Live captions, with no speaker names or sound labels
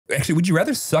Actually, would you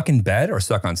rather suck in bed or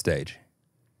suck on stage?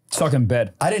 Suck in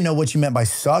bed. I didn't know what you meant by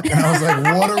suck, and I was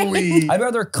like, what are we? I'd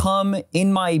rather come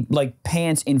in my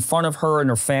pants in front of her and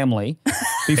her family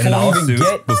before we even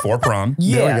get before prom.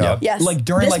 Yeah, There we go. Yes. like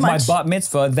during This my much. bat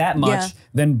mitzvah, that much,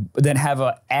 Yeah. then have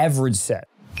an average set.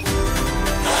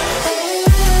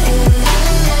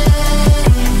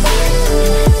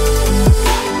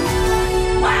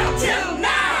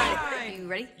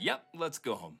 Yep, let's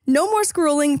go home. No more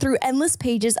scrolling through endless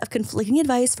pages of conflicting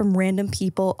advice from random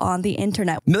people on the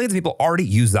internet. Millions of people already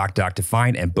use ZocDoc to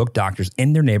find and book doctors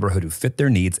in their neighborhood who fit their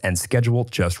needs and schedule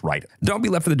just right. Don't be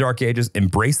left for the dark ages.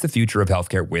 Embrace the future of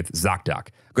healthcare with ZocDoc.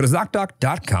 Go to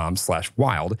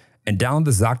ZocDoc.com/wild and download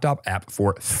the ZocDoc app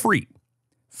for free.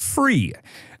 Free.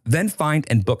 Then find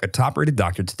and book a top-rated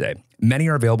doctor today. Many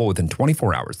are available within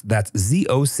 24 hours. That's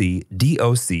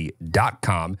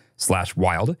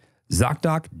ZocDoc.com/wild.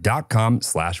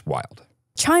 ZocDoc.com/wild.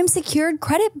 Chime secured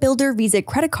credit builder Visa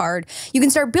credit card. You can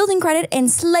start building credit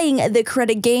and slaying the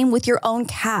credit game with your own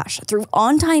cash through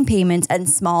on-time payments and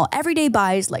small everyday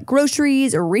buys like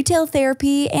groceries, retail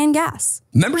therapy, and gas.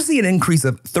 Members see an increase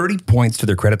of 30 points to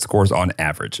their credit scores on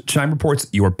average. Chime reports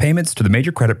your payments to the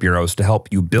major credit bureaus to help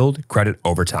you build credit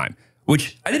over time,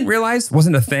 which I didn't realize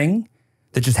wasn't a thing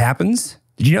that just happens.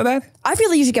 Did you know that? I feel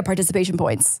like you should get participation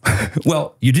points.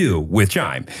 Well, you do with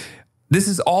Chime. This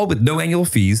is all with no annual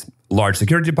fees, large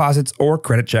security deposits, or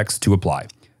credit checks to apply.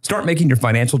 Start making your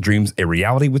financial dreams a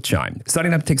reality with Chime.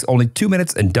 Signing up takes only 2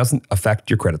 minutes and doesn't affect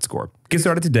your credit score. Get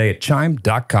started today at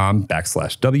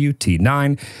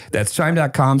chime.com/WT9. That's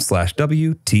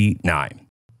chime.com/WT9.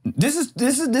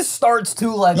 This starts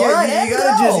to like. Yeah, all right, you let's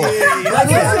gotta go. just. Yeah,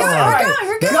 Let's yeah, go. yeah. We're good,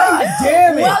 we're good. God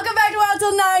damn it! Welcome back to Wild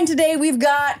Till 9. Today we've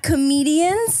got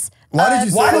comedians. Why did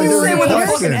you say Why like do there you was say a with a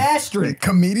question? fucking asterisk?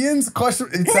 Comedians? Question?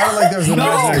 It sounded like there was an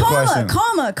imaginary question.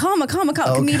 comma.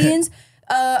 Okay. Comedians.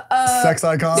 Sex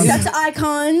icons? Sex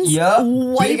icons. Yep.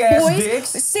 White Big-ass boys. dicks.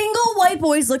 Single white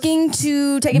boys looking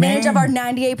to take advantage of our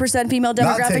 98% female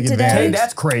Not demographic take today. advantage.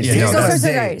 That's crazy. Yeah, no, So that's-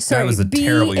 sorry. that was a Be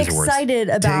terrible use of words. excited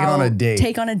about on a date.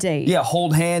 Take on a date. Yeah,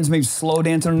 hold hands, maybe slow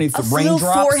dance underneath A the little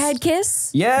raindrops. forehead kiss.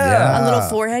 Yeah. A little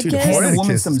forehead Dude, kiss. Hand forehead a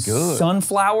woman kiss some is good.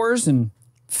 sunflowers and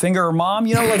finger her mom,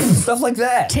 you know, like stuff like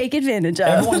that. Take advantage of.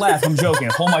 Everyone laugh. I'm joking.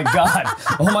 Oh my God.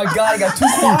 Oh my God, I got too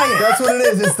quiet. That's what it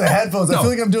is. It's the headphones. I No.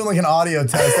 feel like I'm doing like an audio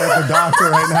test at the doctor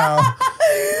right now.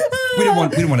 We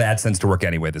didn't want AdSense to work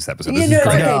anyway this episode. This Yeah, is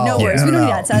no, great. okay, no Yeah, worries. no, We don't no,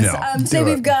 need that sense. no. Today Do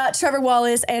we've it. got Trevor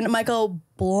Wallace and Michael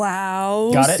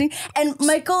Blaustein. Got it. And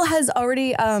Michael has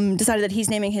already decided that he's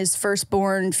naming his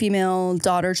firstborn female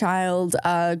daughter child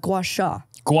Gua Sha.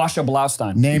 Guasha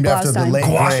Blaustein. Named after the Blaustein. late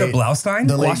Guasha great, Blaustein?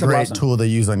 the late Guasha great Blaustein. tool they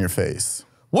use on your face.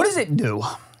 What does it do?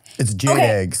 It's jade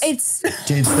eggs. It's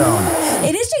Jade stone.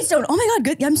 it is Jade Stone. Oh my God,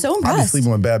 good. I'm so I'll be impressed. sleeping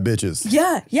with bad bitches.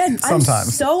 Yeah. Sometimes. I'm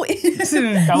so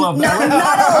I love not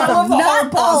that. all of them.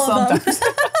 Not all of them. We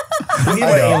didn't I want to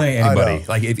know, alienate I anybody. know.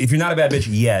 Like, if you're not a bad bitch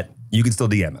yet, you can still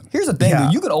DM him. Here's the thing, Yeah,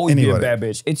 dude. You could always anybody. be a bad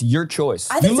bitch. It's your choice.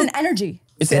 I think You it's look- an energy.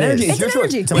 It's It an energy. is. It's your It's an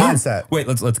choice. energy. It's a Yeah. mindset. Wait,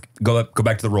 let's go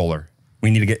back to the roller. We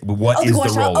need to get what Oh, is Gua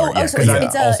the Sha. roller? Oh, so 'cause I'm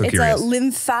it's also a curious.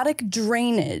 lymphatic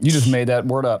drainage. You just made that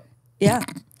word up. Yeah.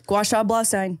 Gua Sha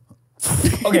Blaustein.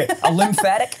 Okay, a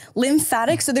lymphatic.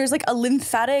 Lymphatic. So there's like a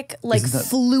lymphatic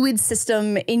fluid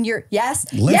system in your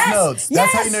Lymph nodes.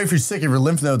 That's how you know if you're sick, if your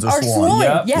lymph nodes are Are swollen. swollen.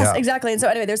 Yep. Yes, Yeah. exactly. And so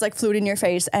anyway, there's like fluid in your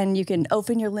face, and you can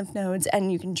open your lymph nodes,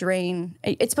 and you can drain.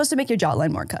 It's supposed to make your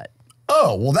jawline more cut.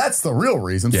 Oh, well, that's the real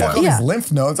reason. Yeah. Fuck all Yeah. these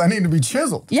lymph nodes. I need to be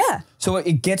chiseled. Yeah. So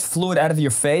it gets fluid out of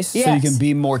your face so you Yes. can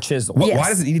be more chiseled. Why Yes.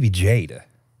 does it need to be jade?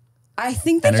 I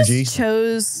think they Energy. just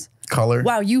chose. Color.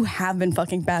 Wow, you have been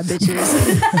fucking bad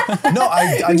bitches. No,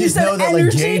 I just said know that like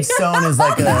energy. jade stone is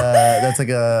like that's like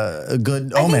a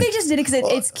good I omen. think they just did it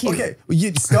because it's cute. Okay,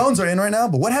 stones are in right now,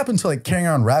 but what happened to like carrying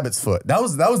around rabbit's foot? That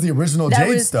was the original That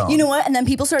jade was, stone. you know what? And then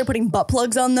people started putting butt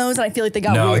plugs on those, and I feel like they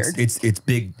got No, weird. it's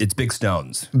big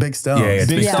stones. Big stones. Yeah, it's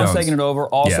Big big Stone's stones. taking it over.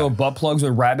 Also, Yeah. butt plugs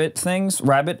with rabbit things.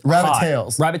 Rabbit hot.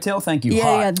 tails. Rabbit tail, thank you. yeah,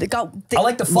 hot. yeah. They got, I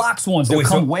like the fox ones. They wait,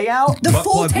 come so- way out. the butt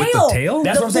full plug tail. with the tail?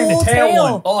 That's what I'm saying. The full tail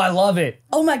one. Oh, I love it.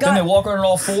 Oh my Then they God. walk around on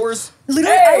all fours.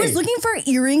 Literally, I Hey! was looking for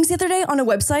earrings the other day on a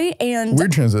website, and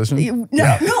Weird transition.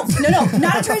 No,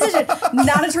 not a transition.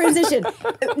 Not a transition.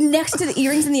 Next to the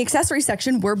earrings in the accessory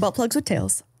section were butt plugs with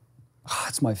tails.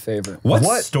 That's my favorite. What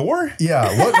What? store?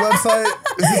 Yeah, what website?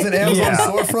 Is this an Amazon Yeah.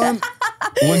 storefront?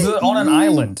 Was it on an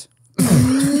island?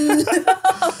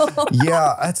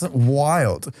 Yeah, that's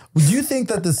wild. Do you think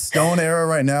that the stone era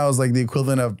right now is like the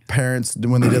equivalent of parents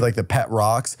when they did like the pet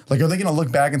rocks? Like, are they gonna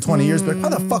look back in 20 years and be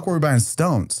like, how the fuck were we buying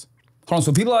stones? Hold on.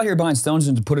 So people out here buying stones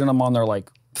and putting them on their like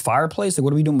fireplace? Like,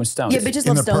 what are we doing with stones? Yeah, bitches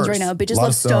In love the stones purse. right now. Bitches Lot of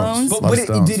love stones. stones.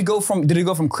 But did it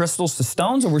go from crystals to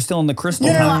stones, or we're still in the crystal?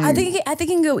 No, time? I think it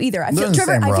can go either. I They're feel, in the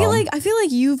Trevor, same I feel realm.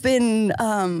 like you've been.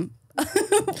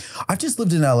 I've just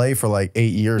lived in LA for like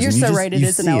 8 years. You're and you so just- right. It you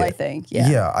is an see LA it. thing. Yeah.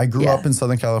 Yeah, I grew Yeah. up in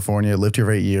Southern California, lived here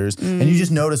for 8 years, and you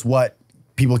just notice what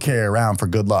people carry around for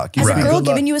good luck. Has a girl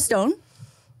given you a stone?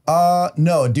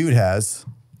 No, a dude has.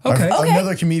 Okay.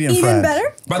 Another comedian Even friend.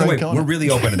 better? By the way, Craig Conan. we're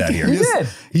really open to that here. Good.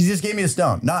 He just gave me a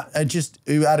stone. Not just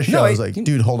at a show. No, I was it- like,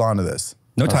 dude, hold on to this.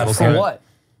 No titles For here. what?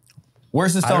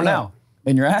 Where's the stone don't know. now?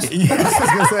 In your ass? Yeah,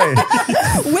 I was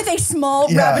gonna say With a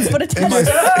small Yeah. rabbit's foot in my,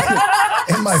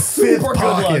 attachment. in my fifth Super good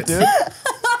luck, pocket, dude.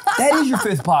 That is your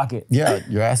fifth pocket. Yeah,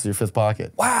 your ass is your fifth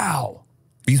pocket. Wow.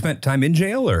 You spent time in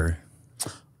jail or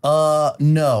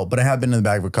No, but I have been in the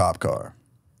back of a cop car.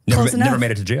 never, Close never enough. Oh,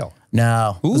 made it to jail?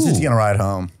 No, it was just Ooh. getting a ride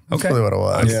home. That's really what it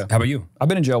was. How about you? I've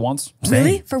been in jail once.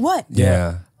 Really? For what?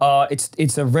 Yeah.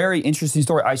 It's a very interesting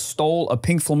story. I stole a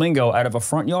pink flamingo out of a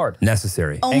front yard.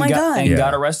 Necessary. Oh my God. And Yeah.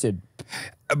 got arrested.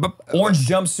 But, Orange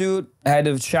jumpsuit. I had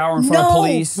to shower in front of No.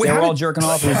 police. Wait, they were how all did- jerking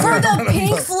off. It was For weird. the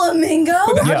pink flamingo?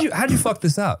 how'd you fuck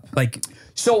this up? Like,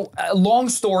 So, long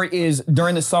story is,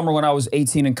 during the summer when I was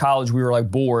 18 in college, we were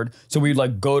like bored. So we'd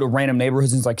like go to random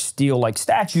neighborhoods and like steal like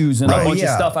statues and Right, a bunch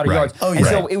yeah, of stuff out of right. yards. Oh, and yeah.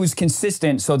 so it was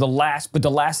consistent. So the last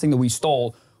thing that we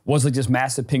stole was like this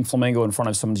massive pink flamingo in front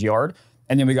of someone's yard.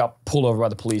 And then we got pulled over by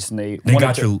the police and they they wanted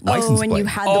got to- your license Oh, when plate. you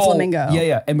had the flamingo.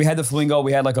 Yeah. And we had the flamingo.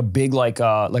 We had like a big like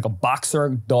a boxer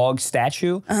dog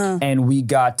statue, and we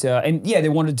got they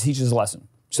wanted to teach us a lesson.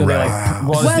 So they like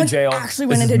brought us Well, to jail. actually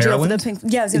went This is into jail for the Maryland?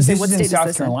 pink. Yeah, I was gonna say, This what is in state is South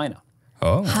this in? Carolina.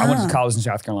 Oh. I went to college in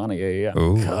South Carolina. Yeah.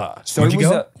 Ooh. So Where'd it you was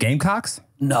go? Gamecocks?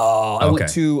 No, I went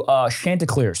Okay. to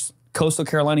Chanticleers, Coastal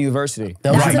Carolina University.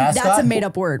 That was That's, your a, that's a mascot? made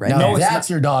up word, right? No, there. that's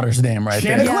your daughter's name right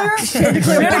there. Chanticleer?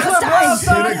 Chanticleer Blaustein.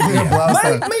 Chanticleer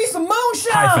Blaustein. Make me some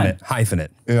moonshine. Hyphen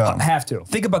it. Yeah. Have to.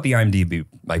 Think about the IMDb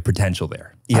like potential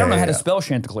there. I don't know Yeah, how to yeah. spell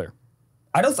Chanticleer.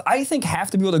 I think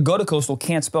half the people that go to Coastal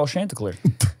can't spell Chanticleer.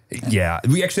 Yeah, I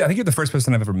think you're the first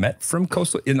person I've ever met from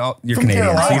Coastal. You're From Canadian,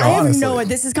 Carolina. so you I know. have honestly. no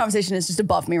idea. This conversation is just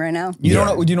above me right now. You Yeah.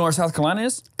 don't know? Do you know where South Carolina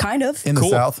is? Kind of. In the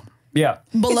Cool. South. Yeah.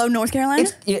 Below North Carolina?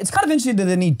 It's kind of interesting that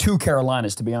they need two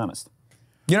Carolinas, to be honest.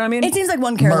 You know what I mean? It seems like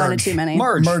one Carolina Merge. too many.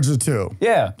 Merge. Merge the two.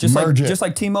 Yeah, just Merge it.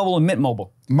 like T-Mobile and Mint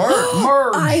Mobile. Merge.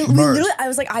 Merge. I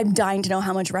was like, I'm dying to know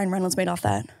how much Ryan Reynolds made off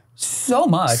that. So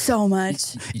much. So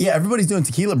much. Yeah, everybody's doing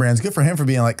tequila brands. Good for him for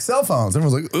being like cell phones.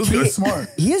 Everyone's like, ooh, that's smart.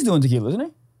 He is doing tequila, isn't he?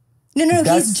 No,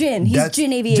 That's- he's gin. He's that's-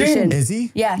 gin aviation. Gin. Is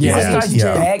he? Yeah, he's Yeah. This guy's aviation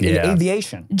Yeah. gin. bag in Yeah.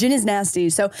 aviation. Gin is nasty.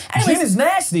 So, anyways, Gin is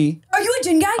nasty. are you a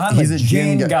gin guy? I'm He's a a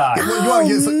gin guy. You want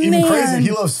to get even man. crazier?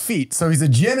 He loves feet, so he's a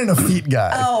gin and a feet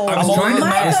guy. Oh, I was trying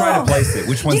Michael. to place it.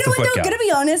 Which one's You know the what foot though? guy? Gonna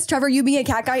be honest, Trevor, you being a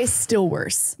cat guy is still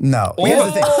worse. No. Here's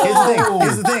the thing.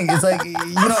 Here's the thing. It's like, you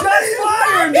know. That's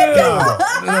fire,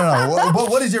 dude. No.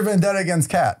 What is your vendetta against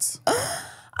cats?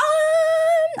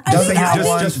 I Doesn't think, I, have think,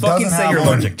 one. Just fucking Doesn't say have you're one.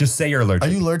 allergic. Just say you're allergic.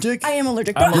 Are you allergic? I am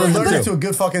allergic. I'm But, You're allergic allergic to to a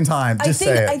good fucking time. I Just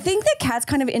think say it. I think that cats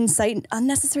kind of incite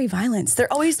unnecessary violence.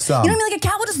 They're always, Some. you know what I mean? Like a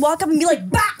cat will just walk up and be like,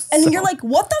 bah! And then you're like,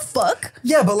 what the fuck?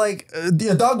 Yeah, but like a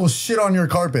dog will shit on your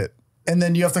carpet, and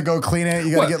then you have to go clean it.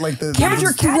 You gotta What? get like the. Can't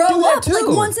your cat Throw do that up like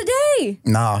too? once a day.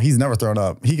 Nah, he's never thrown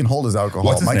up. He can hold his alcohol.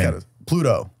 What's his My name? cat is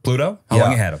Pluto. Pluto? How Yeah.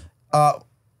 long you had him?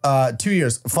 2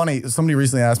 years. Funny. Somebody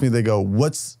recently asked me. They go,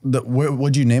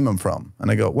 what'd you name him from?"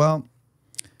 And I go, "Well,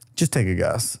 just take a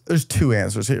guess. There's two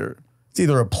answers here. It's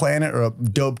either a planet or a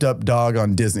doped up dog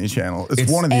on Disney Channel.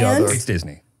 It's one or the And? other. It's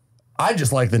Disney. I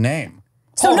just like the name.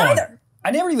 So Hold on. neither. I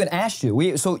never even asked you.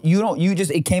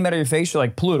 It came out of your face. You're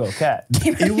like Pluto cat.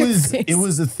 It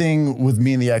was a thing with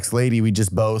me and the ex lady. We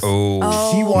just both.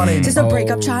 Oh. She wanted. Just a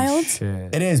breakup child?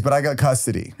 It is, but I got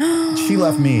custody. She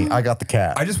left me. I got the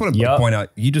cat. I just want to Yup. point out,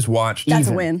 you just watched. That's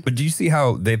a win. But do you see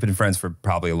how they've been friends for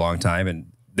probably a long time and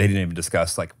they didn't even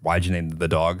discuss like why'd you name the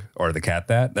dog or the cat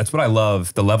that? That's what I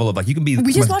love. The level of like you can be We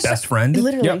just someone's watched best friend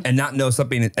literally. Yep. and not know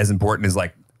something as important as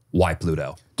like why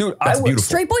Pluto. Dude, That's I would- beautiful.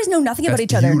 Straight boys know nothing about That's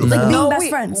each other. beautiful. Like being No, best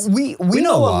friends. We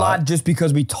know a lot just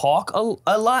because we talk a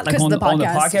lot, like 'Cause on of the the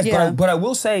podcast, podcast. yeah. But I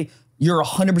will say you're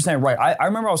 100% right. I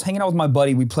remember I was hanging out with my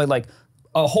buddy. We played like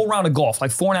a whole round of golf,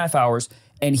 like 4.5 hours,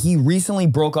 and he recently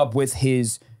broke up with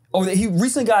his. Oh, he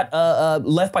recently got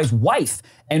left by his wife,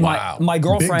 and Wow. my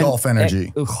girlfriend. Big golf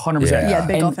energy. 100%. Yeah,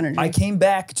 big And golf energy. I came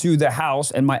back to the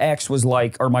house, and my ex was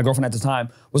like, or my girlfriend at the time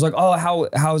was like, "Oh,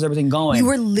 how's everything going?" You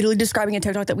were literally describing a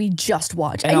TikTok that we just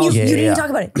watched. And And I you, was- you didn't Yeah. even talk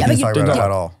about it. Yeah, Didn't but you talk about it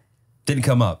at all. Didn't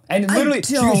come up. And literally,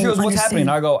 she don't goes, "What's happening?" understand.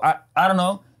 I go, I don't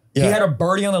know. He had a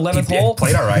birdie on the 11th hole.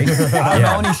 Played all right. I don't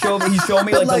know, and he showed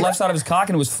me like the left side of his cock,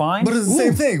 and it was fine. But it's the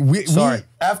same thing. We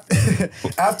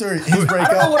after his breakup.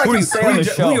 I don't know what I can say on the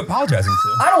show. Who are you apologizing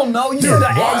to? I don't know. You said the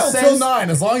Wild till AdSense. 9.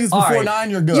 As long as it's before 9,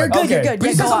 you're good. You're good. Okay. You're good. But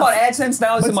you Yeah, said go something off. about AdSense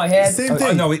now. It's in my head. Same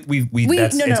thing. No, it's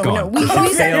gone.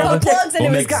 We said no plugs and We'll it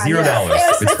was make gone. $0.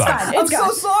 Yeah. It's fine. I'm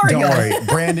so sorry, Don't guys. worry.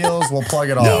 Brand deals, we'll plug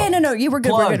it all. Yeah, no, you were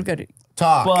good. Plug. We're good.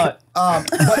 Talk.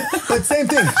 But same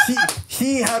thing.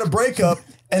 He had a breakup.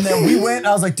 And then we went,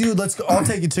 I was like, dude, let's go.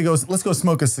 Let's go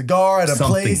smoke a cigar at a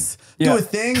place, do a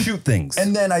thing. Shoot things.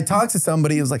 And then I talked to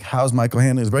somebody, it was like, how's Michael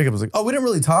handling his breakup? I was like, oh, we didn't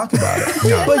really talk about it.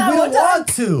 But we don't want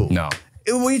to. No.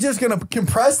 We're just gonna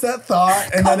compress that thought,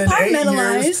 and then in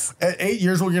 8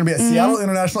 years, we're gonna be at Seattle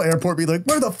International Airport, be like,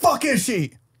 where the fuck is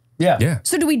she? Yeah.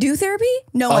 So do we do therapy?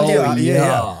 No one do.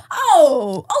 Yeah.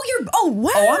 Oh,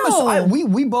 wow. Oh,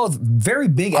 we both very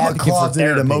big I'm a advocates for closeted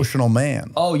therapy. emotional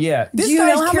man. Oh yeah. Do you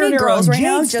know how many girls right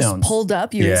now just Stones. pulled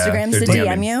up your Instagrams to they're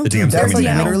DM you? The Dude, DMs that's coming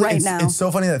like now. literally, right now. it's so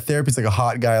funny that therapy is like a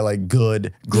hot guy, like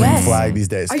good green Yes. flag these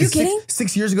days. Are you 'Cause kidding?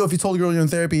 6 years ago, if you told a girl you're in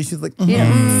therapy, she's like, stay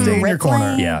in red your corner.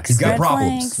 flags, Yeah, he's got red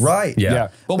problems. flags. Right. Yeah.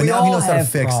 But But we now all he knows how to have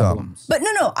fix problems. But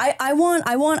no, I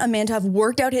want a man to have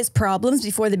worked out his problems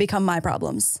before they become my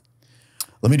problems.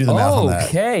 Let me do the math on that.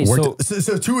 Okay,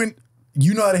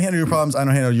 you know how to handle your problems. I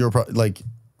know how to handle your problems. Like,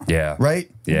 Yeah.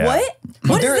 right? Yeah. What?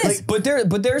 What is this? But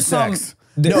there's some. Sex.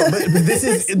 No, but this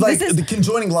is like This is- the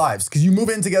conjoining lives because you move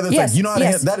in together. It's Yes, like you know how to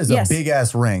yes, handle. That is yes. a big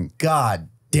ass ring. God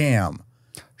damn.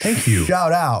 Thank you.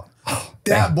 Shout out.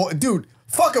 That boy, dude.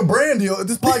 Fuck a brand deal. If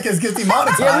this podcast gets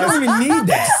demonetized, Yeah, we don't even need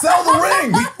that. sell the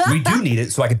ring. We do need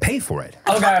it so I can pay for it.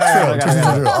 Okay.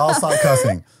 I'll stop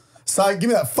cussing. So give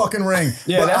me that fucking ring.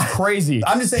 Yeah, But that's crazy.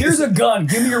 I'm just saying. Here's a gun.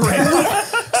 Give me your ring.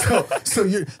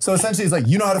 So essentially, it's like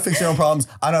you know how to fix your own problems.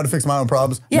 I know how to fix my own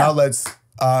problems. Yeah. Now let's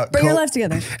Bring your lives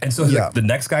together. And so is Yeah. the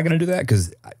next guy going to do that?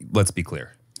 Because let's be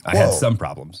clear. I had some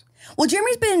problems. Well,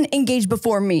 Jeremy's been engaged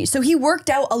before me, so he worked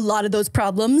out a lot of those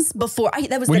problems before.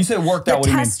 That was When the, you say worked the out, what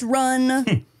do you mean? test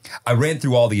run. I ran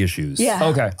through all the issues. Yeah.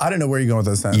 Okay. I didn't know where you're going with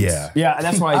this sentence. Yeah. Yeah,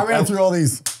 that's why I ran through all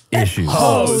these. Issues.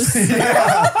 Hose.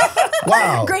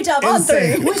 Wow. Great job on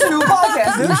Insane. three. We should do a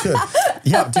podcast, dude. We should.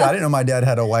 Yeah, dude, I didn't know my dad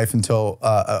had a wife until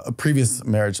a previous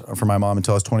marriage for my mom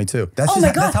until I was 22. That's Oh my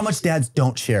God. that's how much dads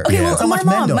don't share. Okay, That's how well, much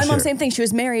my men mom, don't my share. mom, same thing. She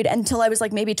was married until I was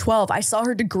like maybe 12. I saw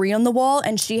her degree on the wall,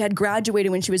 and she had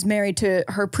graduated when she was married to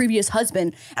her previous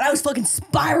husband. And I was fucking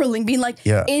spiraling, being like,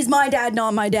 Yeah. "Is my dad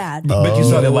not my dad?" But you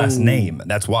saw the last name.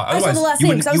 That's why. I saw Otherwise, the last you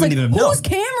name because I was like, wouldn't even "Who's know.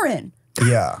 Cameron?"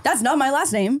 Yeah. That's not my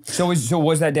last name. So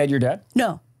was that dad your dad?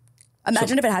 No.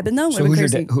 Imagine if it had been though. So Would've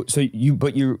who's been your crazy.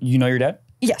 dad? You know your dad?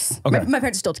 Yes. Okay. My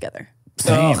parents are still together.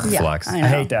 Same. Oh. Yeah, Flex. I know.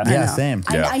 hate that. I Yeah, know. same.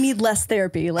 Yeah. I need less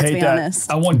therapy. Let's Hate be that.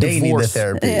 honest. I want They need the divorce.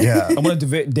 therapy. Yeah. I want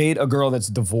to date a girl that's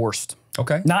divorced.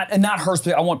 Okay. Not her.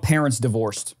 I want parents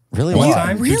divorced. Really? One Why?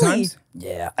 time? Really? 2 times?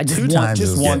 Yeah, I just Two want times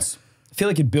just is- once. I feel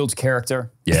like it builds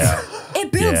character. Yeah.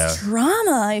 It builds Yeah.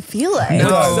 trauma. I feel like. No.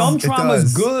 does. Some It trauma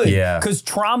is does. good. Yeah. Because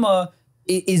trauma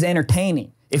is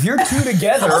entertaining. If you're two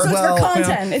together, Also, it's Well, for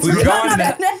content. It's we for were going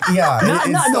content. Yeah, Not-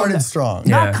 it not- no, started no. strong.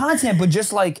 Yeah. not content, but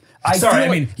just like I Sorry, feel I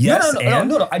like, mean, yes, and?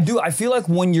 no. I do. I feel like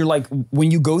when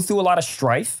you go through a lot of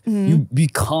strife, you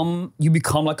become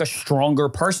like a stronger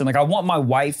person. Like I want my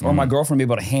wife or my girlfriend to be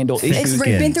able to handle It's issues.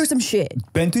 been through some shit.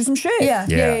 Been through some shit. Yeah.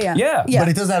 Yeah. But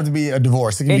it doesn't have to be a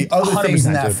divorce. It can be other things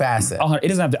in that facet. It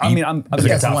doesn't have to. I mean, I'm Is it like a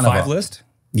That's top one of 5 them. list?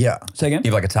 Yeah. say again.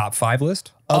 You have like a top 5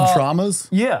 list? Of traumas?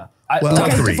 Yeah. Well- Top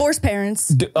Okay, 3. divorced parents.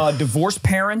 Divorced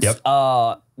parents. Yep.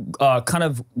 Kind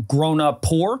of grown up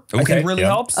poor. I Okay, think really yeah.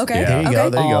 helps. Okay. Yeah. There you go. Okay.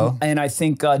 There you go. And I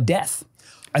think death.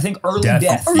 I think early Death.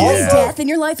 death. Early Yeah. death in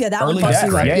your life. Yeah, that Early one fucks death,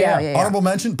 you up. right? Yeah. Honorable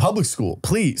mention, public school,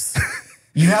 please.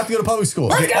 You have to go to public school.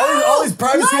 Let's go! All these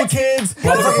private school kids,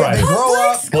 Public or they private? grow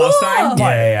up. Blaustein?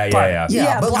 Yeah.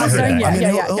 Yeah, but Blaustein, listen, yeah, I mean,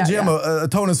 yeah, he'll yeah, jam yeah. a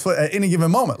toe in his foot at any given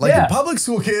moment. Like Yeah. the public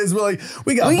school kids, we're like,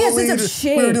 we got We get bullied. sense of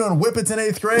shit. We were doing whippets in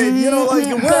 8th grade. You know, like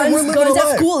we're Guns, living go to our deaf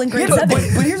life. school in grade Yeah, 7.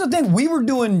 but here's the thing: we were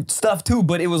doing stuff too,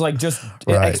 but it was like just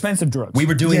Right. expensive drugs. We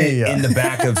were doing Yeah, it yeah. in the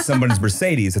back of someone's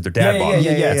Mercedes that their dad bought.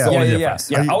 yeah. It's the only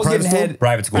difference. Are you I was private getting school? head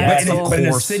Private school. Yeah, But in a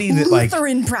course. city that like...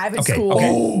 Lutheran private school.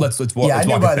 Okay. Let's walk. Yeah, I let's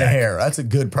knew walk by it the back. hair. That's a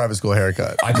good private school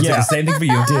haircut. I could say Yeah. the same thing for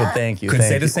you. Dude, thank you. Could thank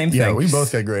say you. the same Yeah, thing. we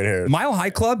both got great hair. Mile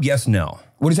High Club, yes, no.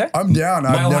 What do you say? I'm down.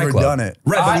 Mile I've High never Club. done it.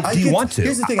 Right, but do you want to?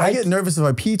 Here's the thing. I get nervous if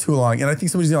I pee too long, and I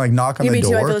think somebody's gonna like knock on the me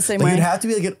door. too, I feel the same Like, way. it'd have to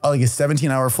be like a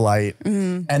 17-hour flight,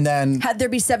 and then Had there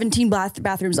be 17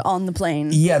 bathrooms on the plane?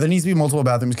 yeah, there needs to be multiple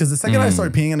bathrooms because the second I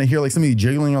start peeing and I hear like somebody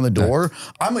jiggling on the door,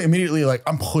 I'm immediately like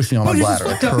I'm pushing on my bladder.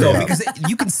 Like, hurry No, up. because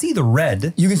you can see the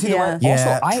red. You can see Yeah. the red.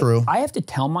 Yeah, Also, true. I have to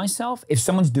tell myself if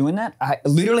someone's doing that. I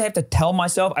literally have to tell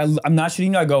myself. I'm not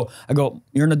shitting you. I go.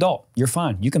 You're an adult. You're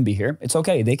fine. You can be here. It's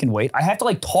okay. They can wait. I have to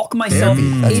like talk myself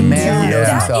That's a man who knows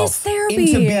That himself. is therapy.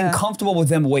 into being comfortable with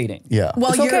them waiting. Yeah.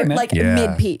 Well, It's you're okay, man. like Yeah.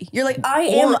 mid pee. You're like,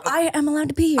 I am allowed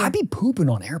to pee here. I be pooping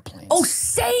on airplanes. Oh,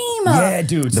 same. yeah,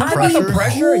 dude. The I pressure? be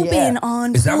Pressure, pooping yeah.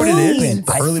 on Is that what it is? planes.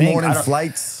 The I early think- morning I don't-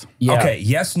 flights. Yeah. Okay,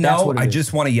 yes, That's no. what it I is.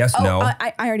 just want a yes, Oh, no.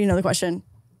 I already know the question.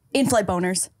 In-flight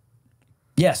boners.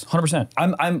 Yes, 100%.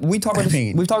 We talk about this.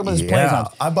 We've talked about this plenty of times.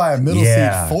 I buy a middle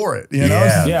Yeah. seat for it. You know,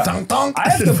 Yeah. Yeah. Dunk, dunk. I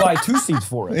have to buy 2 seats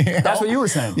for it. That's what you were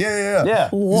saying. Yeah. Yeah.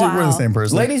 Wow. We're the same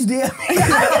person. Ladies, DM.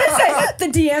 The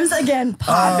DMs again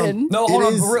popping. No, hold It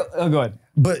on. is- For real. Oh, go ahead.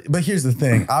 But here's the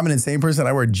thing. I'm an insane person.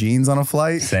 I wear jeans on a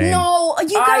flight. Same. No,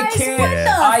 you I guys, can't- what the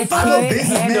I fuck? can't I'm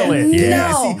a handle businessman. it. Yeah.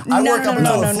 No, See, I work up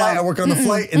until the flight. I work on the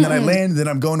flight, and then I land, then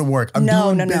I'm going to work. I'm No,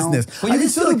 doing no, no. business. But you I can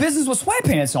just still feel do like- business with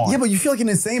sweatpants on. Yeah, but you feel like an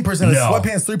insane person in No.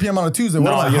 sweatpants 3 p.m. on a Tuesday.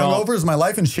 What No, am I, you don't. hungover? Is my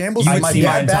life in shambles? You Am would my see my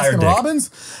dad entire Baskin dick. Robbins?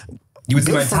 You would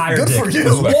see my Good for- entire good dick for in you.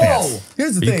 sweatpants. Whoa.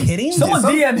 Here's the Are you thing. kidding? Someone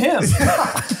DM him.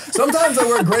 Sometimes I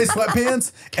wear gray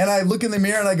sweatpants and I look in the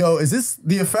mirror and I go, "Is this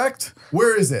the effect?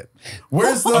 Where is it?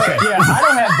 Where's the? Yeah, I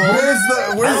don't have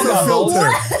both. Where's the got both. filter?"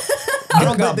 I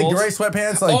don't got the both. gray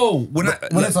sweatpants, like Oh, when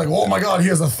it's like, oh my god, he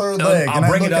has a third leg, I'll and I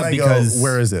bring look it up and I because- go,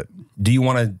 where is it? Do you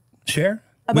want to share?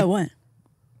 About what?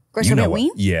 Gray You know sweatpant what?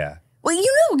 ween? Yeah. Well,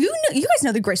 you guys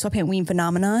know the gray sweatpant ween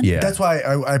phenomenon. Yeah. That's why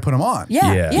I put them on.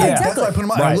 Yeah, Yeah. yeah, Yeah. That's exactly. why I put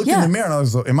them on. I Right. looked in the mirror and I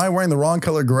was like, am I wearing the wrong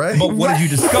color gray? But what did you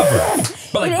discover?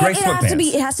 But like gray it has to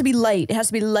be. sweatpants. It has to be light. It has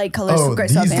to be light colors. Oh, gray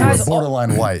these sweatpants. are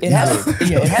borderline white. It has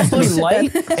to be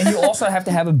light, and you also have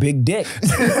to have a big dick.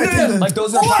 Like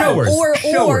those are Showers.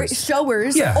 Or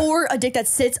Showers. Yeah. or a dick that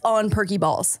sits on perky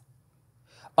balls.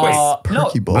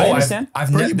 Perky balls. I Oh, understand.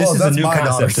 Perky This balls, is a that's new my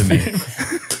concept to me.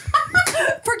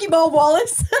 Perky ball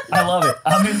Wallace. I love it.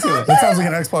 I'm into it. That sounds like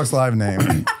an Xbox Live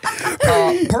name.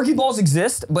 Perky balls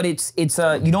exist, but it's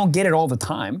you don't get it all the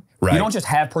time. Right. You don't just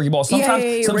have perky balls. Sometimes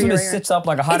yeah, sometimes right, it right. sits up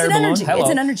like a hot It's air an balloon. energy. Hello. It's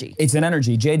an energy. It's an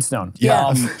energy. Jade Stone.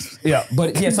 Yeah. Yeah.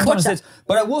 But yeah, sometimes Gotcha. it's.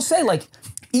 But I will say, like,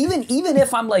 even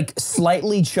if I'm like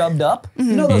slightly chubbed up,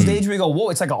 you know those days where you go, whoa,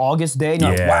 it's like an August day, and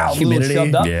you're like, Yeah. wow, I'm a little Humidity.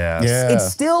 chubbed up. Yeah. Yeah.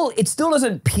 It still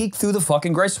doesn't peek through the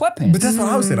fucking gray sweatpants. But that's what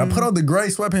I was saying. I put on the gray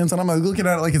sweatpants and I'm like looking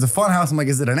at it like it's a fun house. I'm like,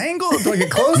 is it an angle? Do I get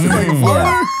closer? Do I get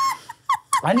farther?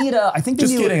 I need a. I think they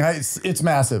Just need- kidding. It's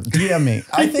massive. DM me.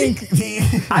 I think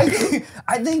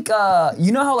I think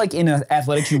you know how like in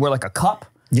athletics you wear like a cup.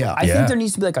 Yeah. I Yeah. think there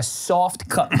needs to be like a soft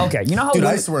cup. Okay, you know how Dude, I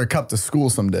women- used to wear a cup to school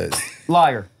some days.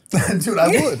 liar. Dude, I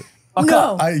would. A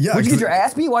No. cup. Yeah, Would you get your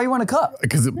ass beat? Why you want a cup?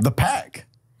 Because the pack.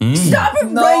 Stop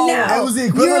it No. right now. It was the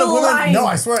equivalent You're of women. lying. No,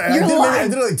 I swear. I You're did,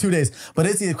 lying. it like 2 days. But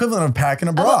it's the equivalent of packing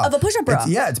a bra. of a push-up bra.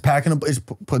 It's packing it's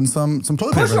putting some toilet paper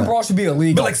in Push-up there. bra should be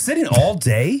illegal. But like sitting all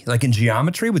day, like in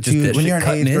geometry with just Dude, that when shit you're in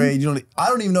cutting 8th in. grade, you don't. I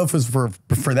don't even know if it was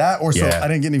for that or so Yeah. I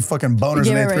didn't get any fucking boners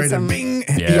You in gave 8th away grade. some- And bing,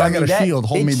 Yeah. I got a That- shield,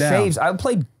 hold it me down. shaves. I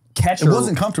played catcher. It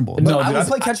wasn't comfortable, but No, I dude, I was-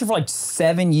 played catcher for like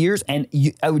 7 years, and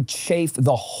I would chafe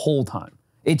the whole time.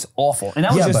 It's awful, and I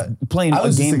was Yeah, just but playing I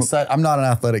was a game. just excited. I'm not an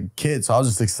athletic kid, so I was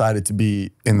just excited to be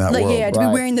in that Like world. yeah, to Right.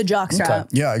 be wearing the jock strap.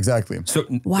 Yeah, exactly. So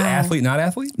Wow. athlete, not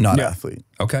athlete? Not Yeah. athlete.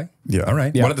 Okay. Yeah. All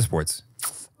right. Yeah. What other sports?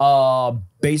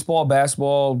 Baseball,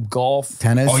 basketball, golf,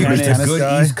 Tennis. Oh, you're big just a tennis good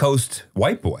guy. East Coast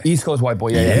white boy. East Coast white boy.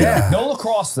 Yeah. Yeah. No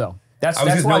lacrosse though. That's I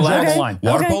was that's gonna where I no draw the lax. line.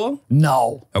 Water Okay. polo?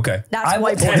 No. Okay. That's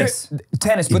white boy.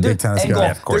 Tennis, but big there, tennis and guy. golf.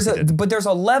 Yeah, of course there's he did. but there's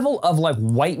a level of like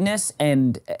whiteness,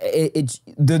 and it's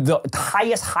the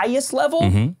highest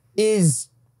level is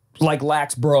like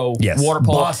lax bro. Yes. Water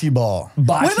polo. Bossy ball. Bocce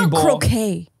What about ball.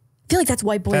 croquet? I feel like that's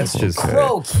white boys. That's just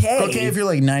Croquet. Okay, if you're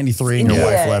like 93 and your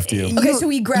wife left you. Okay, so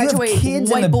we graduate You have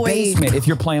kids white in the boy. basement if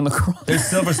you're playing lacrosse. There's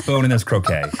silver spoon and there's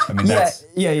croquet. I mean, that's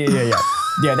Yeah.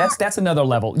 Yeah, that's another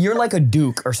level. You're like a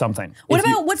duke or something. What If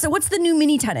you- about what's the new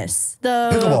mini tennis? The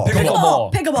Pickleball.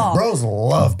 Pickleball. Pickleball. Pickleball. Bros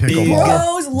love pickleball.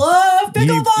 Bros love You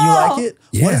pickleball. like it?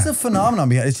 Yeah. What is the phenomenon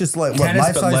behind it? It's just like what Tennis,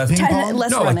 but life-size less- ping Tennis- pong?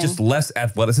 less no, like running. just less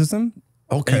athleticism.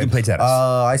 Okay. And you can play tennis.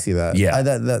 I see that. Yeah.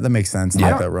 That makes sense.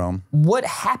 I like that realm. What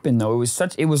happened though?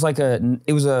 It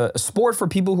was a sport for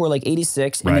people who are like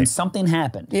 86, and then Right. something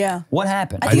happened. Yeah. What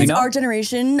happened? I think it's our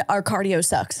generation. Our cardio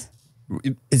sucks.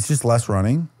 It's just less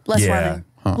running. Less Yeah. running.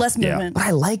 Less movement. But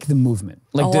I like the movement.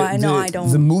 Like Oh, I know, I don't.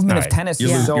 The movement All of tennis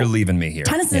you're, is so... you're leaving me here.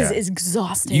 Tennis Yeah. is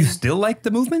exhausting. You still like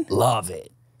the movement? Love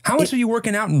it. How much are you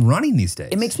working out and running these days?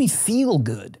 It makes me feel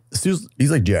good.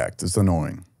 He's like jacked. It's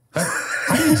annoying.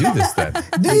 How do you do this then?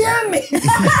 DM me.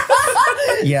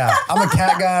 Yeah, I'm a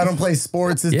cat guy. I don't play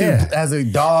sports. This Yeah. dude has a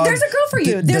dog. There's a girl for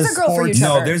you. There's does a girl for you, sports.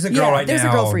 Trevor. No, there's a girl right there's now.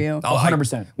 a girl for you.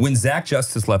 100%. When Zach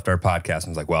Justice left our podcast, I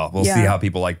was like, well, we'll Yeah. see how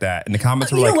people like that. And the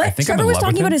comments were You know like, what? I think Trevor I'm in was love with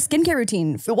talking him. about his skincare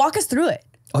routine. Walk us through it.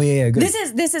 Oh, yeah, good.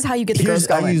 This is how you get the girls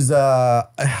going. I use I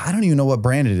don't even know what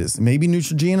brand it is. Maybe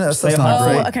Neutrogena. That's not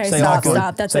Hawthorne. great. Oh, okay, Say stop, Hawthorne.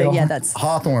 stop. That's Say right. Yeah, Hawthorne. that's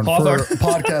Hawthorne Hawthorne. for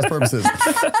podcast purposes.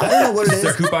 I don't know what it Is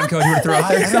there a is. coupon code you want to throw out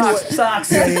there? I don't know what-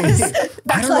 Socks. Yeah, yeah, yeah.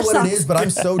 I don't know what Backslash it is, but I'm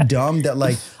so dumb that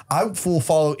like I will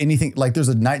follow anything. Like there's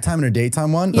a nighttime and a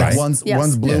daytime one. Yes. Like one's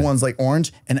Yes. blue, Yeah. one's like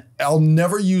orange, and I'll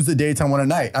never use the daytime one at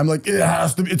night. I'm like, it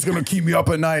has to. It's gonna keep me up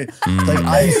at night. Like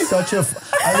I'm such a.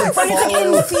 I like But it's like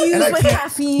follow, infused and I with can't-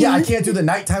 caffeine. Yeah, I can't do the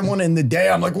nighttime one in the day.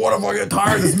 I'm like, what if I get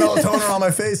tired? There's melatonin on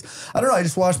my face. I don't know. I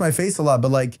just wash my face a lot,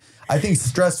 but like I think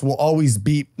stress will always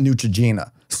beat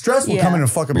Neutrogena. Stress will come in and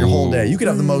fuck up your whole day. You could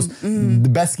have the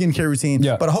best skincare routine,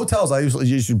 Yeah. but hotels I usually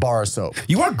use bar soap.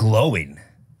 You are glowing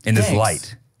in this Thanks.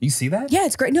 light. You see that? yeah,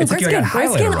 it's great. No, It's like great you got skin. Great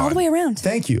highlighter skin all on. the way around.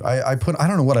 Thank you. I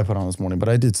don't know what I put on this morning, but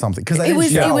I did something because I It didn't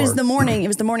was shower. the morning. It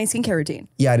was the morning skincare routine.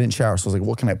 Yeah, I didn't shower, so I was like,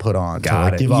 what can I put on to Got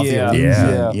like it. give off Yeah. the illusion?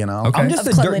 Yeah. You know. Okay. I'm just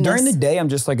Of during cleanliness. the day. I'm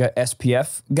just like a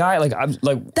SPF guy. Like I'm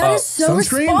like That is so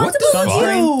sunscreen? What the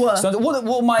responsible of you.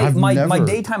 well, my I've my never-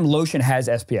 daytime lotion has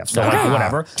SPF, so Okay. like,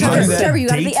 whatever. Trevor, I'll do that. Trevor, you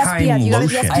got to be Daytime SPF. You got to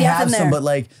be lotion. SPF I have in there. some, but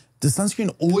like the sunscreen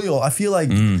oil, I feel like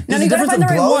no, there's a you got to difference find the of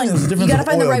right glow one. and there's a You difference got to of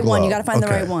find the oil right one. glow. You got to find the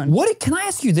Okay. right one. What can I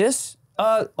ask you this?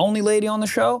 Only lady on the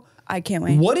show. I can't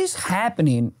wait. What is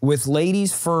happening with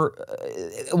ladies for?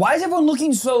 Why is everyone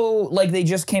looking so like they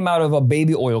just came out of a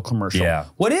baby oil commercial? Yeah.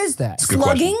 What is that? Good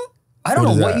question. Slugging? I don't What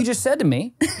know is what that? you just said to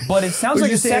me, but it sounds Were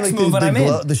like you a saying, sex like, move, and I'm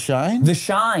in. the shine? The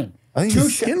shine. I think Two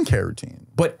it's skincare routine.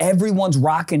 But everyone's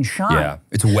rocking shine. Yeah,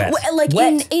 it's wet. Like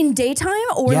Wet. in daytime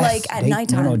or Yes, like at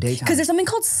nighttime? no, daytime. Because there's something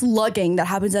called slugging that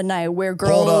happens at night where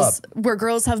Hold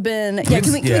girls have been. Yeah,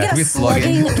 can we get can a we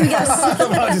slugging? Can we get a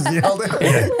I just yelled it.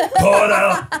 Pull it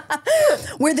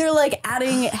out. where they're like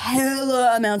adding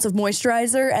hella amounts of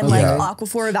moisturizer and like Yeah.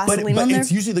 Aquaphor But, Vaseline on there.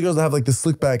 it's usually the girls that have like the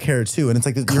slick back hair too, and it's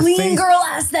like your Clean face. girl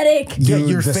aesthetic. Yeah, Dude,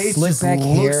 your the face slick just back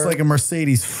looks hair. like a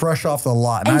Mercedes fresh off the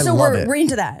lot, and, And I so love we're it.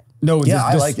 into that. No, Yeah,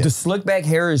 I like it. The slick back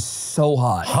hair is so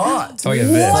hot. Hot. Oh yeah,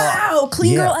 this. Wow,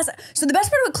 clean Yeah. girl aesthetic. So the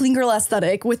best part about clean girl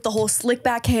aesthetic with the whole slick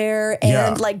back hair and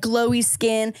Yeah. like glowy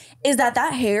skin is that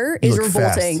hair is look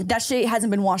revolting. fast. That shit hasn't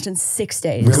been washed in 6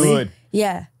 days. Really? Good.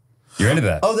 Yeah. You're into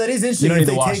that. Oh, that is interesting. don't If need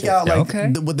they to wash take it. out Yeah, like okay.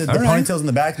 with the All right. ponytails in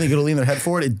the back, they go to lean their head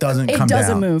forward. It doesn't It come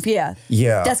doesn't down. move, yeah.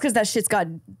 Yeah. That's because that shit's got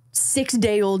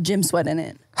 6-day-old gym sweat in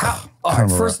it. All right,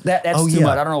 first that's Oh, too yeah.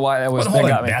 much. I don't know why that was. But That hold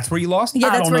got on, me. that's where you lost? Yeah,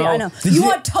 I that's don't right. I know. know. Did You you-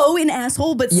 want toe in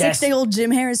asshole, but Yes. 6-day-old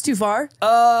gym hair is too far?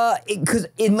 Because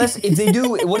unless if they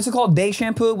do, what's it called? Day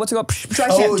shampoo? What's it called? Dry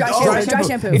Oh, shampoo. Dry oh, shampoo. dry Dry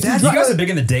shampoo. If You guys are big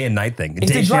in the day and night thing. If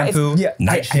Day they dry- if- shampoo, yeah,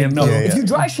 night shampoo. No, Yeah, if yeah. you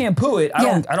dry shampoo it,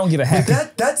 I don't give a heck.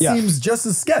 That Yeah. seems just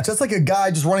as sketch. That's like a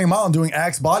guy just running a mile and doing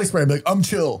Axe body spray. Like, I'm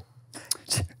chill.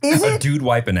 Is A it? dude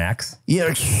wipe an axe.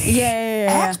 Yeah. Yeah.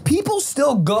 Axe? People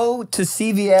still go to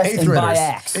CVS Eighth and buy graders.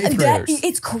 Axe. Eighth That, graders.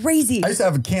 it's crazy. I used to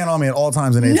have a can on me at all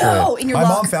times in 8th No, grade. in your My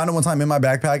lock. mom found it one time in my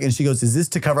backpack, and she goes, "Is this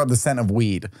to cover up the scent of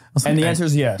weed?" I was And the like, answer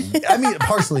is yes. I mean,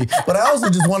 partially, but I also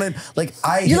just wanted, like,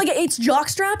 You're like, it's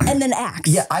jockstrap and then axe.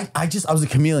 yeah, I was a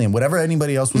chameleon. Whatever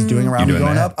anybody else was doing around me doing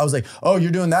growing that. up, I was like, oh,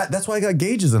 you're doing that? That's why I got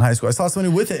gauges in high school. I saw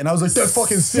somebody with it, and I was like, that's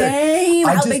fucking sick. Same.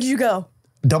 I How just- big did you go?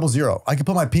 0. I could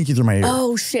put my pinky through my ear.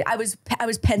 Oh shit! I was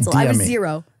pencil. I DM was me.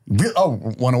 0. Oh,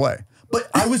 one away.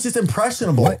 But I was just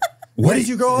impressionable. Where did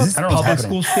you grow up? Is this I don't know what's public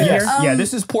happening. school shit Yes. here? Yeah,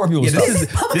 this is poor people Yeah,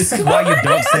 stuff. this is why you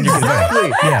don't send your kids out.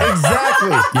 Exactly. Yeah. Exactly.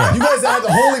 Yeah. You guys had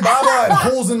the holy Baba and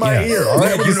holes in my Yeah. ear. All We right,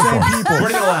 had we're the same uniforms. people. We're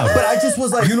not allowed. But I just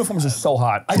was like, Uniforms are so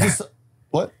hot. I just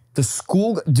what? The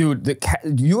school, dude,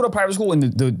 you go to private school and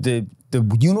the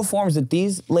uniforms that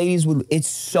these ladies would, it's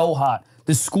so hot.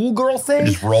 The schoolgirl thing.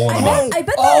 Just rolling them up. I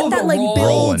bet Oh, that the like roll.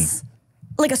 builds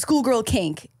like a schoolgirl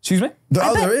kink. Excuse me?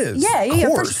 Oh, bet- there is. Yeah, Of yeah.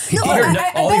 For, course. no, All you heard-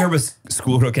 I all you bet- heard was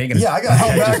schoolgirl cake. And Yeah, I got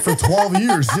held back for 12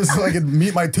 years just so I could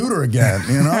meet my tutor again,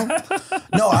 you know?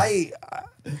 No, I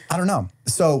don't know.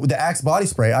 So the Axe body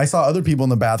spray, I saw other people in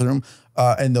the bathroom,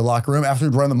 in the locker room after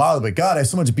we'd run the mile. They'd be like, God, I have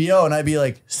so much BO. And I'd be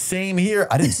like, same here.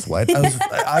 I didn't sweat.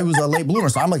 I was a late bloomer.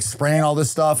 So I'm like spraying all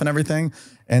this stuff and everything.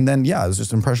 And then, yeah, I was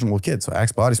just an impressionable kid. So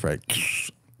Axe body spray.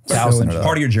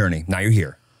 Part of your journey. Now you're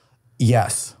here.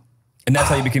 Yes. And that's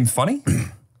how you became funny?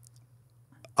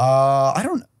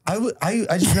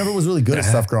 I just never was really good at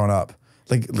stuff growing up.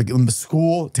 Like in the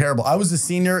school, terrible. I was a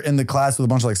senior in the class with a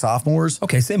bunch of like sophomores.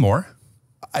 Okay, say more.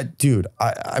 Dude,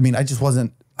 I mean, I just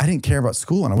wasn't, I didn't care about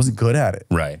school and I wasn't good at it.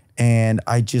 Right. And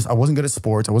I wasn't good at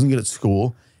sports. I wasn't good at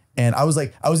school. And I was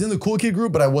in the cool kid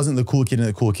group, but I wasn't the cool kid in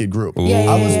the cool kid group. I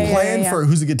was playing for,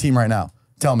 who's a good team right now?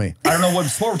 Tell me. I don't know what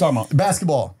sport we're talking about.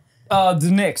 Basketball. The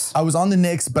Knicks. I was on the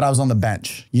Knicks, but I was on the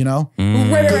bench, you know?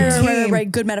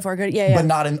 Right. Good metaphor. Good. Yeah. But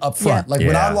not up front. Like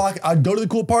when I'd go to the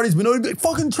cool parties, but nobody'd be like,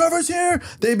 fucking Trevor's here.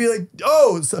 They'd be like,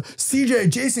 oh, CJ,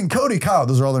 Jason, Cody, Kyle.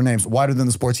 Those are all their names. Wider than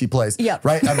the sports he plays. Yeah.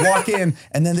 Right? I'd walk in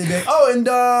and then they'd be like, oh,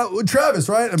 and Travis,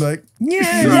 right? I'd be like,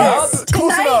 Yes.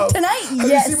 Close enough. Tonight, Have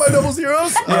yes. you seen my double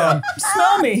zeros? Yeah.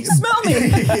 Smell me.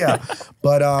 Yeah.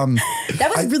 But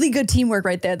That was really good teamwork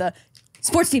right there. The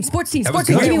sports team. was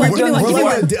Give good. me one. Give me one. we're Give me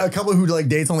like one. a couple who like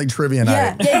dates on like trivia night.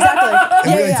 Yeah,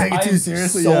 exactly. And we like Yeah. take it I too am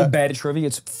seriously. so Yeah. bad at trivia.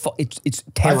 It's I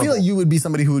terrible. feel like you would be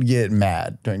somebody who would get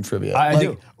mad during trivia. I Like,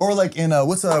 do. Or like in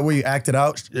what's where you acted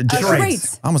out?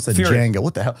 Charades. I almost said Fury. Jenga.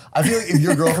 What the hell? I feel like if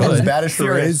your girlfriend was bad at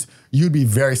charades, you'd be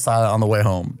very silent on the way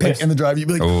home. Like in the drive, you'd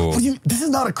be like, "This is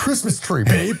not a Christmas tree,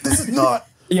 babe. This is not.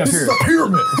 Yeah, this is Fury. a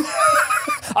pyramid.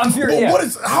 I'm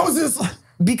furious. Well, how is this?"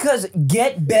 Because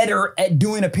get better at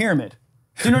doing a pyramid.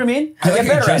 Do you know what I mean? I like Get you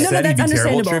better at just it. said he'd that's be terrible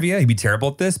at understandable. trivia. He'd be terrible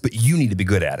at this, but you need to be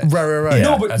good at it. Right. Yeah,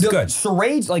 No, but that's the good.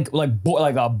 charades, like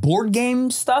board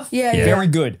game stuff, Yeah. very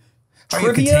good. How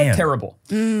about Trivia, Catan? terrible.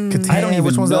 Catan, I don't even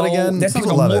which one's know. that again? That sounds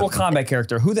People like a love Mortal it. Kombat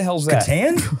character. Who the hell's that?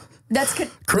 Catan? That's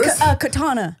Chris?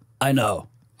 Katana. I know.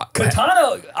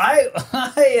 Katana,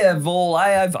 I've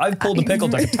pulled the pickle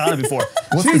to Katana before.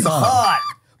 She's Katana? hot.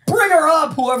 Bring her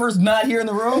up, whoever's not here in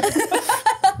the room.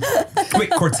 Wait,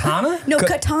 Cortana? No,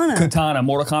 Katana. Katana,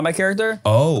 Mortal Kombat character.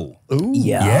 Ooh.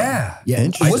 Yeah.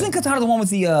 Interesting. Wasn't Katana the one with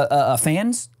the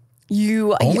fans?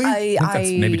 You, Only? I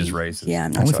That's maybe just racist. Yeah,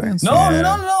 I'm not sure. OnlyFans?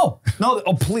 No.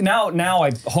 Oh, please, now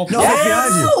I hope. No, Yeah.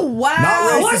 behind you. Oh, wow.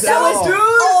 Not racist at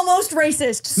all. Almost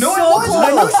racist. No, so it wasn't. I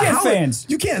know close. she had fans.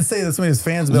 You can't say that somebody has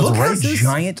fans, but Look that's how racist.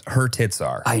 giant her tits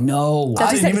are. I know. That's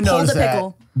I just didn't even pull notice the that.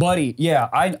 pickle. Buddy, yeah,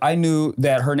 I knew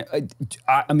that her.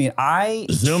 I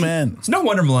Zoom in. It's no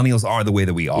wonder millennials are the way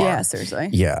that we are. Yeah, seriously.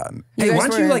 Yeah. Hey, You why guys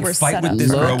don't you were- like were fight set with up. this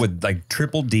Look. girl with like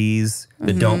triple D's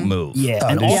that don't move? yeah,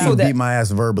 and Dude, she also would that beat my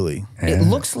ass verbally. it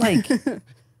looks like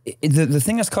the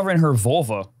thing that's covering her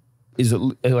vulva is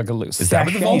like a Is that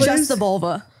what the vulva Just is? the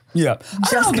vulva. Yeah,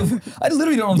 I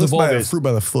literally don't know what the Looks vulva by a is. fruit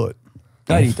by the foot.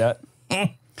 I'd eat that.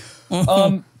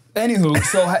 Anywho,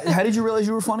 so how did you realize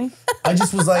you were funny? I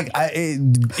just was like,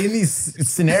 in these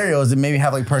scenarios, it made me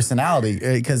have like personality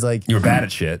because like You were bad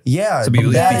at shit. yeah, So be at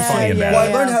least bad be at funny shit. about Well, it.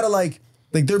 I learned how to like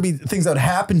there'd be things that would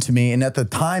happen to me, and at the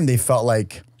time they felt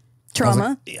like. I was Trauma.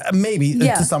 like, yeah, maybe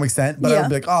Yeah. to some extent, but Yeah. I'd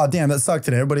be like, oh, damn, that sucked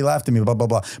today. Everybody laughed at me, blah, blah,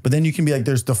 blah. But then you can be like,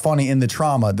 there's the funny in the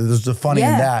trauma. There's the funny in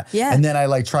Yeah, that. yeah. And then I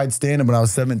like tried stand-up when I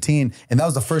was 17. And that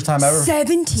was the first time I ever.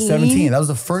 17? 17. That was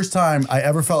the first time I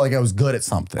ever felt like I was good at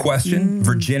something. Question: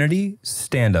 Virginity,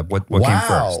 stand up. What came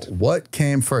first? What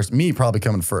came first? Me probably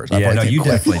coming first. I Yeah, probably no, came you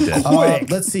quick. definitely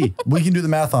did. Let's see. We can do the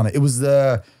math on it. It was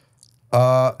the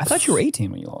I thought you were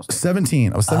 18 when you lost.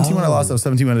 17. I was 17 when I lost. I was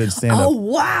 17 when I did stand-up. Oh,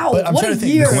 wow. But I'm What trying a to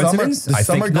think. year. The summer, Coincidence? the I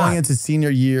summer think going not. into senior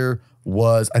year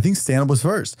was, I think stand-up was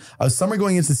first. I was summer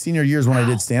going into senior years when I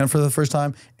did stand-up for the first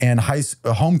time, and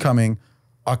homecoming,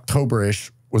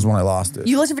 October-ish, was when I lost it.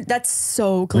 You looked at that's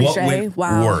so What cliche. went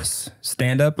Wow. worse,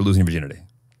 stand up or losing your virginity?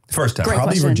 First time. Great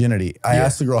Probably question. virginity. I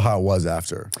asked the girl how it was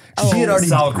after. She had already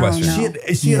Solid question.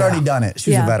 She had already done it. She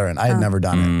was Yeah. a veteran. I had never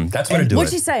done it. That's what I do.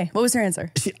 What'd it. she say? What was her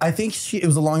answer? I think it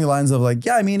was along the lines of like,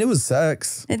 yeah, I mean, it was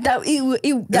sex. That How was you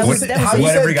What said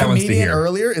every guy wants to comedian hear.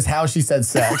 earlier is how she said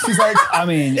sex. She's like, I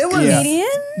mean, it was comedian.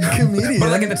 comedian. But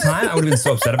like at the time, I would have been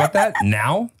so upset about that.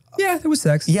 Now, yeah, there was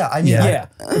sex. Yeah, I mean, Yeah.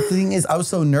 the thing is, I was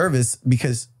so nervous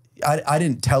because I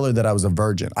didn't tell her that I was a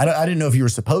virgin. I didn't know if you were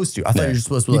supposed to. I thought you were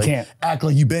supposed to like can't. act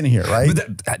like you've been here, right? But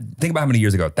think about how many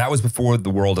years ago. That was before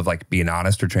the world of like being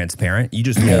honest or transparent. You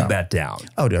just hold that down.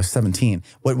 Oh, dude, I was 17.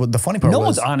 What the funny part no was,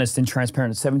 one's honest and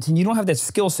transparent at 17. You don't have that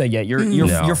skill set yet.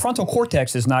 No. Your frontal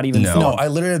cortex is not even No. formed. no, I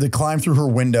literally had to climb through her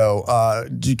window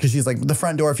because she's like, the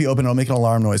front door, if you open it, it'll make an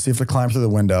alarm noise. So you have to climb through the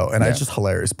window. And it's just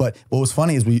hilarious. But what was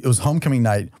funny is it was homecoming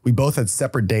night. We both had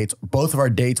separate dates. Both of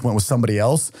our dates went with somebody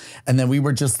else. And then we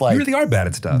were just like, You really are bad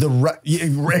at stuff.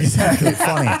 exactly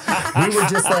funny. We were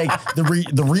just like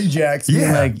the rejects being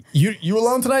Yeah. like, you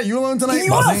alone tonight? You alone tonight?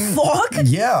 You wanna Buzzing. fuck?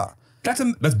 Yeah.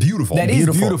 That's beautiful. That is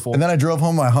beautiful. And then I drove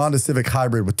home my Honda Civic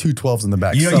Hybrid with two 12s in the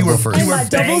back. You know, you were Subwoofers. my double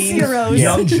banging zeros.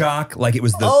 young jock like it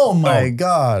was the. Oh my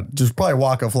God. Just probably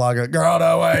Waka Flocka. Girl,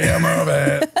 the way you move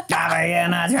it.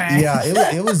 Yeah,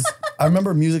 it was. I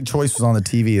remember Music Choice was on the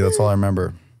TV. That's all I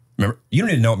remember. Remember, you don't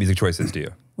even know what music choice is, do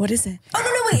you? What is it?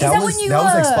 Oh, no, is that when you? That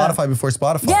was like Spotify before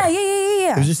Spotify.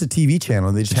 Yeah. It was just a TV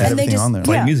channel. They just had And they everything just- on there.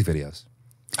 Playing music videos.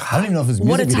 I don't even know if it was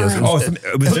What music a videos. time.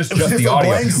 Oh, it was just the a audio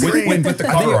blank screen. with the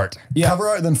cover art. Cover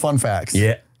art, then fun facts.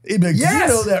 Yeah. It'd be like, did you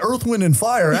know that Earth, Wind, and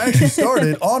Fire actually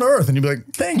started on Earth? And you'd be like,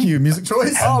 thank you, music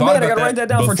choice. Oh thought man, I about gotta write that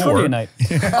down for before. trivia night.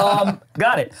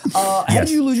 Got it. How did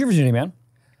you lose your virginity, man?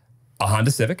 A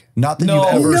Honda Civic. Not that No.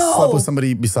 you've ever No. slept with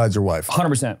somebody besides your wife.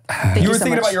 100%. you You were so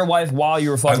thinking much. about your wife while you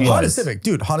were fucking. was. Honda Civic.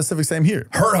 Dude, Honda Civic, same here.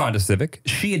 Her Honda Civic.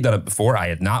 She had done it before. I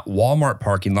had not. Walmart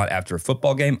parking lot after a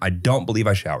football game. I don't believe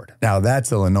I showered. Now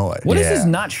that's Illinois. What is Yeah. this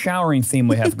not showering theme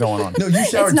we have going on? No, you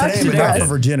showered not today, but today. not for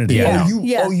virginity. Yeah.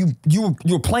 Oh, you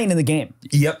were playing in the game.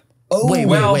 Yep. Oh, Wait,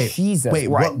 well, wait. Jesus. Wait,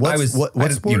 right. what? I was. what I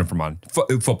had a sport? uniform on.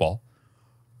 Football.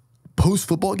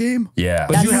 Post-football game? Yeah.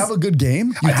 Did you have a good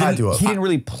game? You had to have. He didn't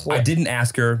really play. I didn't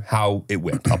ask her how it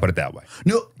went. I'll put it that way.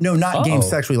 No, not game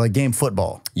sexually, like game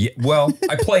football. Yeah. Well,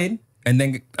 I played and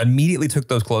then immediately took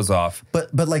those clothes off.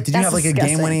 But like, did you That's have like a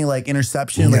disgusting. game-winning like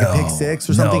interception, like a pick six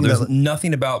or something? No, there's that-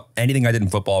 nothing about anything I did in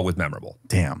football was memorable.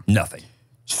 Damn. Nothing.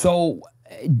 So,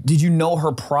 did you know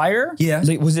her prior? Yeah.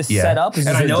 Like, was this set up? Is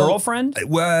this And your girlfriend?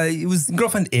 Well, it was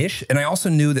girlfriend-ish. And I also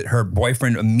knew that her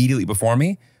boyfriend immediately before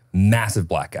me, massive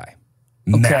black guy.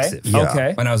 Massive. Yeah.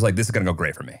 Okay. And I was like, this is going to go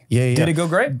great for me. Yeah. Did it go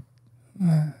great?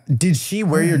 Did she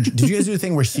wear your? Did you guys do the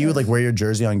thing where she would like wear your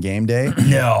jersey on game day?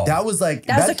 No. That was like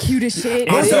That's the cutest shit.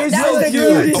 It is That was so the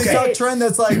cute. cutest TikTok shit. trend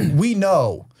that's like we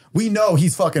know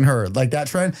he's fucking her. Like that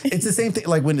trend. It's the same thing.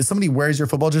 Like when somebody wears your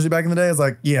football jersey back in the day, it's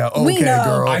like yeah, okay, We know.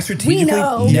 girl. I strategically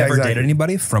know. never Yeah, exactly. dated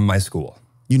anybody from my school.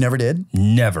 You never did.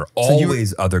 Never.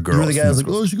 Always other girls. You were the guy from who was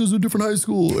the like, oh, she goes to a different high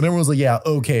school, and everyone was like, yeah,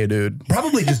 okay, dude.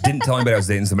 Probably just didn't tell anybody I was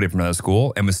dating somebody from another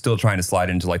school and was still trying to slide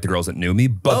into like the girls that knew me,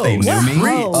 but they knew me.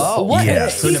 Oh, what? yeah.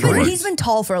 So it He's never been, worked. he's been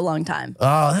tall for a long time.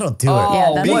 Oh, that'll do it.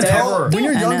 Oh, that's being whatever. tall, when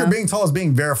you're I younger, know. being tall is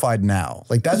being verified now.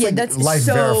 Like that's Yeah, like that's life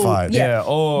so- verified. yeah. Yeah.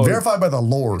 Oh. Verified by the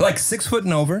Lord. Like 6 foot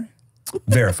and over,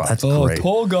 verified. That's Oh, great.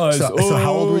 tall guys. So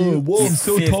how old were you? Whoa, I'm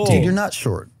so 50. tall. Dude, you're not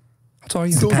short How tall are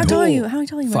you? How tall are you? How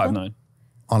tall are you? Michael? 5'9".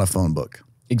 on a phone book.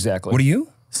 Exactly. What are you?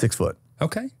 6 foot.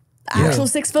 Okay. Actual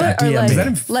 6 foot or Yeah, Does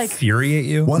like that like infuriate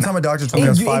you? One time a doctor told me I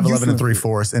was Hey, you- 5'11 and you-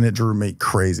 3/4, and it drew me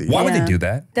crazy. Why would Yeah. they do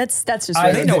that? that's just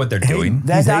I- They really know what they're doing.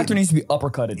 That He's doctor hating. needs to be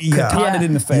uppercutted. Yeah. Katanaed Yeah.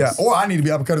 in the face. Yeah, or I need to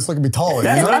be uppercut so I can be taller.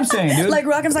 That's you what know? I'm saying, dude. like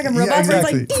Rock'em Sock'em Yeah, Robots. Where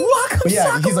exactly. it's like Rock'em Yeah,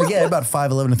 Sock'em he's like, yeah, Robot. about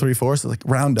 5'11 and 3/4, so like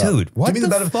round up. Dude, what Give me the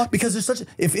the better fuck? because there's such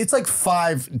if it's like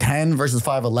 5'10 versus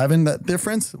 5'11, that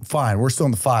difference, fine. We're still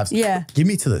in the fives. Yeah. Give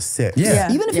me to the 6.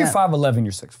 Yeah. Even if you're 5'11",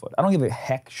 you're 6 foot. I don't give a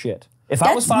heck shit. If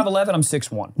I was That's- 5'11", I'm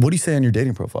 6'1". What do you say on your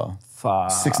dating profile?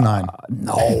 6'9".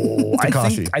 No,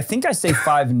 Takashi. I think I say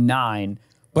 5'9",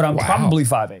 but I'm probably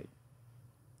 5'8".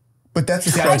 But that's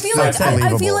just I feel like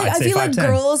I feel like I'd I say feel like 5'10".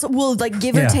 girls will like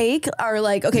give or Yeah. take are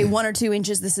like okay 1 or 2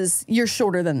 inches. This is you're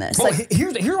shorter than this. Well, Like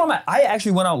here's where I'm at. I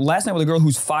actually went out last night with a girl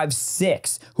who's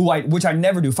 5'6", which I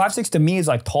never do. 5'6" to me is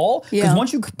like tall because Yeah.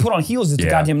 once you put on heels, it's a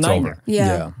Yeah, goddamn it's nightmare. over.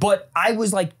 yeah. But I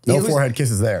was like, no it was, forehead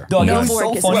kisses there. Dog, No it was forehead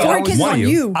so kisses. funny. Forehead I was- kisses one of on you.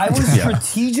 you. I was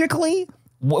strategically.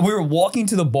 We were walking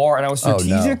to the bar, and I was no.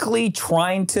 strategically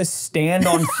trying to stand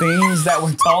on things that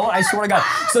were tall. I swear to God.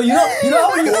 So you know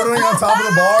how when you Ordering on top of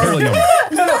the bar. Totally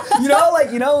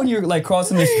normal. you know when you're like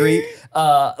crossing the street,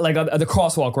 like on the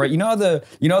crosswalk, right? You know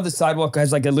how the sidewalk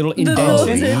has like a little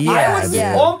indentation. yeah, I was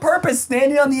yeah. on purpose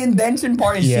standing on the indention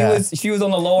part, and Yeah. she was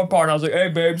on the lower part. And I was like, hey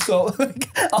babe, so like,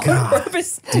 on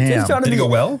purpose, damn. just trying to Did be. it go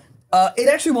well? It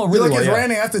actually went You're really like, well. it's yeah.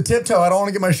 raining. I have to tiptoe. I don't want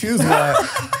to get my shoes wet.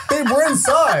 Babe, we're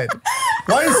inside.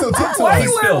 Why are you still tiptoeing? Why are you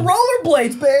Still. wearing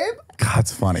rollerblades, babe? God,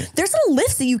 it's funny. There's little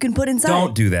lifts that you can put inside.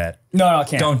 Don't do that. No, I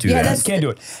can't. Don't do Yeah, that. that's- Can't do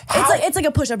it. It's like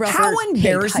a push-up row. How for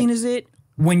embarrassing height. is it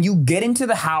when you get into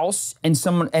the house and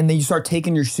then you start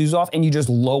taking your shoes off and you just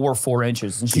lower 4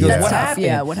 inches? And she goes, Yeah. "What Tough. happened?"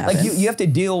 Yeah, what Like happened? you have to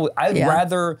deal with. I'd Yeah.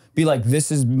 rather be like,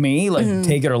 "This is me," like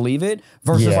take it or leave it,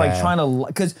 versus like Yeah. trying to,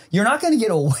 because you're not going to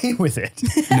get away with it.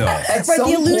 No. At Right, some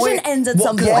the illusion point- ends at Well,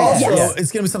 some 'cause point. also- Also,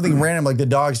 it's gonna be something random, like the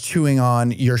dog's chewing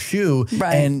on your shoe,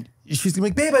 Right. and she's gonna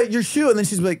be like, "Babe, your shoe," and then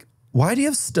she's like, "Why do you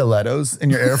have stilettos in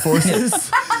your Air Forces?"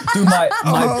 Dude,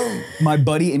 my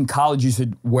buddy in college used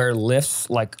to wear lifts,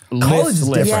 like College is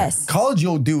lifts. different. Yes. College,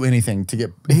 you'll do anything to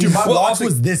get. Dude, my Well, watch also,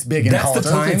 was this big in that's college. the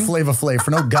I looked like time- Flava Flav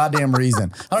for no goddamn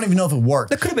reason. I don't even know if it worked.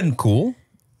 That could have been cool.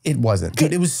 It wasn't.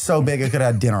 Dude, it was so big I could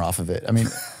have had dinner off of it. I mean,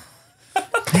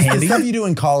 the stuff you do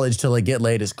in college to like get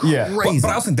laid is crazy. Yeah. But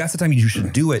I also think that's the time you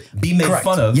should do it. Be made Correct.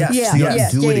 fun of. Yes. Yeah, So you don't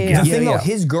yeah, do yeah, it yeah, again. The thing yeah. though,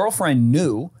 his girlfriend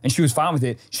knew, and she was fine with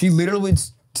it. She literally would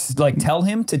like tell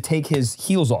him to take his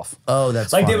heels off. Oh,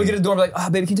 that's like they funny. would get to the door and be like, "Ah,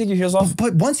 baby, can you take your heels off?"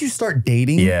 But once you start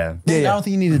dating, Yeah. then Yeah. I don't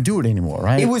think you need to do it anymore,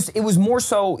 right? It was more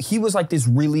so he was like this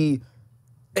really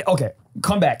Okay,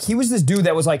 come back. He was this dude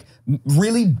that was like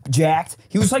really jacked.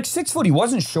 He was like 6 foot. He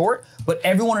wasn't short, but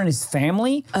everyone in his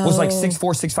family was like 6'4",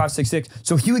 6'5", 6'6".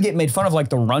 So he would get made fun of like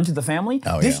the runt of the family.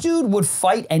 This dude would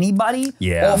fight anybody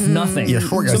off nothing. Yeah,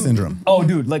 short guy syndrome. Oh,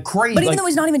 dude, like crazy. But even though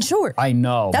he's not even short. I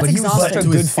know. That's but he was such a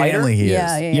exhausting. good fighter. Family he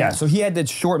is. Yeah, so he had that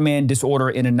short man disorder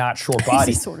in a not short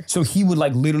body. disorder. So he would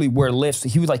like literally wear lifts.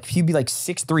 He'd be like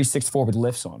 6'3", 6'4" with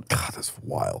lifts on. God, that's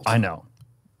wild. I know.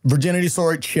 Virginity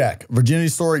story, check. Virginity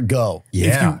story, go. Yeah.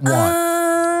 If you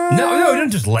want. No,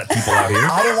 don't just let people out here.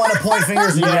 I don't want to point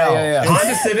fingers and yell.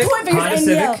 Honda Civic. Point fingers Honda and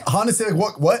Civic. yell. Honda Civic,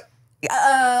 what?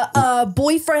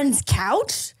 Boyfriend's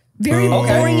couch. Very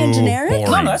Okay. boring and generic.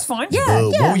 No, that's fine. Yeah,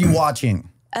 What yeah. were you watching?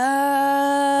 Who's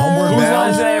Homeward on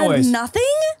Bound? it anyways? Nothing.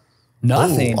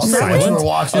 Nothing. I'll say what you were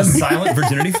watching. A silent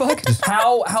virginity fuck? Just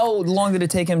How long did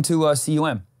it take him to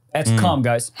CUM? That's calm,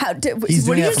 guys. How did, He's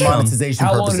what doing did it you for say? monetization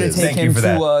How purposes. long did it take Thank you him for to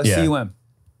that. Yeah. CUM?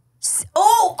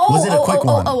 Was it a quick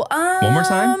one? One more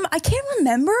time? I can't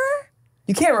remember.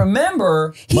 You can't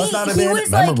remember. Must not have been was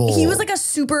memorable. like he was like a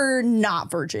super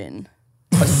not virgin.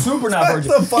 A super not That's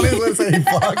virgin. the funniest way to say he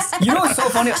fucks. You know what's so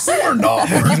funny? Super not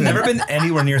You've virgin. never been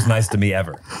anywhere near as nice to me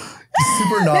ever.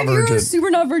 Super not Maybe you're virgin. a super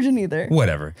not virgin either.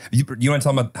 Whatever. You want to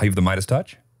tell me about how you have the Midas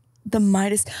touch? The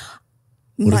Midas.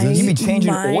 is this? You be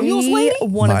changing oils, lady?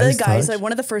 One Midas of the guys, touch? like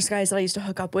one of the first guys that I used to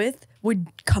hook up with, would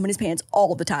come in his pants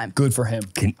all the time. Good for him.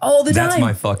 All the That's time.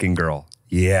 my fucking girl.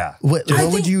 Yeah. What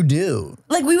would you do?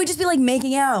 Like we would just be like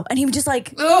making out, and he would just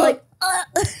like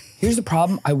Here's the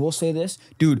problem. I will say this,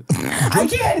 dude. I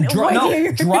can't.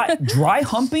 Dry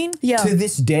humping Yeah. to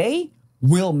this day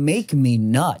will make me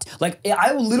nut. Like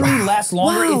I will literally last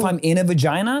longer Wow. if I'm in a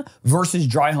vagina versus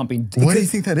dry humping. What do you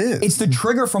think that is? It's the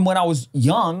trigger from when I was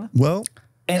young. Well,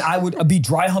 And I would be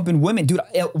dry humping women. Dude,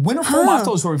 winter formal, I've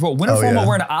told the story before. Winter formal, yeah.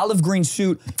 wearing an olive green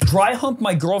suit, dry humped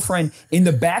my girlfriend in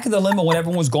the back of the limo when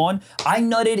everyone was gone. I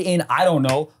nutted in, I don't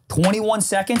know, 21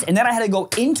 seconds. And then I had to go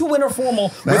into winter formal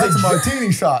with that's a a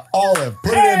martini shot. Olive.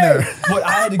 Put it in there. But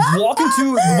I had to walk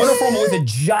into winter formal with a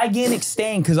gigantic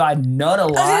stain because I nut a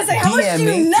lot. I was gonna say, how much DM do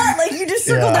you me. nut? Like you just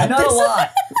circled I that. nut a lot.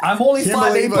 I'm only Can't 5'8",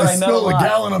 believe but I I nut a spilled a lot.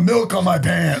 gallon of milk on my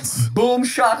pants. Boom,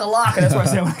 shakalaka. That's what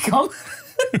I say when I come.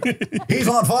 He's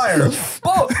on fire.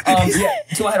 Oh, yeah.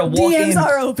 So I had to walk in. DMs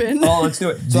are open. Oh, let's do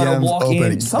it. So I had to DMs walk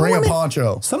open. in. Bring a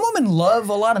poncho. Some women love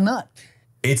a lot of nut.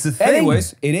 It's a thing.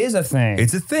 Anyways, it is a thing.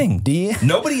 It's a thing. you-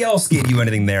 Nobody else gave you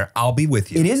anything there. I'll be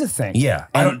with you. It is a thing. Yeah.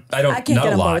 I don't I can't nut get a on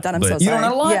board lot. with that. I'm but- so You sorry. don't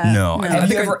nut a lot? Yeah. No. Have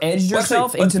you ever edged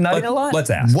yourself into nutting a lot? Let's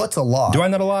ask. What's a lot? Do I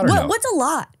nut a lot or no? What's a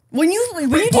lot? When you did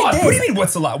What? this. What do you mean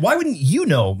what's a lot? Why wouldn't you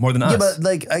know more than us? Yeah, but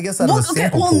like I guess out of Well, a okay.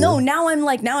 sample Well, pool. no. Now I'm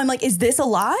like, is this a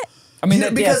lot? I mean,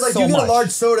 Because like so you get much. a large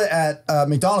soda at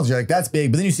McDonald's, you're like that's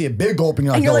big, but then you see a big gulp and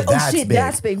you're like, And you're like, oh that's shit, big.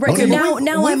 that's big. Right. Okay, So but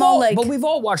now I'm all like, But we've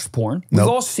all watched porn. Nope. We've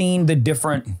all seen the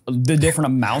different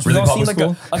amounts. Were We've they all seen like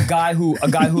public a guy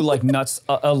who like nuts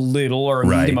a little or a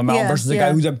Right. medium amount Yeah, versus a yeah.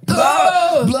 guy who's a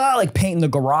blah, blah, like painting the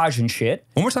garage and shit.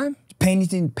 One more time?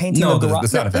 Painting No, the the garage.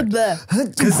 sound effect. Bleh.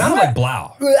 Because it sounded like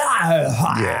blow.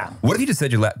 Yeah. What if you just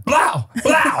said your blow,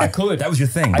 blow? I could. That was your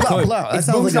thing. Blah, could. blah. That It's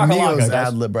sounds like boom a shakalaka, Migos guys.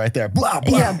 ad lib right there. Blah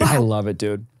blah. Yeah, I love it,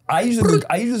 dude. I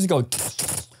usually go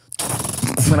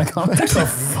when I come.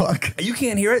 Fuck. You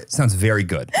can't hear it? Sounds very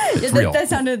good. It's real. That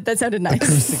sounded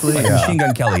nice. Like Machine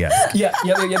Gun Kelly-esque. Yep.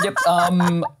 I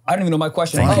don't even know my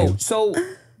question. Thank you.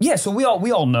 So we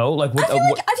all know like what. I feel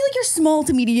like you're small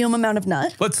to medium amount of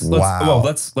nut. Let's Wow.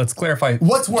 let's clarify.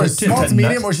 What's worse, small to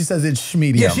medium, or she says it's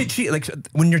schmedium? Yeah, she like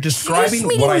when you're describing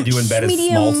medium, what I do in bed is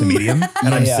small to medium,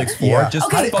 and I'm Yeah. 6'4". Yeah.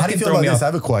 Just How do you fucking feel throw about me this? off. I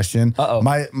have a question. Uh-oh.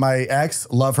 My ex,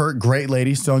 love her, great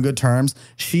lady, still on good terms.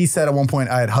 She said at one point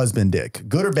I had husband dick.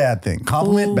 Good or bad thing?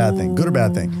 Compliment, bad thing. Good or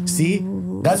bad thing? See,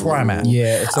 that's where I'm at.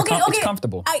 Yeah, it's Okay, it's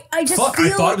comfortable. I just Fuck, feel. I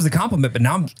thought it was a compliment, but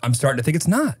now I'm starting to think it's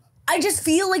not. I just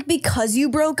feel like because you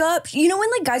broke up, you know when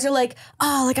like guys are like,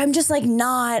 oh, like I'm just like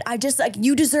not. I just like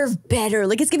you deserve better.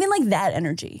 Like it's giving like that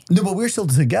energy. No, but we're still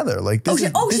together. Like this she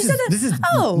is said that? this is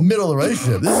Oh. middle of the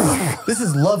relationship. This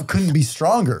is love couldn't be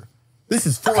stronger. This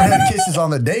is forehead kisses on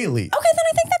the daily. Okay, then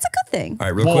I think that's a good thing. All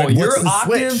right, real Boy, quick. your what's the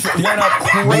octave switch? went up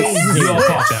crazy. You all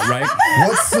caught that, right?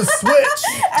 What's the switch?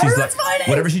 She's Everyone's like, fighting.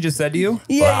 whatever she just said to you.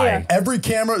 Yeah, lie. yeah. Every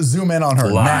camera zoom in on her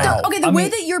Lie. now. Okay, the way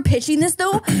that you're pitching this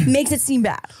though makes it seem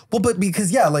bad. Well, but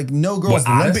because like no girl's What,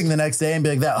 honest? limping the next day and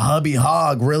be like that hubby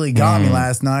hog really got me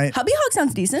last night. Hubby hog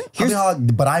sounds decent. Hubby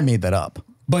hog, but I made that up.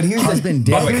 But here's Husband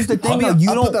the, dick. but here's the thing, Hubby- though. You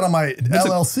I'll put don't. that on my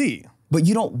LLC. But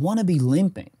you don't want to be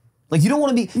limping. Like you don't want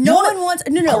to be. No one wants.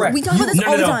 No. Correct. We talk about this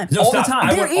all the time. No, All the stop. time.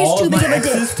 I There want is all too of big my of a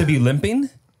dick. exes to be limping,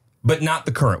 but not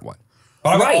the current one.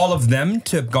 But I want Right. all of them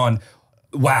to have gone,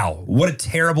 wow, what a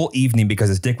terrible evening because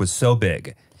his dick was so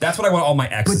big. That's what I want all my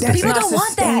exes to People think. don't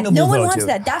want that. No one wants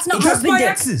that. That's not Just husband my dick.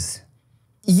 exes.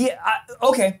 Yeah.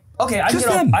 Okay.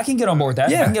 I can get on board with that.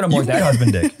 Yeah, I can get on board with that.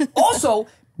 husband dick. Also,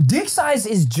 dick size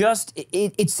is just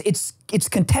it's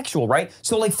contextual, right?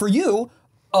 So like for you,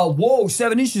 whoa,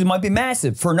 7 inches might be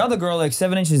massive. For another girl, like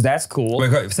 7 inches, that's cool.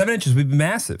 Wait, 7 inches would be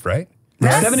massive, right?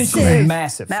 Massive. 7 inches is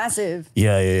massive. Massive.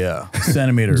 Yeah.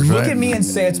 Centimeters, Look right? at me and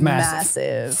say it's massive.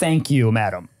 Massive. Thank you,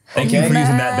 madam. Thank you for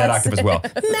using that octave as well.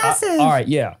 Massive. All right,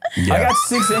 yeah. I got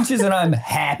 6 inches and I'm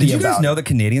happy Did you about guys know that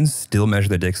Canadians still measure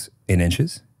their dicks in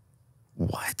inches?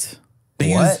 What?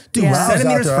 They What? use Dude, when I was out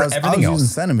centimeters there, for I was everything using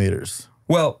else. Centimeters.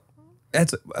 Well,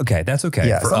 that's okay.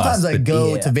 Yeah, for sometimes us, I but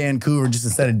go yeah. to Vancouver just to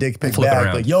send a dick pic Flip it back.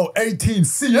 around. Like, yo, 18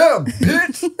 cm,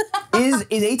 bitch. Is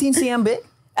 18 cm big?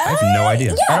 I have no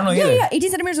idea. I don't know either. Yeah.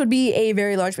 18 centimeters would be a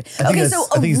very large. think Okay, it's- so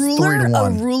I think it's 3 to 1.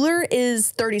 a ruler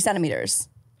is 30 centimeters.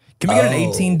 Can we get an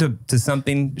 18 to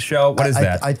something show? What is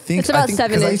that? I think It's about I think,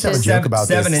 7 'cause I used to have a inches. joke about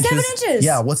 7 this. inches. 7 inches.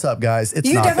 Yeah, what's up, guys? It's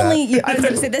You not definitely. that. I was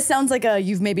going to say this sounds like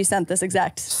you've maybe sent this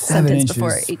exact 7 sentence inches.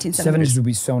 before 18 7 centimeters. inches would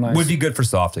be so nice. Would be good for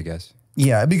soft, I guess.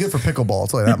 Yeah, it'd be good for pickleball. I'll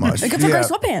tell you that much. Good for yeah. gray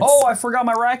sweatpants. Oh, I forgot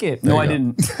my racket. No, you I go.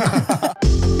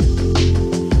 didn't.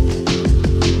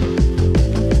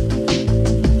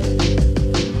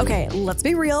 Okay, let's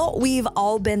be real. We've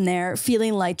all been there,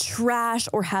 feeling like trash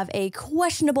or have a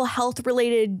questionable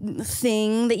health-related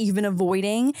thing that you've been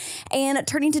avoiding, and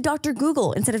turning to Dr.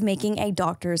 Google instead of making a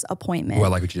doctor's appointment. Well,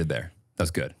 I like what you did there.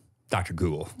 That's good. Dr.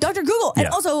 Google. Dr. Google, and Yeah.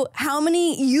 also how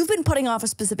many you've been putting off a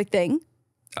specific thing,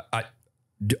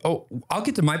 I'll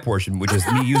get to my portion, which is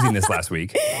me using this last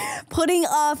week. putting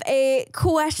off a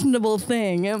questionable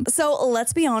thing. So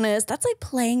let's be honest, that's like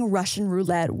playing Russian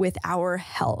roulette with our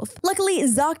health. Luckily,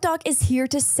 ZocDoc is here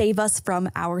to save us from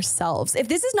ourselves. If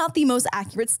this is not the most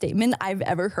accurate statement I've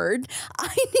ever heard,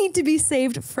 I need to be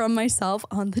saved from myself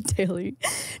on the daily.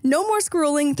 No more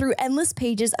scrolling through endless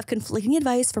pages of conflicting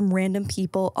advice from random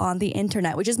people on the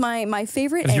internet, which is my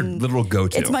favorite. It's your and literal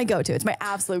go-to. It's my go-to. It's my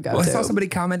absolute go-to. Well, I saw somebody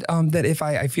comment that if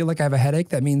I feel like I have a headache,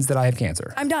 that means that I have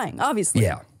cancer. I'm dying, obviously.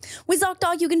 Yeah. With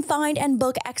ZocDoc, you can find and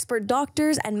book expert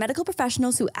doctors and medical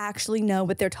professionals who actually know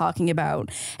what they're talking about.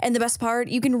 And the best part,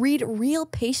 you can read real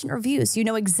patient reviews so you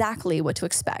know exactly what to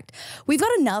expect. We've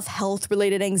got enough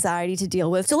health-related anxiety to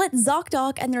deal with, so let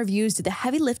ZocDoc and the reviews do the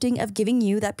heavy lifting of giving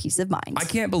you that peace of mind. I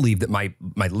can't believe that my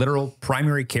literal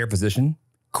primary care physician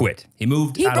quit. He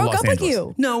moved He out of broke Los up with Angeles.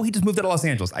 you. No, he just moved out of Los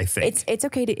Angeles, I think. It's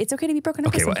okay to be broken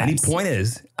up Okay, with well, any sometimes. point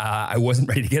is, I wasn't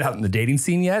ready to get out in the dating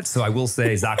scene yet, so I will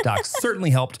say ZocDoc certainly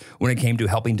helped when it came to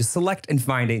helping to select and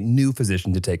find a new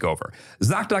physician to take over.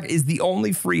 ZocDoc is the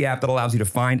only free app that allows you to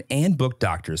find and book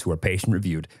doctors who are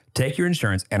patient-reviewed, take your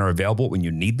insurance, and are available when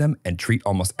you need them, and treat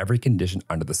almost every condition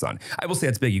under the sun. I will say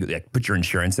it's big. You like, put your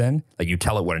insurance in, like you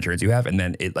tell it what insurance you have, and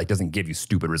then it like doesn't give you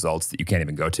stupid results that you can't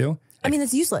even go to. I mean,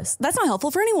 that's useless. That's not helpful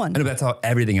for anyone. I know that's how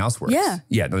everything else works. Yeah.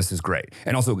 Yeah, no, this is great.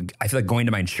 And also, I feel like going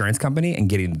to my insurance company and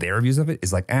getting their reviews of it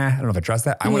is like, I don't know if I trust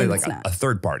that. I want it's like not. a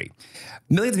third party.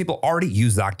 Millions of people already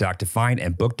use ZocDoc to find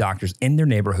and book doctors in their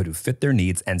neighborhood who fit their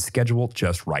needs and schedule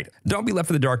just right. Don't be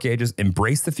left in the dark ages.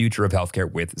 Embrace the future of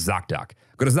healthcare with ZocDoc.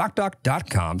 Go to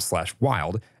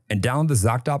ZocDoc.com/wild and download the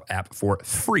ZocDoc app for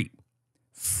free.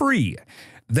 Free.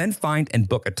 Then find and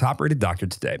book a top-rated doctor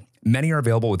today. Many are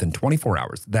available within 24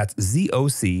 hours. That's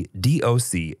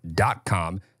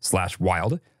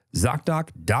ZocDoc.com/wild.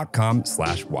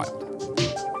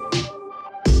 ZocDoc.com/wild.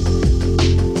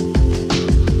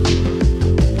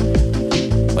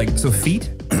 Like, so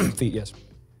feet? Feet, yes.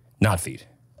 Not feet.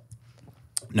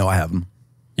 No, I have them.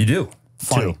 You do.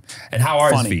 Funny. Two. And how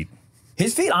are Funny. his feet?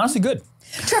 His feet, honestly, good.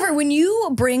 Trevor, when you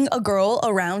bring a girl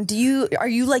around, are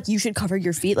you like, you should cover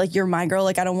your feet? Like, you're my girl.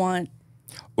 Like, I don't want.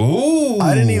 Ooh.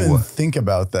 I didn't even think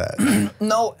about that.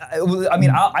 No, I mean,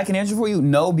 I can answer for you.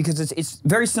 No, because it's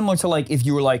very similar to like if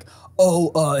you were like,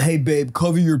 oh, hey babe,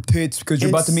 cover your tits because you're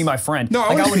about to meet my friend. No,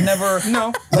 like I would never.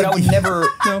 No. but I would never.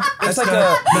 No, That's like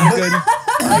not good.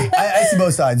 I see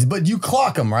both sides, but you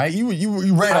clock them, right? You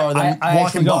radar them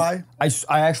walking by.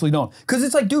 I actually don't, because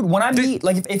it's like, dude, when I meet,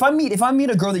 like, if I meet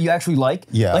a girl that you actually like,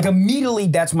 Yeah. like immediately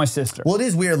that's my sister. Well, it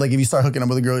is weird. Like if you start hooking up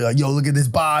with a girl, you're like, "Yo, look at this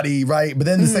body," right? But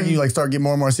then the second you like start getting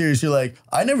more and more serious, you're like,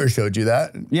 "I never showed you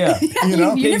that." Yeah, You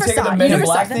know? You Yeah, never take saw the it. Men You in never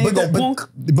Black saw thing, it. go bonk.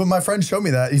 But my friend showed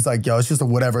me that. He's like, "Yo, it's just a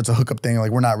whatever. It's a hookup thing.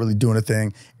 Like we're not really doing a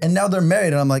thing." And now they're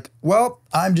married, and I'm like, "Well,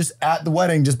 I'm just at the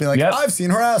wedding, just being like, Yep. I've seen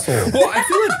her asshole." Well, I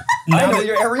feel like I now know what that,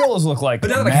 your areolas look like.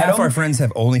 but now that like half Madam, our friends have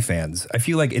OnlyFans, I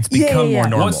feel like it's become yeah. more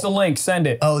normal. what's the link? Send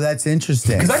it. Oh, that's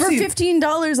interesting. Because I've For seen,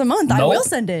 $15 a month, I Nope. will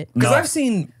send it. because No. I've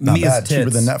seen Not Mia's bad. Cheaper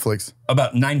tits than Netflix.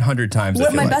 about 900 times. I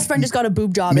Well, feel my like. best friend just got a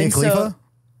boob job, Mia and so Khalifa?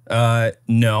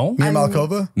 No. Mia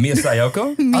Malkova? Mia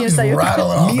Sayoko? Mia Just Sayoko.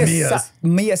 rattling off Mia's.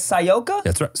 Mia Sayoka?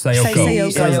 That's right. Sayoko. Sayoko.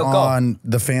 Is Sayoko. on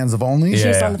the fans of only. Yeah.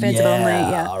 She's on the fence of only. Yeah,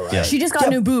 Yeah. all right. Yeah. She just got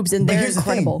new boobs and But they're here's the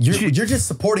thing. incredible. You're just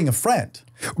supporting a friend.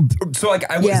 So like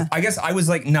I was, Yeah. I guess I was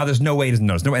like, no, there's no way to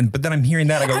know. There's no, but then I'm hearing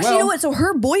that I go, Actually, well, you know what? So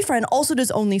her boyfriend also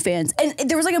does OnlyFans, and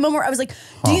there was like a moment where I was like,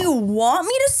 "Do you want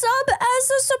me to sub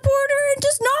as a supporter and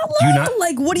just not like? Do you not-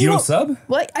 like, what do you you don't want?" sub?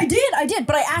 What I did,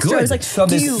 but I asked her. I Good. was like, Sub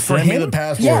 "Do is you?" for Send me him? the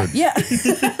password. Yeah.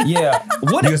 Yeah.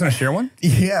 What? you guys want to share one?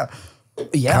 Yeah.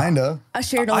 Yeah. Kinda. A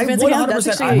shared I OnlyFans account. That's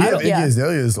 100% actually I have yeah. Iggy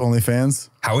Azalea's OnlyFans.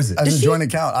 How is it? As Does a she? joint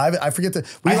account. I forget to.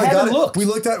 We I like haven't got it. looked. We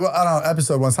looked at I don't know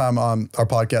episode one time on our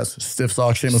podcast. Stiff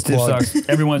socks, shameless Stiff plug. socks.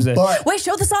 Every Wednesday. But Wait,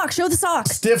 show the socks. Show the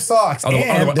socks. stiff socks. Other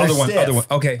and they're stiff. other one.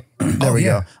 Okay. There Oh, we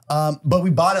yeah. go. But we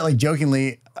bought it like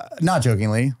jokingly, not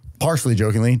jokingly, partially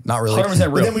jokingly, not really. 100%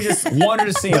 real. But then we just wanted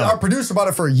to see but him. our producer bought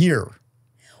it for a year,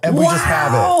 and we just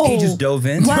have it. He just dove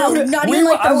in. Wow, not We even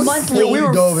were- like I the was monthly. fully We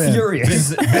were dove in. furious.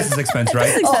 Business expense,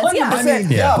 right? Makes sense, yeah. I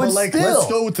mean, Yeah. but But like, still. let's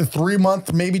go with the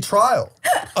 3-month maybe trial.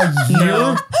 A year?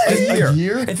 No. A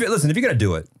year? If you listen, if you're gonna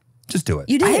do it, just do it.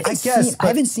 You I did. haven't guess, seen. but- I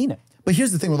haven't seen it. But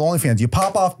here's the thing with OnlyFans. You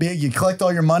pop off big, you collect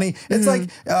all your money. It's like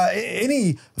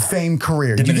any fame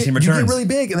career. Diminishing You get returns. really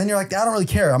big, and then you're like, I don't really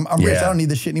care. I'm rich. Yeah. I don't need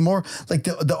this shit anymore. Like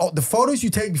the photos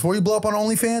you take before you blow up on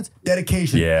OnlyFans,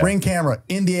 dedication, Yeah. ring camera,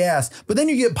 in the ass. But then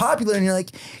you get popular, and you're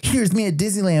like, here's me at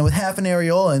Disneyland with half an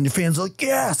areola, and your fans are like,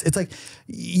 yes. It's like,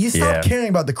 you stop Yeah. caring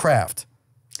about the craft.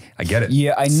 I get it.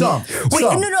 Yeah, I need. Some. Wait,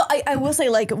 some. no. I will say,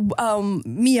 like,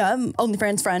 Mia,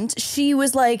 OnlyFans friend, she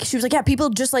was like, yeah, people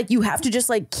just like, you have to just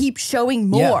like keep showing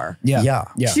more. Yeah.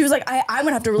 She was like, I'm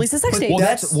gonna have to release a sex tape. Well,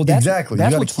 That's- that's exactly. You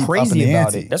That's gotta what's keep crazy upping the about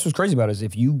ante. it. That's what's crazy about it is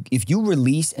if you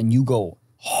release and you go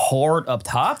hard up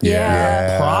top.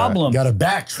 Yeah. Problem. You gotta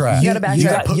backtrack. You gotta backtrack. You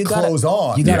gotta put You gotta- clothes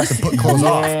on. you You gotta- have to put clothes Yeah.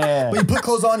 off. But you put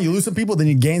clothes on, you lose some people, then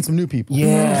you gain some new people.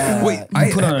 Yeah. Wait, You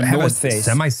I put on a have North Face.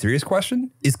 semi-serious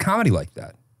question. Is comedy like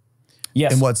that?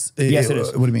 Yes. And what's yes, it is.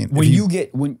 what do you mean? When If you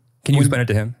get when Can you explain it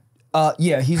to him?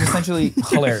 yeah, he's essentially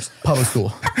hilarious. public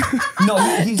school? No,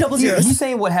 he's Double zeros. he's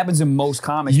saying what happens in most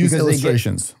comics Use because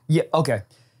illustrations. They get, yeah. Okay.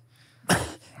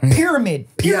 Pyramid.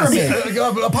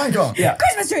 A pine cone. Yeah.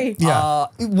 Christmas tree. Yeah.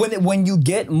 When you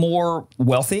get more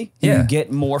wealthy, and Yeah. you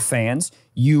get more fans,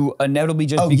 you inevitably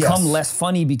just Oh, become yes. less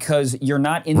funny because you're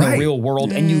not in Right. the real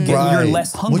world and you're Right.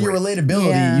 less hungry. Well, your relatability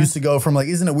Yeah. used to go from like,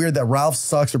 isn't it weird that Ralph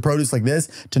sucks or produce like this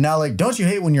to now like, don't you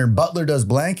hate when your butler does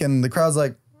blank and the crowd's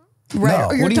like, Right. no.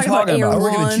 Or you're What are you talking about talking about? I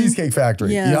work at a Air One. cheesecake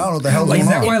factory. Yeah. Yeah. I don't know what the hell's Like, is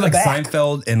going that on. why the like back.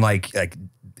 Seinfeld and like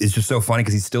it's just so funny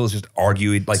because he still is just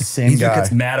arguing like It's the same he just guy.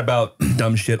 gets mad about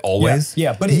dumb shit always.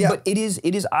 Yeah, but Yeah. but it is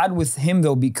odd with him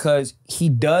though because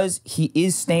he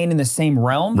is staying in the same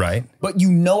realm, Right. But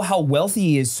you know how wealthy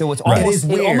he is, so it's It almost is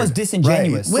weird.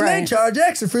 disingenuous. Right. When they Right. charge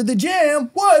extra for the jam,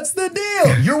 what's the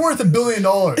deal? You're worth $1 billion.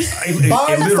 Buy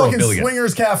a the literal fucking billion.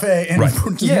 Swingers Cafe and Right.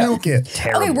 just Yeah. nuke it.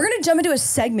 Okay, we're gonna jump into a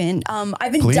segment.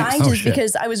 I've been Please. dying Oh, to shit.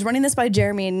 because I was running this by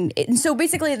Jeremy, and so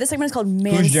basically this segment is called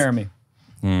Who's Jeremy?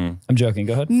 I'm joking.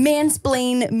 Go ahead.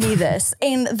 Mansplain Me This.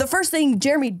 And the first thing,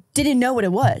 Jeremy didn't know what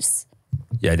it was.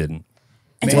 Yeah, I didn't.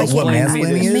 And What Mansplain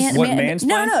mansplaining is? What mansplain?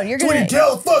 No, you're It's when gonna. you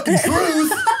tell the fucking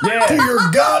truth Yeah. to your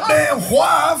goddamn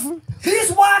wife.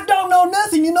 His wife don't know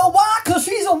nothing. You know why? Because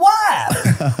she's a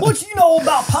wife. What you know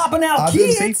about popping out I've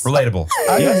been kids? Relatable.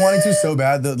 I've been wanting to so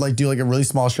bad that like do like a really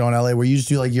small show in LA where you just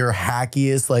do like your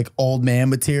hackiest like old man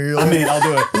material. I mean, I'll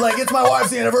do it. Like it's my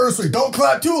wife's anniversary. Don't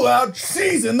clap too loud.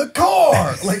 She's in the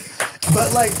car.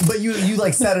 But you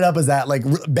like set it up as that like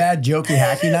bad jokey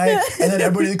hacky night, and then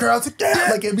everybody in the crowd's like, yeah,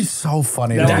 like it'd be so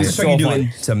funny. That would be That's so what you do funny.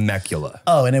 in Temecula.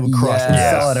 Oh, and it would crush. We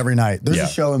Yes. sell it every night. There's Yeah. a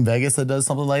show in Vegas that does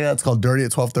something like that. It's called Dirty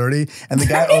at 12:30, and the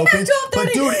guy opens. But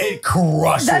 12:30. dude, it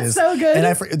crushes. That's so good. And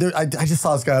I just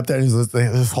saw this guy up there. And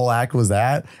this whole act was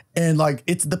that, and like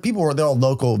it's the people were they're all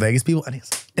local Vegas people, and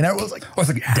everyone's like, Oh,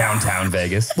 it's like downtown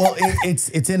Vegas. well, it's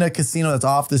in a casino that's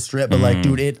off the strip, but like,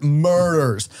 dude, it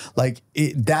murders. Like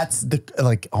that's the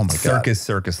like, oh my god,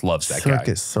 Circus loves that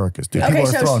guy. circus, dude. Okay, People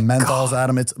are so- throwing menthols at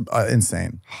him. It's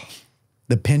insane.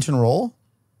 The pinch and roll.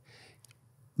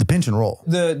 The pinch and roll.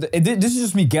 This is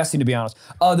just me guessing, to be honest.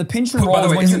 The pinch and By roll the is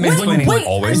way, when you isn't mansplaining put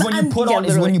always? is when you put Yeah, on is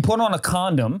when literally. you put on a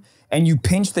condom and you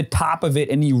pinch the top of it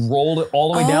and you roll it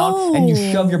all the way down and you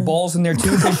shove your balls in there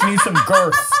too because you need some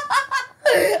girth.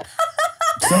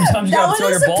 Sometimes you That gotta was throw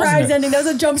a your balls in surprise there. ending. That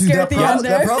was a jump Dude, scare at the end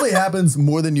there. that probably happens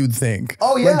more than you'd think.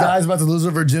 Oh, When yeah. guys about to lose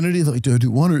their virginity, they're like, dude,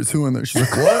 one or two in there. She's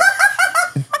like, what?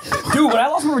 Dude, when I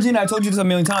lost my virginity, I told you this a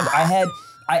million times. I had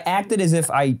I acted as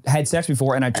if I had sex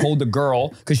before, and I told the girl,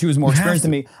 because she was more experienced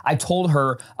than me, I told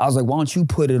her, I was like, why don't you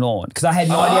put it on? Because I had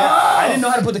no idea. I didn't know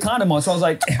how to put the condom on. So I was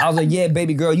like, yeah,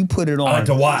 baby girl, you put it on. I like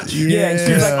to watch. Yeah, and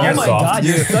she was like, oh my God,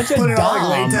 you're such a Put it on dom.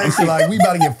 like latex. You're like, we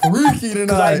about to get freaky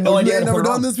tonight. I had no idea You how to never put it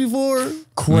done on. this before?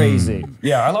 Crazy.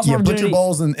 Yeah, I lost my Yeah, put virginity. your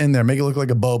balls in there. Make it look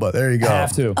like a boba. There you go.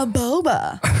 Have to. A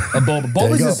boba. A boba. There you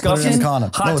Boba's go. disgusting. Put it in the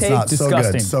condom. Hot No, it's take, not. So good.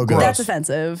 disgusting. So good. That's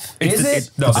offensive. Is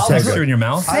it? No, the I'll texture drink- in your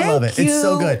mouth. I love it. It's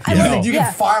so you. good. I You love think it. you Yeah.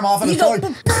 can fire them off in the You go,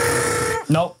 throat?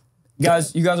 Nope.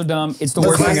 Guys, you guys are dumb. It's the Let's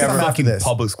worst thing listen ever. to Fucking this.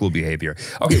 public school behavior.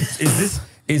 Okay,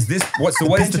 is this what? So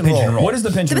what is the pinch and pinch and roll. roll? What is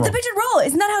the pinch and But roll? the pinch and roll,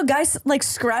 isn't that how guys like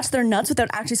scratch their nuts without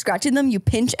actually scratching them? You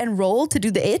pinch and roll to do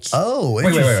the itch. Oh, Wait,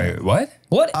 interesting. what?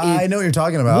 What? I know what you're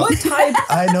talking about. What type?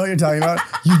 I know what you're talking about.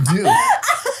 You do.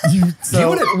 So,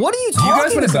 What are you Do you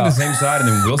guys talking want to sit on about? the same side and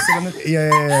then we'll sit on the?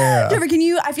 yeah. Trevor, can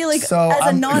you? I feel like So as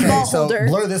a non-ball so holder.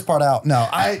 blur this part out. No,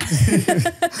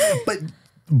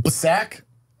 but sack,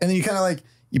 and then you kind of like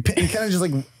you kind of just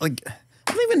like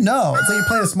I don't even know. It's like you're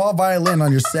playing a small violin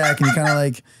on your sack, and you kind of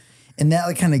like, and that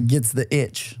like kind of gets the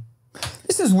itch.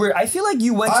 This is weird. I feel like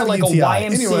you went to I'm like a UTI. YMCA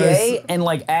Anyways. and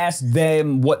like asked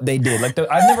them what they did. Like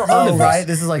I've never heard of this. Right?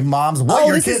 This is like moms. What Oh,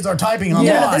 your this kids is- are typing no,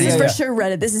 online. no, this is yeah, for yeah. sure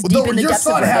Reddit. This is deep in the Your depths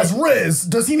of son Reddit. has Riz.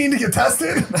 Does he need to get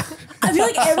tested? I feel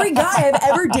like every guy I've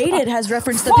ever dated has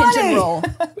referenced the pinch and roll.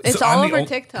 It's So all I'm the over ol-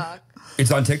 TikTok.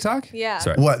 It's on TikTok. Yeah.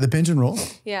 Sorry. What, the pinch and roll?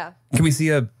 Yeah. Can we see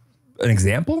an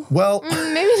example? Well,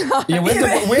 Maybe not. Yeah, we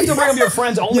have to bring up your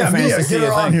friends only yeah, fans Mia, to see get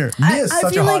her a on thing. here. Mia's I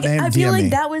such a feel hot like name. I feel DM like me.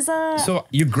 that was So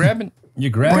you're grabbing.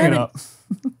 Bring it up.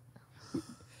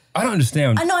 I don't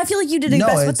understand. I know. I feel like you did it No,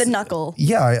 best with it's- the knuckle.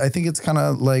 Yeah, I think it's kind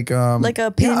of like a Yeah,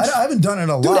 pinch. I haven't done it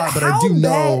a Dude, lot, but I how do bad-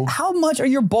 know. how much are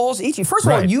your balls itchy? First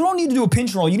of all, Right. you don't need to do a pinch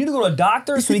and roll. You need to go to a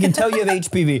doctor so he can tell you have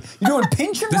HPV. You're doing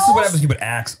pinch and This rolls? is what happens when you put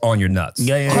axe on your nuts.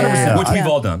 Yeah. 100%. Which we've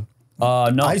all done. No,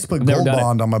 I used to put I've never Gold done it.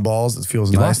 Bond on my balls. It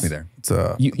feels You nice. lost me there. It's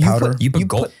a You powder. You put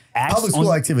gold. axe Public school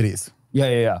on- activities.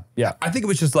 Yeah. I think it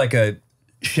was just like a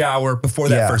shower before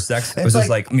that Yeah. first sex. It It's was just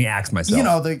like- like, let me axe myself. You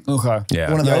know, the Okay.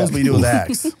 Yeah. one of those we do with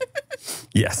axe.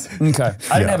 Yes. Okay.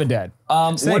 I didn't have a dad.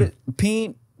 Same.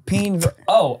 Peen.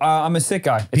 I'm a sick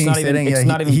guy. It's Peeing not even. sitting, It's yeah,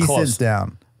 not even he close. sits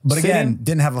down. But Sitting? again,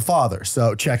 didn't have a father,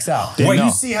 so checks out. Didn't Wait, know.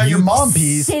 you see how your mom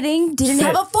pees? Sitting didn't Sit.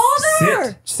 have a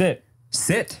father. Sit.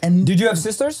 Sit. And Did you have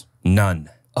sisters? None.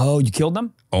 Oh, you killed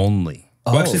them? Only.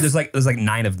 Well, actually, there's like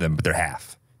 9 of them, but they're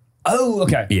half. Oh,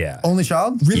 okay. Yeah. only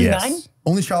child? Really, Yes. 9?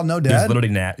 Only child, no There's dad?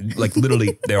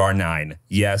 literally there are 9.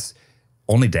 Yes.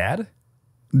 Only dad?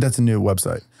 That's a new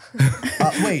website.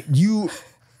 Wait, you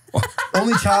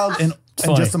only child and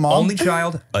funny. just a mom? Only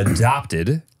child,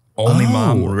 adopted. Only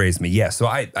mom raised me. Yeah. So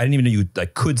I didn't even know you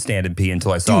like could stand and pee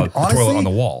until I saw Dude, the toilet honestly, on the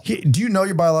wall. Do you know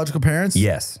your biological parents?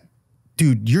 Yes.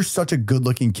 Dude, you're such a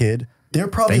good-looking kid. They're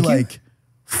probably Thank you. like,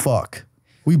 fuck,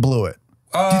 we blew it.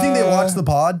 Do you think they watch the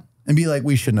pod and be like,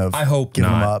 we shouldn't have I hope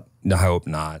given not. him up? No, I hope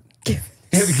not.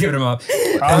 Giving him up.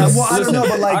 well, I don't know,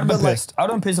 but like- I'd have been but like- pissed. I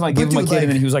would have been pissed if I gave him dude, a kid like,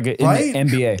 and then he was like in right? the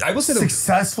NBA. I will say the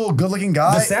Successful, good-looking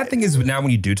guy. The sad thing is now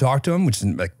when you do talk to them, which is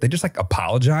like they just like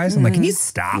apologize. I'm like, can you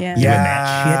stop Yeah. doing yeah,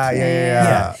 that shit?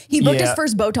 yeah. He booked his Yeah.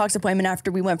 first Botox appointment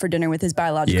after we went for dinner with his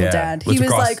biological Yeah. dad. He Let's was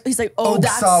cross- like, he's like, oh, Oak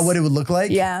that's saw what it would look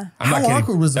like? Yeah. I'm How not kidding.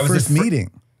 awkward was the That first the fir-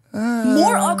 meeting?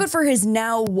 More awkward for his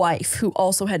now wife, who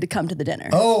also had to come to the dinner.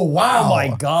 Oh, wow. Oh my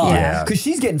god! Yeah. Because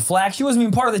she's getting flack. She wasn't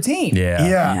even part of the team. Yeah.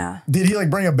 Yeah. Yeah. Did he like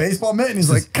bring a baseball mitt and he's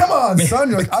like, come on, son?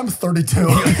 You're like, I'm 32.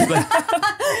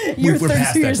 You're We're 32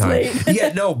 past that years time. late.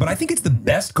 Yeah, no, but I think it's the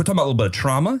best. Go talk about a little bit of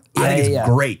trauma. I think it's yeah.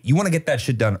 great. You want to get that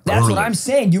shit done That's early. what I'm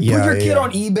saying. You Yeah, put your kid yeah.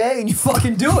 on eBay and you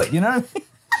fucking do it. You know?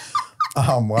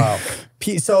 Wow.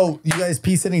 So you guys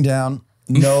pee sitting down,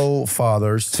 no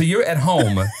fathers. So you're at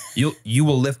home. you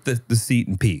will lift the seat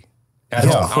and pee at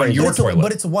Yeah. home on your But toilet.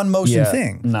 but it's a one motion Yeah,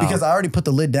 thing no. because I already put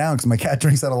the lid down because my cat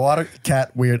drinks out of water.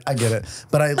 Cat, weird, I get it.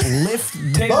 But I lift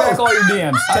Take both. back all your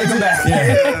DMs. Take them back.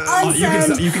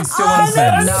 you can still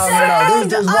unsend. No.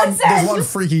 There's one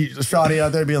freaky shotty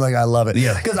out there being like, I love it.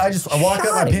 Yeah. Because I walk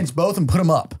up, I Shotty. pinch both and put them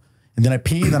up. And then I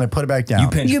pee, then I put it back down. You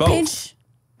pinch You both. pinch,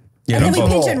 Yeah, and then don't we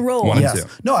both. pinch and roll. One and Yes. two.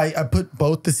 No, I put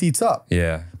both the seats up.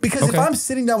 Yeah. Because if Okay. I'm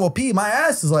sitting down while pee, my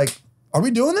ass is like, are we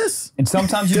doing this? And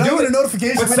sometimes you Did I do get a it.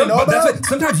 notification But, we didn't know but that's about? what,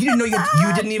 sometimes you didn't know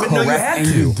you didn't even know you Correct. had And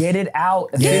to. you get it out.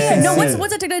 Yeah. No, efficiency.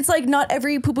 what's that technique? It's like not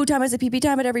every poo-poo time is a pee-pee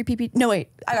time, but every pee-pee. No, wait.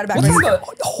 I got it What backwards. type of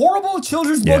horrible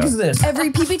children's book Yeah. is this?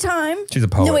 Every pee-pee time. She's a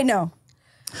poet. No, wait, no.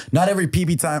 Not every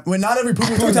pee time. Well, not every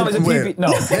poo-poo Poo-poo time is a pee-pee. No.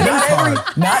 Not every.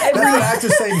 That's what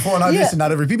actors say before an audition.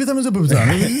 Not every pee-pee time is a poo-poo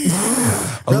time.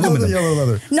 Yellow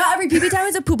leather. Not every pee-pee time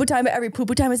is a poo-poo time, but every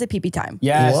poo-poo time is a pee-pee time.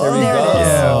 Yes, there we There go. it is.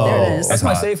 Yeah. There it is. That's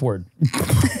my safe word.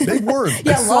 Big word.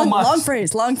 Yeah, so long, much. long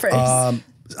phrase, long phrase. I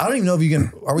don't even know if you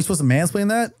can. Are we supposed to mansplain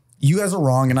that? You guys are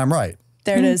wrong and I'm right.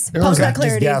 there it is. Everyone's Post-nut got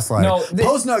just clarity. gaslighting. No,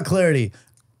 Post-nut clarity.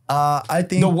 I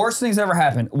think The worst thing's ever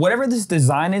happened. Whatever this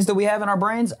design is that we have in our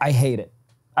brains, I hate it.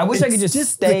 I wish I could just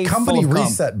stay the company full of cum.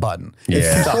 reset button. Yeah.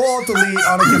 It's Control-Delete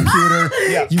on a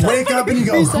computer. You wake up and you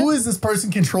go, who is this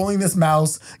person controlling this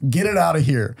mouse? Get it out of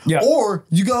here. Yeah. Or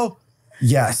you go,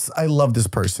 yes, I love this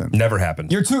person. Never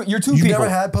happened. You're two You've people. never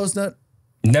had post-nut?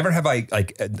 Never have I,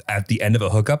 like, at the end of a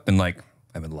hookup been like,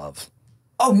 I'm in love.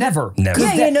 Oh, never. Never.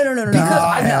 Yeah, no. Because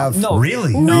I have. No.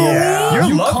 Really? No. Yeah. You're a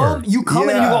You lover. come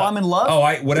in and you go, Yeah. I'm in love? Oh,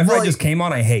 whatever I Like- just came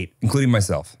on, I hate, including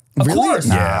myself. Of Really? course.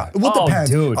 Yeah. Well, Oh,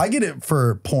 depends. dude. I get it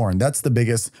for porn. That's the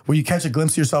biggest. Where you catch a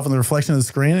glimpse of yourself in the reflection of the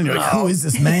screen and you're like, who is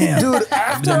this man? Dude,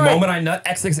 after The I, moment I nut,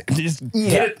 just get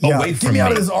it Yeah, away get from me me.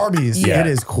 out of this Arby's. Yeah. It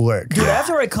is quick. Dude,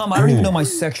 after I come, I don't even know my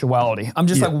sexuality. I'm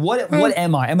just like, what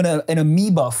am I? I'm an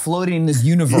amoeba floating in this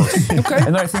universe. Okay.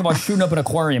 And then I think about shooting up an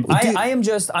aquarium. Dude. I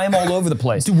am all over the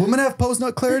place. Do women have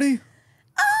post-nut clarity?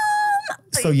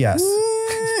 So yes.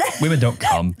 Women don't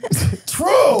come.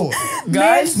 True.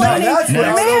 Guys, Now that's what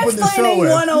I would open the show Mansplaining with.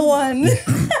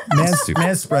 101.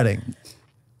 Man spreading.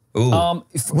 Ooh.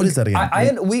 What is that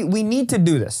again? We need to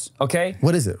do this, okay?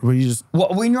 What is it? Where you just Well,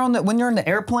 when you're in the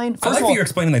airplane, I first like of that all, you're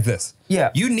explaining like this. Yeah.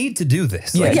 You need to do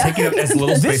this. Yeah. Like, Yeah. taking up as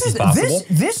little space as possible.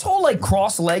 This whole like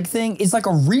cross leg thing is like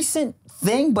a recent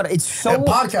thing, but it's so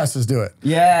podcasters do it.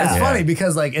 Yeah. It's Yeah. funny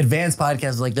because like advanced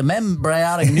podcasts like the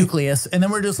membranotic nucleus, and then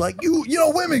we're just like you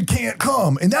know women can't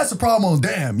come, and that's the problem.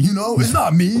 Damn, it's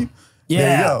not me. Yeah.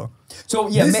 There you go. So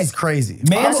yeah, This is crazy.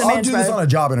 I'll do this on a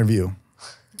job interview.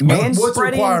 man What's the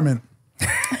spreading. requirement?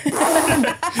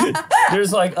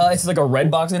 There's like it's like a red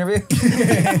box interview.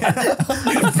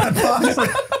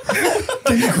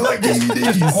 Can you collect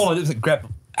DVDs? Hold on, just like, grab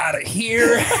out of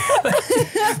here.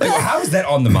 Like, how is that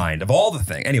on the mind of all the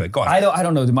things? Anyway, go on. I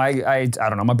don't know. I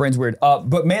don't know. My brain's weird.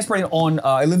 But man spreading on.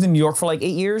 I lived in New York for like 8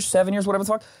 years, 7 years, whatever the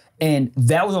fuck. And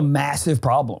that was a massive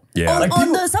problem. Yeah. On, Like,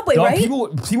 on the subway, Dog, right?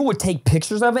 People would take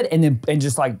pictures of it and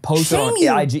just like post Shame it on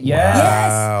you. IG. Yeah.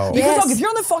 Wow. Because Yes. look, if you're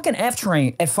on the fucking F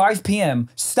train at 5 p.m.,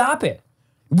 stop it.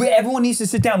 Everyone needs to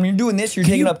sit down. When you're doing this, you're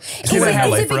taking up Is two it and a half.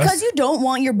 LA Is it for us? because you don't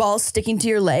want your balls sticking to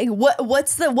your leg?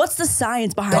 What's the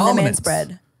science behind the man Dominance.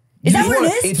 spread? Is that what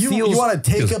it is? You feels- want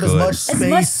to take feels up as good. much As space. As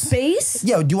much space?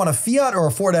 Yeah, do you want a Fiat or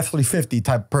a Ford F-350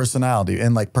 type personality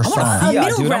and like persona? Yeah,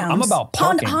 middle dude, ground. I'm about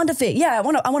parking. Honda Fit. Yeah, I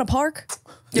want to park.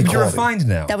 yeah, but you're Quality. refined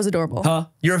now. That was adorable. Huh?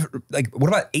 You're like, what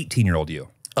about 18-year-old you?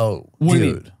 Oh, What do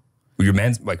you dude. mean? Your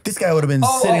man's like, This guy would have been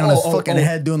sitting on his fucking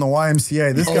head doing the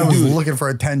YMCA. This guy was dude. looking for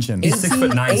attention. he's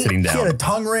 6'9" sitting He had a down.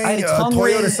 tongue ring, I had a a tongue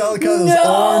Toyota ring. Celica that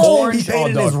was No. orange. He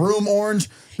painted Oh, his dog. room orange.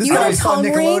 This You guy had a saw tongue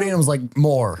Nickelodeon ring? and was like,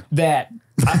 more.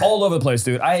 All over the place,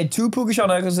 dude. I had 2 puka shell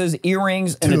necklaces,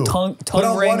 earrings, and Two. a tongue Put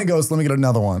on ring. one and goes, let me get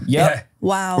another one. Yep. Yeah.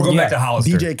 Wow. We're going Yeah. back to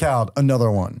Hollister. DJ Khaled,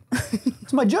 another one.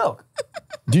 It's my joke.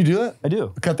 Do you do that? I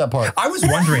do. Cut that part. I was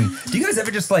wondering, do you guys ever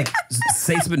just like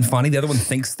say something funny? The other one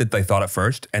thinks that they thought it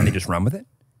first and they just run with it?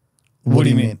 What do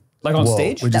you mean? Like on Whoa,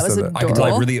 stage? we just That was said a I could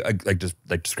Adorable. like really like just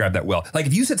like describe that well. Like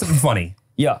if you said something funny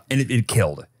Yeah. and it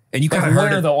killed and you kind Like of heard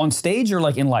where it. though? On stage or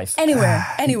like in life? Anywhere.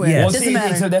 Yeah. Doesn't see,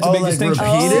 matter. so that's a Oh, big like distinction.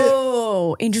 repeat it?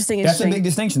 Oh, interesting. That's a big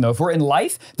distinction though. If we're in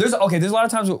life, there's a lot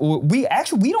of times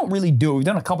we don't really do it. We've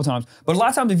done it a couple times, but a lot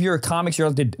of times if you're a comic, you're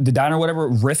at the diner or whatever,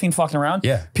 riffing, fucking around.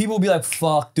 Yeah. People will be like,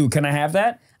 "Fuck, dude, can I have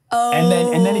that?" And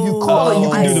then if you call it, you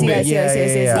can I do the see, bit. I see, I see, I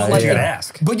see, I But see. like you gotta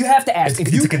ask. But you have to ask.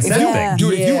 It's a consent thing.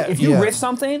 Dude, if you Yeah. riff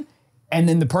something and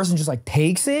then the person just like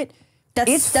takes it,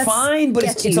 it's fine, but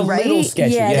it's a right? little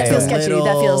sketchy. Yeah, that feels yeah. sketchy.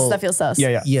 That feels sus.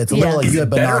 Yeah. Yeah, it's a Yeah. little like you had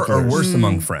Better or binoculars. worse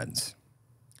among friends?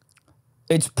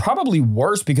 It's probably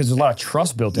worse because there's a lot of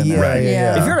trust built in there. Yeah, Right.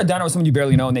 yeah. If you're at a diner with someone you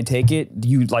barely know and they take it,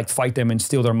 you like fight them and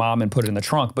steal their mom and put it in the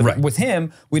trunk. But Right. with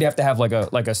him, we'd have to have like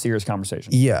a serious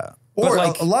conversation. Yeah. Or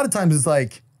like- a lot of times it's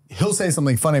like, he'll say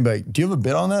something funny, but like, do you have a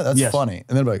bit on that? That's Yes. funny.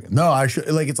 And then be like, no, I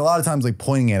should. Like, it's a lot of times like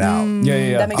pointing it out.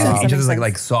 Yeah. That makes sense. Each That other's makes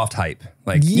like sense. soft hype.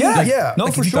 Like Yeah, like, yeah. No,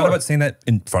 like, for have you sure. thought about saying that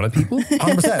in front of people?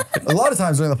 100%. A lot of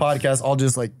times during the podcast, I'll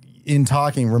just like, in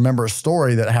talking, remember a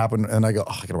story that happened, and I go,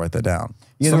 oh, I gotta write that down.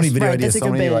 You know, so many video Right, ideas, that's a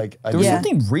so good many bit. like There was ideas.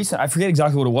 something recent. I forget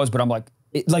exactly what it was, but I'm like,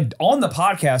 like on the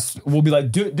podcast, we'll be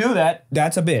like, do that.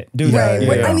 That's a bit. Do that.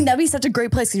 Right, Yeah. I mean, that'd be such a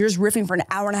great place because you're just riffing for an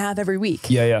hour and a half every week.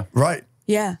 Yeah. Right.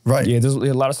 Yeah. Right. Yeah, there's a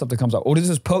lot of stuff that comes out. Oh, this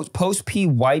is post P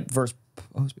wipe versus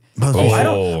post P. Post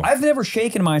Oh, P. I've never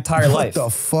shaken in my entire What life. the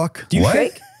fuck? Do you What?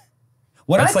 shake?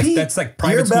 When That's I like pee, that's like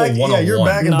private school back, 101. yeah, you're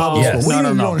back in bubble No, school. What no,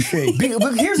 are you no, doing no. shake?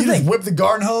 But here's You the just thing. whip the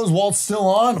garden hose while it's still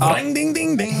on. Ding, ding,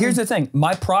 ding, ding. Here's the thing.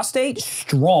 My prostate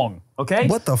strong. Okay.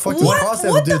 What the fuck does the What?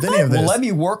 process What do the with any fuck? of this? Well, let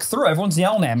me work through. Everyone's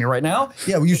yelling at me right now.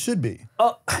 Yeah, well, you should be.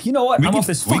 You know what? We I'm can, off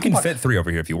this we fucking can pod- fit 3 over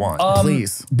here if you want.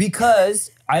 Please. because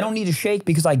I don't need to shake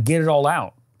because I get it all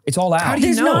out. It's all out. How do you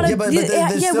There's know? not a Yeah, but yeah, there's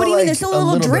yeah, still what do you mean? like There's still a a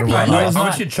little little bit drip of in right. it. All right, it's I not.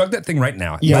 want you to chug that thing right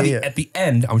now. Yeah. At the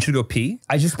end, I want you to go pee.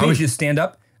 I just I want peed. you to stand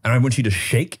up, and I want you to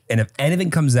shake. And if anything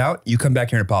comes out, you come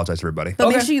back here and apologize to everybody. But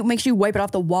Okay. make sure you wipe it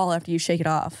off the wall after you shake it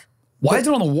off. Why is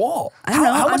it on the wall? I don't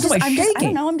know. How I'm much just, am I I'm shaking? just, I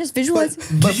don't know. I'm just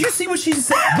visualizing. Did you see what she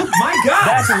said? My God,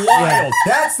 That's wild.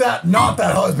 That's not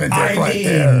that husband dick I right mean,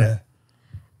 there.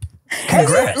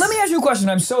 Congrats. Let me ask you a question.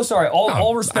 I'm so sorry.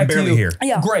 All respect I'm barely to you. here.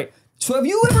 Yeah. Great. So have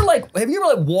you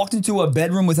ever walked into a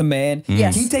bedroom with a man?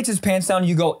 Yes. He takes his pants down and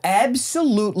you go,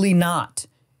 absolutely not.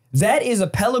 That is a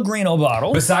Pellegrino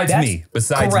bottle. Besides That's me.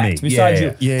 Besides correct. me. Besides Yeah,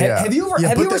 you. yeah, yeah. Have you ever, Yeah,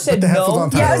 have you put ever the- said put the headphones no?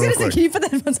 on Yeah, I was real gonna say, quick. can you put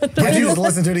that in my Did you just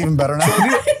listen to it even better now?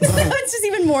 It's just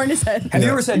even more in his head. Have you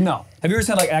ever said no? Have you ever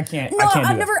said like I can't? No, I can't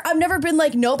I've do that? never been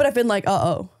like no, but I've been like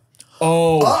oh.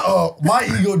 Uh-oh, my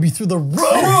ego would be through the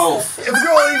roof.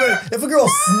 If a girl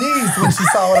sneezed when she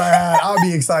saw what I had, I would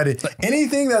be excited.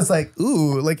 Anything that's like,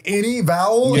 ooh, like any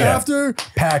vowel Yeah. after,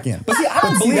 pack in. But see, I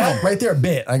don't believe that him. right there,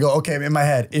 bit. I go, okay, in my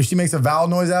head. If she makes a vowel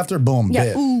noise after, boom, Yeah,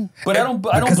 bit. ooh. But I don't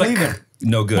Because, like, believe it.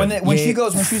 No good. When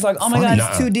Yeah. she's like, oh my Funny. God,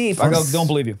 it's too deep. I go, don't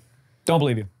believe you. Don't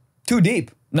believe you. Too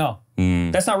deep. No.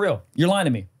 That's not real. You're lying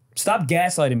to me. Stop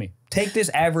gaslighting me. Take this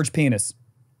average penis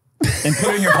and put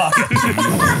it in your pocket.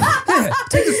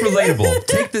 Take this relatable.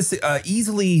 Take this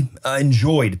easily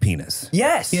enjoyed penis.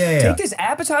 Yes. Yeah. Take this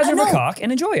appetizer of a know. cock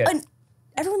and enjoy it.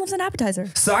 Everyone loves an appetizer.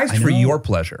 Sized for your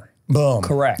pleasure. Boom.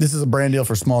 Correct. This is a brand deal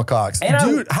for small cocks. And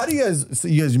Dude, how do you guys, so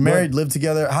you guys married, live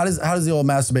together? How does the old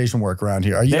masturbation work around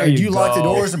here? There Do you you lock the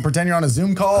go. doors and pretend you're on a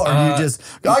Zoom call? Or do you just,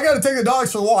 I got to take the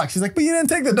dogs for a walk? She's like, but you didn't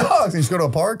take the dogs. And you just go to a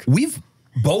park? We've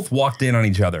both walked in on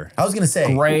each other. I was going to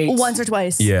say. Great. Once or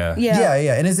twice. Yeah. Yeah,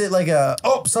 yeah. And is it like a,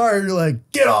 oh, sorry, you're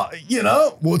like, get off,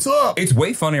 what's up? It's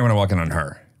way funnier when I walk in on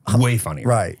her. Way funnier.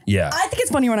 Right. Yeah. I think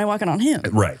it's funnier when I walk in on him.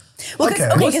 Right. Well, 'cause- Okay.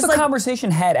 What's 'cause the like,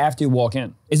 conversation had after you walk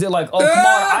in? Is it like, oh, come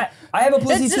on, I have a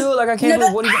pussy It's too? just- Like, I can't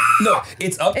no, believe, what do you No,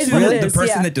 it's up It's to what it the is,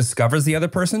 person yeah. that discovers the other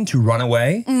person to run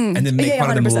away and then make fun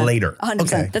of them 100%. later. 100%.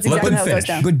 Okay. That's Let exactly them how it goes finish.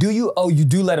 down. But you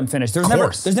do let him finish. There's never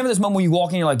course. this moment when you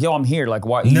walk in, you're like, yo, I'm here. Like,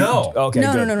 why? No. Okay,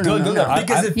 No, good. no, no, no, Good, no, good, no. good.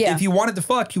 Because yeah. if you wanted to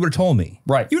fuck, you would have told me.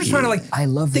 Right. You were just trying to like I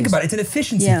love think this. about it. It's an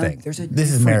efficiency Yeah. thing. There's a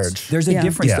This is difference. marriage. There's a Yeah.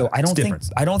 difference Yeah, though. I it's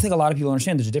don't think a lot of people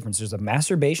understand there's a difference. There's a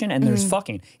masturbation and there's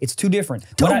fucking. It's two different.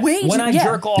 Wait, When I yeah.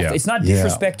 jerk off, Yeah. it's not Yeah.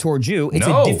 disrespect towards you. It's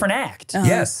No. a different act.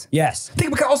 Yes. Yes.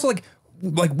 Think about also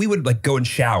like we would like go and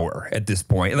shower at this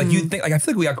point. Like you think like I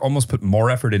feel like we like, almost put more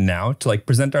effort in now to like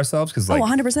present ourselves because like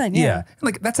 100%, yeah. And,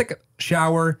 like that's like a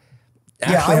shower.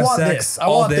 Yeah, actually I have want sex, this. I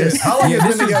all want this. How long Yeah, have you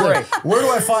this been is together? great. Where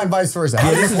do I find vice versa? How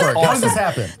does this this is work? How does awesome. this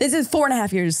happen? This is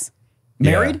 4.5 years.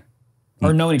 Married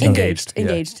or known each other? Engaged. Yeah.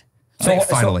 Engaged.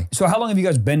 Finally. So how long have you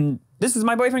guys been? This is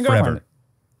my boyfriend, Forever. girlfriend.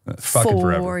 Fucking 4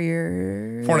 forever.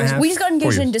 years. 4.5, We just got 4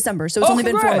 engaged in years. December, so it's only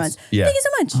been 4 congrats. months. Yeah. Thank you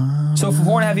so much. So for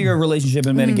 4.5 year relationship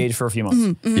and been engaged for a few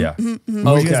months. Yeah. Where did you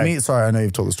guys Okay. meet? Sorry, I know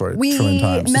you've told the story We a trillion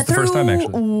times. met the through first time,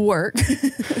 actually. work.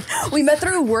 We met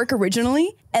through work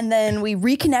originally, and then we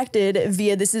reconnected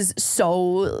via. This is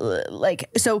so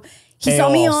so he Hey,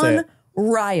 saw me all on set.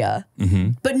 Raya,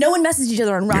 but no one messaged each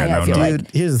other on Raya. no, I feel no. like. Dude,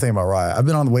 here's the thing about Raya. I've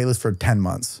been on the wait list for 10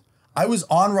 months. I was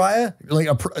on Raya like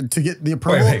to get the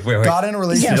approval. wait. Got in a Yeah,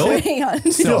 relationship. hang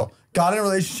on. Still got in a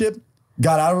relationship.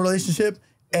 Got out of a relationship.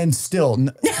 And still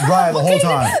Raya the whole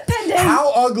time. Pending.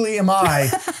 How ugly am I?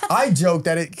 I joke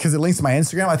that because it links to my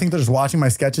Instagram. I think they're just watching my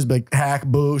sketches, like hack,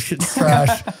 boo, shit's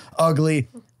trash, ugly.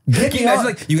 Get Can you me imagine on.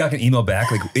 like you got an email back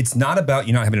like it's not about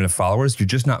you not having enough followers. You're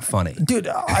just not funny. Dude,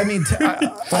 I mean,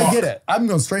 I get it. I'm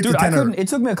going straight Dude, to I Tinder. couldn't. It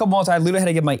took me a couple months. I literally had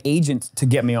to get my agent to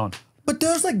get me on. But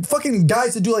there's like fucking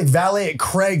guys that do like valet at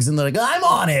Craig's and they're like, I'm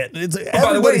on it. It's like, By the way,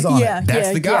 everybody's on yeah. it.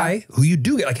 That's the guy who you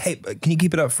do get like, hey, can you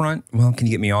keep it up front? Well, can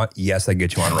you get me on? Yes, I can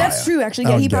get you on Raya. That's true, actually. I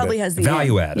Yeah, don't he get probably it. has the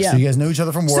Value add. Yeah. So you guys know each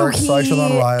other from work, saw each other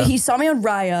on Raya. He saw me on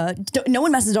Raya. No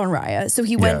one messaged on Raya, so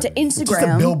he went to Instagram. Just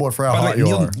a billboard for how By the hot way, you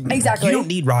Neil, are. Exactly. You don't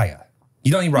need Raya.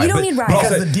 You don't need Raya. You don't need Raya. but also,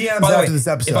 Because the DMs by the after way, this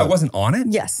episode. If I wasn't on it,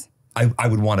 Yes. I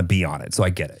would want to be on it. So I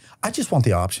get it. I just want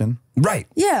the option. Right.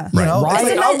 Yeah. You know, Right. it's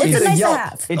It's a I'll nice- look it's at a nice to Yelp.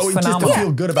 have. It's just to phenomenal.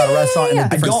 feel good about a restaurant in a Yeah.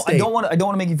 different state. I don't want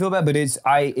to make you feel bad, but it's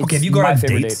Okay, have you gone my on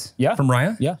favorite dates date. Yeah. from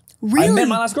Raya? Yeah. Really? I met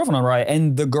my last girlfriend on Raya,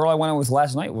 and the girl I went out with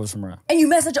last night was from Raya. And you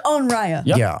message on Raya.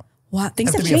 Yep. Yeah. Wow, things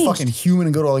Have have to be a changed. fucking human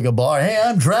and go to like a bar. Hey,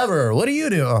 I'm Trevor. What do you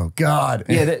do? Oh God.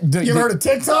 Yeah, you ever heard of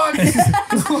TikTok?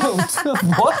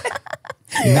 What?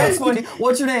 That's funny.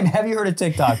 What's your name? Have you heard of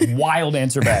TikTok? Wild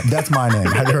answer back. That's my name.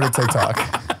 Have you heard of TikTok?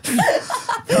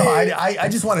 No, I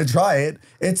just want to try it.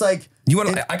 It's like You want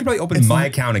to? I could probably open my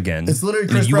account again. It's literally and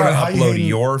then Chris you want to Brown, how you upload hating-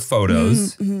 your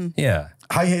photos. Yeah.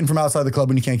 how you hating from outside the club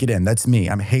when you can't get in. That's me.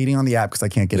 I'm hating on the app because I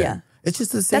can't get Yeah. in. It's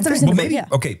just the same That's thing. understandable. Well, maybe Yeah.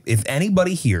 okay. If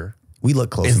anybody here We look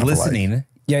close is enough alike. listening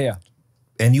Yeah.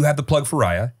 and you have the plug for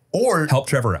Raya, Or help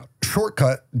Trevor out.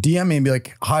 shortcut, DM me and be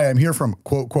like, hi, I'm here from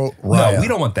quote, Raya. No, we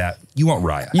don't want that. You want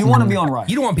Raya. You want to be on right.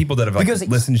 You don't want people that have like Because-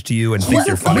 listened to you and think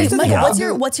you're funny. Here's the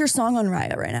thing, What's your song on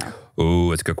Riot right now?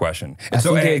 Oh, it's a good question. And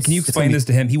so, think hey, it's- can you it's explain gonna be- this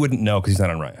to him? He wouldn't know because he's not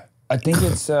on Raya. I think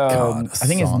it's God, I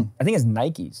think song. it's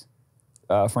Nikes.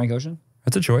 Frank Ocean.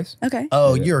 That's a choice. Okay.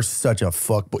 Oh, you're such a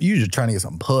fuckboy. You're just trying to get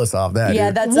some puss off that. Yeah,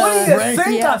 dude. that's What do you Frank-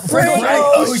 think? yeah, Frank Frank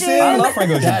Ocean. I love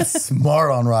Frank Ocean. That's smart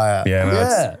on Riot. Yeah, no,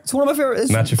 Yeah, it's one of my favorite. It's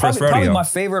Not your first probably rodeo. my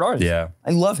favorite artist. Yeah. I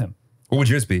love him. What would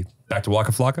yours be? Back to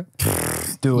Waka Flocka?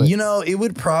 Do it. You know, it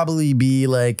would probably be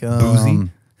like Boozy?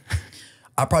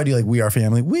 I'd probably do like We Are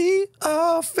Family. We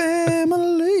are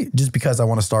family. Just because I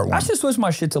want to start one. I should switch my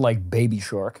shit to like Baby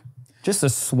Shark, just to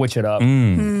switch it up.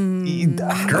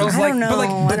 Girls I like, don't know. but like,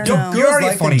 I but don't don't, know. you're already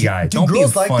a the funny jo- guy. do Don't be a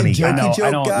girls like funny the guy. jokey I know, joke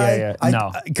I don't- guy? yeah,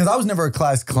 no. Because I was never a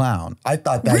class clown. I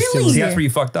thought that shit Really? was. See, that's where you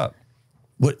fucked up.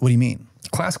 What do you mean?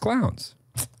 Class clowns.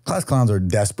 Class clowns are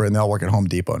desperate and they all work at Home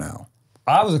Depot now.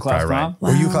 I was a class Right, clown.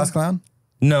 right. Were you a class clown?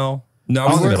 No. No, I I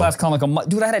was was in a the class middle. clown like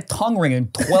dude. I had a tongue ring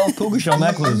and 12 puka shell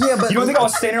necklaces. Yeah, but- you don't think I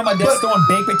was standing on my desk throwing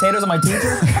baked potatoes at my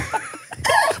teacher?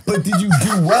 But did you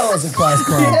do well as a class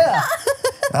clown? Yeah.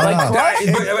 I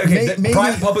don't know. Okay,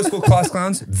 private public school class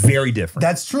clowns, very different.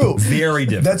 That's true. Very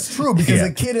different. That's true because Yeah.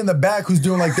 the kid in the back who's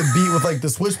doing like the beat with like the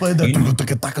switchblade, the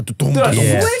Dude,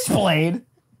 Yeah. switchblade.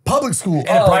 public school. In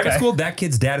a private okay. school, that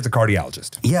kid's dad is a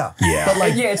cardiologist. Yeah. Yeah. But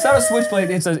like, Yeah, it's not a switchblade.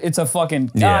 It's a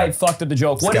fucking. Yeah. I fucked up the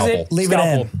joke. What is Scalpel. it? leave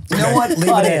Scalpel. it in. You know what? Leave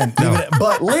Cut it in. Leave it in.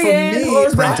 But Leave for it in. me,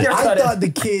 Close back here, I cut it. thought the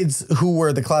kids who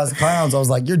were the class clowns, I was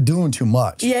like, you're doing too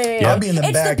much. Yeah. I'll be in the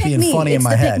It's back the pick being me. funny in It's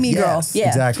my the head. pick me girl. Yes, Yeah.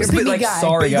 exactly. You're But me like, guy. but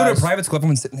sorry, you go to a guys. private school,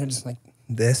 everyone's sitting there just like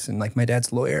this, and like my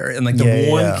dad's lawyer, and like the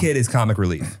Yeah, one yeah. kid is comic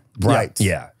relief. Right.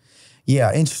 Yeah.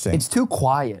 Yeah, interesting. It's too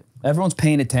quiet. Everyone's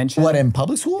paying attention. what, in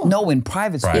public school? No, in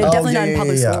private school. Right. Yeah, Oh, definitely not in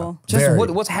public school. Just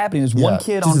Very. what's happening is one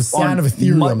kid Just on the sound on of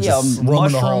Ethereum yeah, just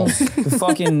roaming the mushrooms. The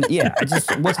fucking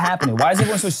just what's happening? Why is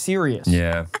everyone so serious?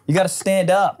 Yeah. You got to stand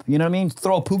up. You know what I mean?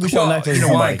 Throw a puka shell Well, necklace. you at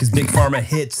know why? somebody. Because Big Pharma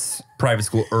hits private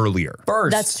school earlier.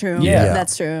 First. That's true. Yeah.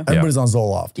 That's true. Everybody's on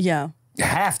Zoloft. Yeah. You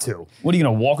have to. What are you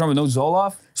gonna walk around with no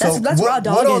Zoloft? That's raw what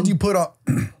all dogging. do you put on?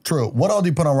 True. What all do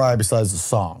you put on Riot besides the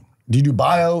song? Do you do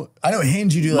bio? I know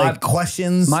Hinge. You do like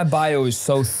questions. My bio is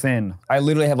so thin. I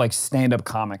literally have like stand-up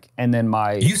comic, and then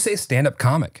my You say stand-up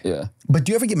comic. yeah. But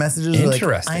do you ever get messages like,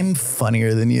 Interesting. I'm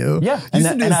funnier than you? Yeah, You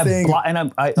used to do this I thing. blo-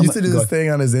 and I used to do go this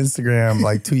thing on his Instagram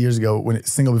like 2 years ago when it's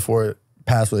single before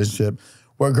past relationship,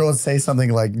 where a girl would say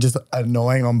something like just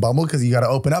annoying on Bumble because you got to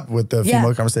open up with the Yeah.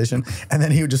 female conversation, and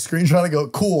then he would just screenshot and go,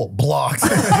 "Cool, blocked."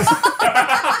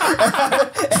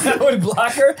 I would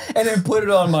block her and then put it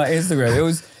on my Instagram. It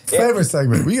was Favorite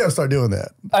segment. We got to start doing that.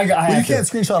 I Well, you have to. can't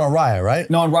screenshot on Riot, right?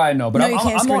 No, on Riot, no. But No, I'm, you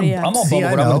can't I'm screen on. it, yeah. I'm on See, Bumble,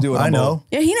 I but I'm know. gonna do it. I on know. Bumble.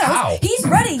 Yeah, he knows. How? He's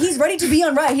ready. He's ready to be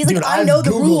on Riot. He's Dude, like, I know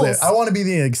the Googled rules. it. I want to be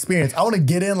the experience. I want to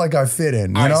get in like I fit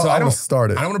in. You All right, know, so I I want don't to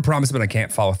start it. I don't want to promise, but I can't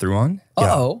follow through on.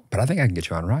 Uh-oh. But I think I can get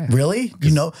you on Riot. Really?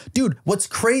 You know, dude, what's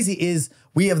crazy is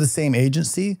we have the same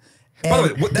agency. By the way,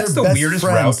 and that's they're the best weirdest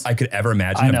friends. route I could ever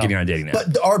imagine I of know. getting on a dating app.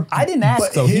 But our I didn't ask,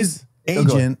 But though. his He's- Oh,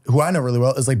 go agent, who I know really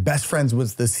well, is like best friends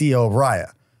with the CEO of Riot.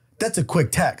 That's a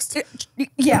quick text.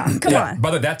 Yeah, come yeah, on. by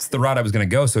the way, that's the route I was going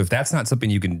to go. So if that's not something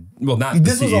you can, well, not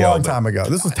This the was CEO, a long but- time ago.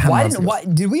 This was 10 Why months didn't? ago. Why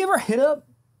did we ever hit up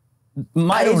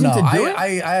my I don't agent know. to do it?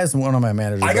 I asked one of my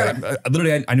managers. I got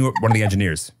literally, I knew one of the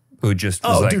engineers who just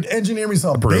was oh, like, dude, engineer me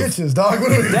some approved. bitches, dog.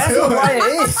 What are we That's doing? what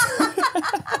Riot is.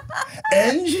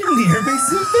 engineer me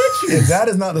some bitches. If that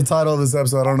is not the title of this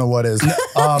episode, I don't know what is.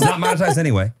 It's not monetized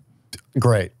anyway.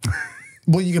 Great.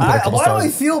 Well, you can put a couple Why do I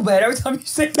stars. feel bad every time you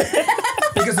say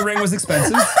that? Because the ring was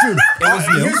expensive. Dude, It was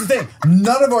new. here's the thing.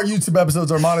 None of our YouTube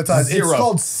episodes are monetized. Zero. It's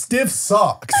called stiff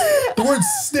socks. The word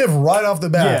stiff right off the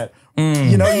bat.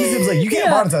 You know, YouTube's like, you can't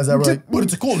Yeah. monetize that. We're like, but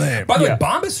it's a cool name. By the way, Yeah.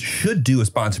 Bombas should do a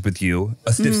sponsorship with you,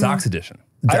 a Stiff Socks edition.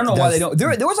 I don't know why they That's-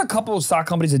 don't. There was a couple of sock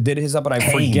companies that did his up, but I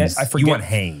forget. Hanes. I forget. You want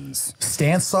Hanes.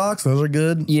 Stance socks, those are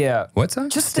good. Yeah. What's that?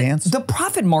 Just Stance? the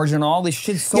profit margin on all this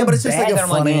shit is so Yeah, but it's just bad like a that I'm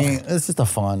like, funny, ugh. it's just a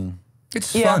fun.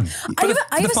 It's Yeah. fun. I have, For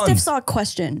I have the a stiff funds. sock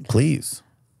question. Please.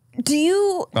 Do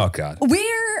you? Oh, God.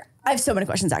 I have so many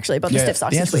questions actually about the Yeah, stiff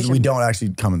sock The answer is situation. we don't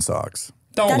actually come in socks.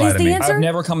 Don't That lie is to the me. answer? I've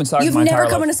never come in socks. You've my never entire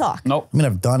come life. in a sock? Nope. I mean,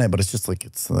 I've done it, but it's just like,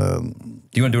 it's Do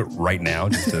you want to do it right now?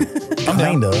 Just to,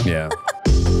 kind of. yeah.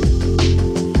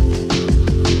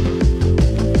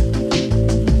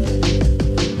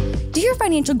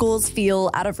 financial goals feel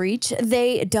out of reach,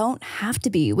 they don't have to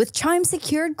be. With Chime's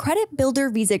secured Credit Builder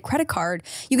Visa credit card,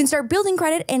 you can start building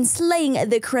credit and slaying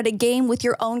the credit game with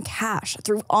your own cash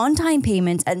through on-time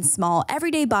payments and small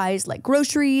everyday buys like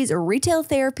groceries, retail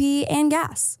therapy, and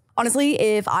gas. Honestly,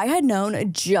 if I had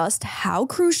known just how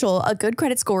crucial a good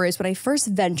credit score is when I first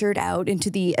ventured out into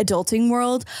the adulting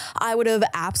world, I would have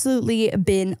absolutely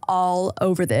been all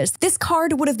over this. This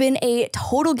card would have been a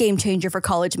total game changer for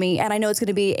college me, and I know it's going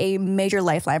to be a major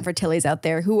lifeline for Tillies out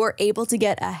there who are able to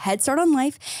get a head start on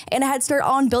life and a head start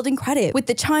on building credit with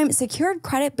the Chime Secured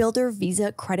Credit Builder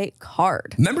Visa credit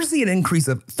card. Members see an increase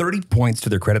of 30 points to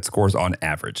their credit scores on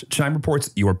average. Chime reports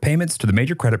your payments to the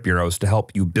major credit bureaus to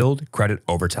help you build credit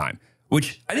over time,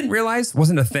 which I didn't realize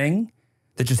wasn't a thing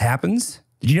that just happens.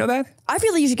 Did you know that? I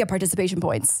feel like you should get participation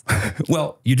points.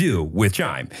 Well, you do with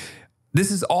Chime. This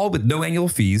is all with no annual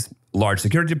fees, large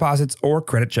security deposits, or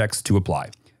credit checks to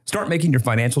apply. Start making your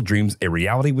financial dreams a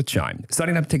reality with Chime.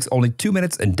 Signing up takes only 2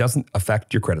 minutes and doesn't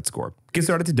affect your credit score. Get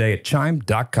started today at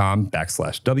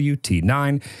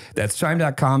chime.com/WT9. That's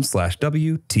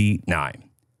chime.com/WT9.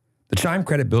 The Chime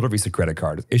Credit Builder Visa credit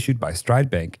card is issued by Stride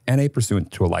Bank, N.A. pursuant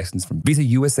to a license from Visa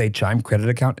USA Chime credit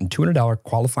account and $200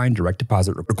 qualifying direct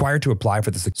deposit required to apply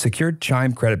for the secured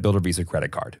Chime Credit Builder Visa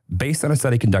credit card. Based on a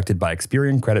study conducted by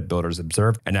Experian Credit Builders,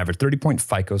 observed an average 30-point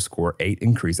FICO score 8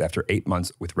 increase after 8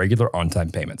 months with regular on-time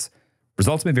payments.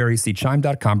 Results may vary. See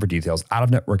chime.com for details.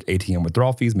 Out-of-network ATM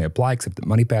withdrawal fees may apply except at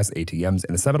MoneyPass ATMs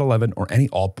in a 7-Eleven or any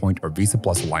Allpoint or Visa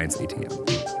Plus Alliance ATM.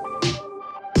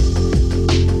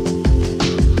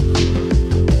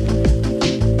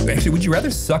 Actually, would you rather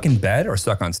suck in bed or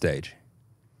suck on stage?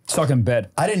 Suck in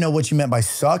bed. I didn't know what you meant by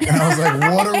suck, and I was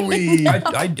like, what are we?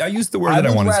 I used the word that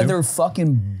I wanted to. I would rather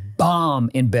fucking bomb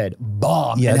in bed.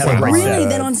 Bomb. Yeah, That's that's what I right. said. Really?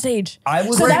 Then on stage? I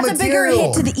would so Great that's a bigger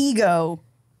material. hit to the ego.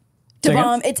 To Say again?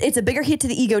 bomb, it's a bigger hit to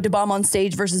the ego to bomb on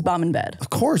stage versus bomb in bed. Of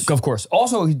course. Of course.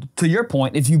 Also, to your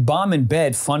point, if you bomb in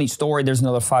bed, funny story, there's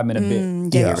another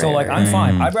 5-minute bit. Yeah, So right, like, I'm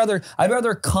fine. I'd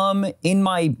rather come in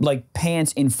my like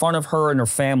pants in front of her and her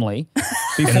family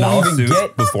before In an we olive even suit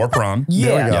get. before prom. Yeah,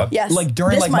 There we go. Yes. like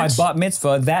during This like much. my bat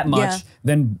mitzvah, that much,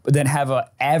 Yeah. then have an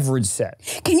average set.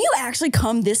 Can you actually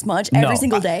come this much every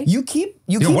single day? You keep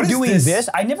what is doing this? this.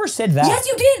 I never said that. Yes,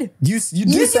 you did. You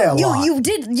did say a lot. You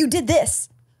did this.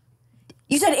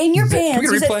 You said in your pants. we get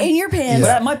a You said replay? in your pants.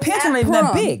 But my pants are not even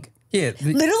that big. Yeah.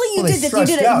 Literally, you Well, they did that. You stretched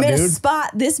did it. out, You made a dude.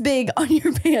 spot this big on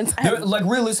your pants. Like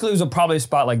realistically, it was probably a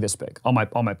spot like this big on my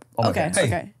Okay. pants.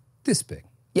 Okay. This big.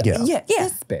 Yeah, Yeah.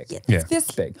 this big. Yeah.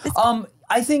 This big.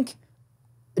 I think.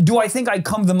 Do I think I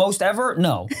come the most ever?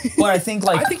 No, but I think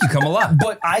like I think you come a lot.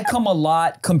 But I come a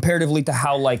lot comparatively to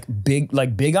how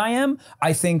big I am.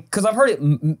 I think because I've heard it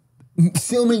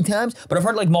so many times, but I've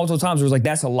heard it like multiple times. Where it was like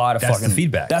that's a lot of That's fucking the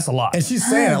feedback. That's a lot. And she's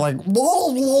saying it like,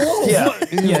 whoa, whoa.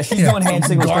 yeah, she's doing hand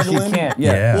signals because she Gargling. can't.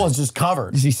 Yeah, Yeah. Well, it's just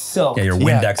covered. she's so. Yeah, your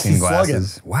Yeah, Windexing she's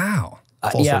glasses. Wow.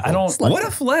 Full yeah, circle. I don't. What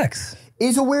a flex.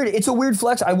 It's a weird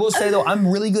flex. I will say though, I'm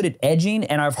really good at edging,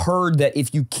 and I've heard that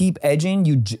if you keep edging,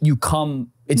 you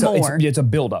come. It's More. it's a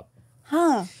buildup.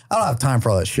 I don't have time for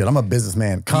all that shit. I'm a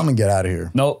businessman. Come and get out of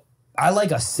here. No, I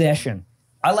like a session.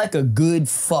 I like a good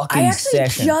fucking I actually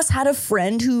session. just had a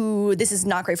friend who, this is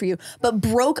not great for you, but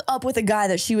broke up with a guy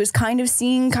that she was kind of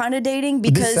seeing, kind of dating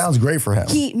because This sounds great for him.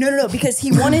 because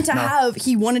he wanted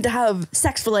to have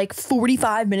sex for like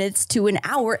 45 minutes to an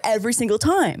hour every single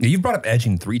time. You've brought up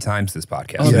edging 3 times this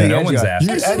podcast. yeah. No one's asked.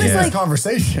 You're And she ending was this like-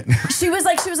 conversation. She was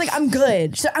like, I'm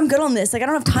good. She's like, I'm good on this. Like, I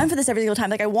don't have time for this every single time.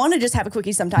 Like, I want to just have a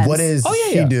quickie sometimes. What does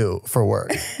she yeah. do for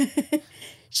work?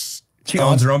 She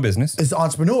owns her own business. It's an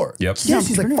entrepreneur. Yep. Yeah,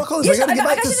 she's like, fuck all this. Yeah, I gotta get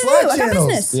I back got to shit to do. Slack I got channels.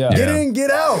 business. Yeah. Get Yeah. in,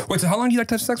 get out. Wait, so how long do you like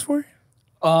to have sex for?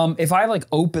 If I have like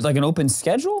an open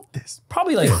schedule,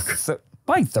 probably like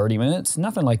probably 30 minutes.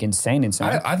 Nothing like insane.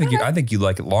 I think you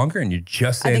like it longer, and you're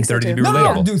just saying think so 30 to too. be No,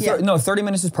 relatable. Dude, Yeah. no, 30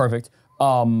 minutes is perfect.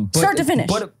 But Start to finish.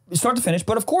 But start to finish.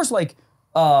 But of course, like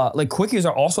quickies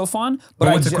are also fun. But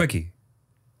But what's a ju- quickie?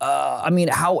 I mean,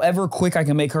 however quick I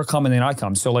can make her come and then I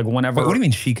come. So like whenever What do you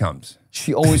mean she comes?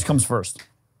 she always comes first.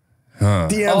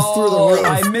 DMs through the roof.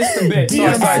 I missed a bit.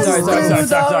 DMs Sorry. through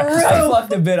the I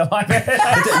fucked a bit on my head.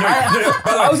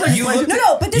 I was like, You look-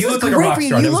 No, but this You is look like a great rock for you.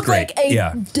 star. You That was look like great.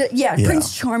 a Yeah.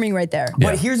 Prince Charming right there.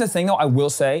 But here's the thing, though. I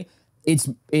will say,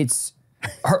 it's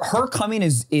her coming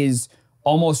is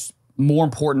almost more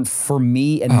important for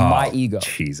me and my ego.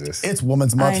 Jesus. It's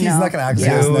Woman's Month. I He's know. not going to act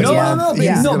Yeah. this next No, month. but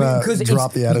He's no, gonna because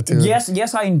drop the attitude.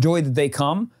 Yes, I enjoy that they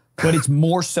come, but it's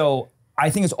more so. I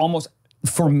think it's almost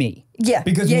for me. Yeah.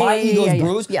 Because Yeah, my yeah, yeah, ego's yeah, yeah.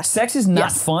 bruised. Yes. Sex is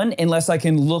not Yes. fun unless I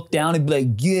can look down and be like,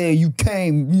 yeah, you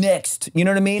came next. You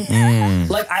know what I mean?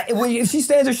 Like, if she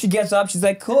stands there, she gets up, she's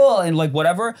like, cool, and like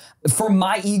whatever. For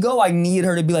my ego, I need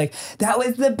her to be like, that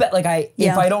was the best. Like,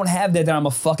 if I don't have that, then I'm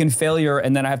a fucking failure,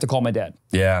 and then I have to call my dad.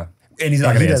 Yeah. And he's not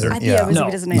going he to answer. doesn't. Yeah, Yeah.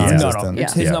 he doesn't No, answer. no. Yeah.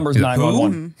 It's his number's Who?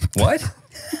 911. What?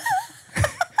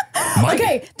 Mike?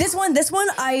 Okay, this one,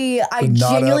 I Nod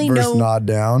genuinely up versus know nod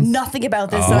down. nothing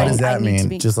about this. so What I- does I that need to mean?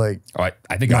 be- Just like Oh,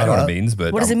 I think I know what up. it means,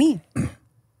 but what does it mean?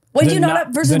 When do you nod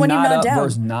up versus the when you nod nod up down?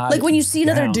 versus nod Like when you see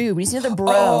another down. dude, when you see another bro.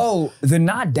 Oh, the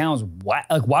nod down's why?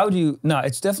 Like, why would you? No,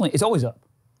 it's always up.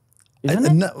 Isn't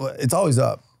it? no, it's always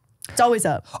up. It's always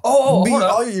up. Oh, Be- hold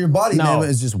up. all your body No.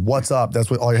 movement is just what's up. That's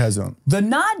what all your head's doing. The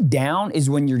nod down is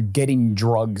when you're getting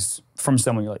drugs from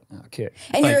someone. You're like, okay.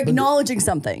 And you're Like, acknowledging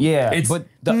something. Yeah, It's- but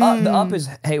the up is,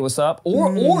 hey, what's up?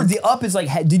 Or the up is like,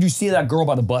 hey, did you see that girl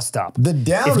by the bus stop? The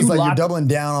down If is you like you're lock- doubling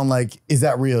down on like, is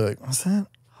that real? Like, what's that?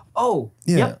 Oh,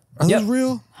 Yeah. yep. Are yep. those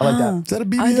real? I like that. Is that a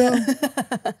BBL?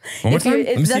 one more If, you, time? Let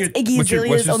me if see that's your- Iggy what's your-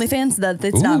 Azalea's what's your- OnlyFans, that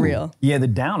it's not Ooh. real. Yeah, the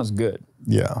down is good.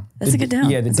 Yeah. That's a good down.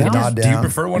 Yeah, the It's like a down. nod Do you down.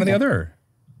 prefer one or the other? Or?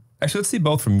 Actually, let's see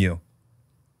both from you.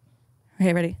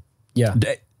 Okay, ready? Yeah.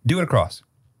 Do it across.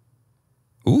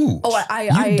 Ooh. Oh,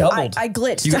 I doubled. I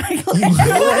glitched. You- I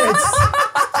glitched.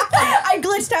 I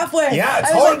glitched halfway. Yeah,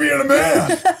 it's I was hard like, being a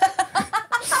man.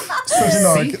 Such a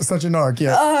narc. Such a narc.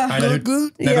 Yeah. I know. Now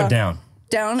yeah. go down.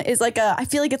 down is like a. I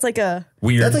feel like it's like a.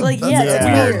 Weird. That's Like, that's- yeah, that's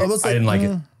it's weird. Almost I didn't like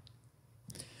it.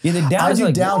 Yeah, the down I is do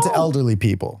like, down to whoa. elderly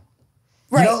people.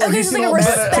 Right. know, like okay, you so see like a old man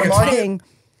at the respect market? thing.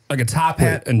 Like a top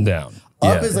hat and down.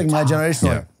 Up Yeah. is like my generation.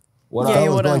 Yeah. Like, What Yeah, up? yeah,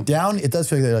 fellas, what but up? like down, it does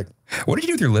feel like they're like What did you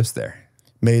do with your lips there?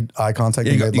 made eye contact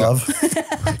and you made go- love.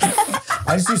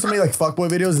 I just do so many like fuckboy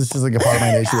videos. It's just like a part of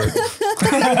my nature. Like,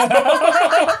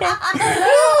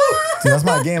 dude, that's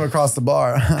my game across the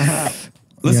bar.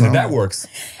 Listen, know? if that works.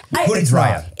 Who did it's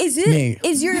try not. it? Is it Me.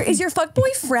 is your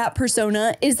fuckboy frat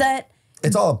persona? Is that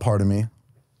It's all a part of me.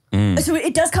 so?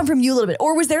 It does come from you a little bit,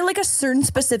 or was there like a certain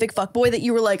specific fuckboy that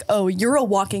you were like, oh, you're a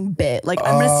walking bit. Like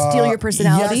I'm gonna steal your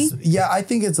personality. Yes, yeah, I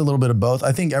think it's a little bit of both.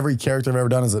 I think every character I've ever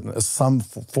done is some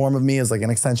form of me is like an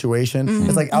accentuation. Mm-hmm,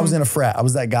 It's like I was in a frat, I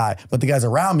was that guy, but the guys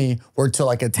around me were to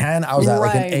like a 10, I was at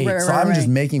like an Right, 8. right, so right, I'm just right.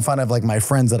 making fun of like my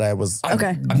friends that I was. Okay.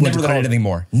 I've never related to anything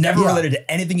more. Never Yeah. related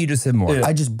to anything you just said more.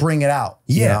 I just bring it out.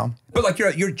 Yeah. You know? But like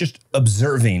you're just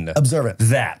observing. Observant.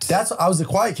 That. I was a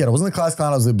quiet kid. I wasn't the class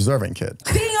clown, I was the observant kid.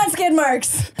 Peeing on skid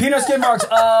marks. Peanut skin marks.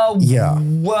 Yeah.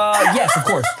 Well, yes, of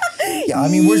course. Yeah, I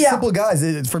mean, we're Yeah. simple guys.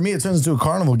 For me, it turns into a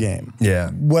carnival game.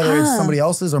 Yeah. Whether it's somebody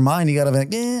else's or mine, you gotta be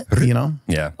like, you know?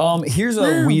 Yeah. Here's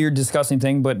a weird, disgusting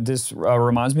thing, but this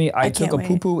reminds me. I took can't a wait.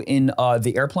 poo-poo in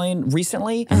the airplane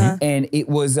recently, and it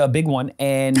was a big one.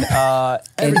 And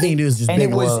Everything you do is just and big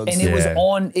it was loads. and it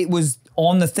was Yeah.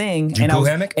 on the thing, you and poo I was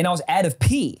hammock? and I was out of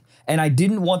pee. And I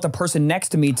didn't want the person next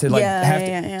to me to like Yeah, have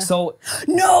yeah, to. yeah. So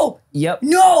No. yep.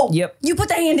 No. Yep. You put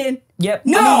the hand in. Yep.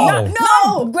 No. I mean,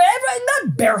 No.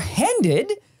 not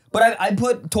barehanded, but I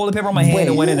put toilet paper on my hand Wait,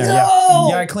 and went in there. no.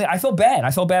 Yeah, I felt bad.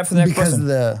 I felt bad for the next Because person of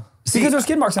the, because there's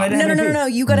skid marks and I didn't No, have no, any no, no,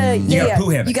 pee. no. You gotta. Yeah, got a yeah. poo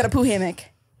hammock. You got a poo hammock.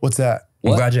 what's that?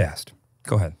 I'm glad you asked.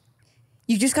 Go ahead.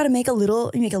 You just gotta make a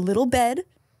little. You make a little bed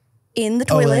in the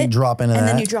Oh, toilet. then you drop into and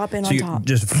then that? you drop in So on you top.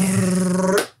 just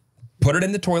put it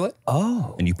in the toilet.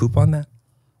 Oh. And you poop on that.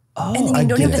 And then you I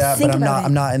don't get have to that, think but I'm about not. it.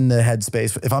 I'm not in the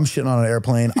headspace. If I'm shitting on an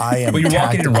airplane, I am. But you're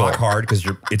walking in tactical. rock hard because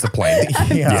it's a plane.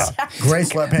 Yeah. Gray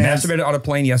sweatpants. Masturbated on a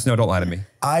plane? Yes, no, don't lie to me.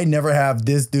 I never have.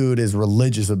 This dude is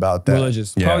religious about that.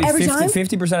 Religious. Yeah. Probably Every time?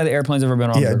 50% of the airplanes I've ever been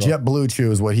on. Yeah, are JetBlue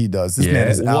Chew is what he does. This Yeah. man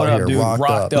is What out What here up, dude? rocked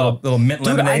Rocked up. up. Little mint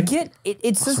Dude, I lemonade. get it.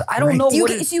 It's just I don't know You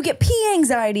what get, it, so you get pee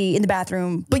anxiety in the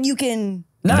bathroom, but you can.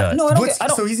 not, no, I don't. What's- Get, I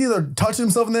don't. So he's either touching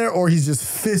himself in there or he's just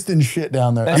fisting shit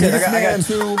down there. That's it. this I got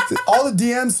man, all the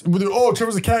DMs, oh,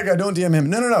 Trevor's a cat guy, don't DM him.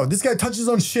 No. This guy touches his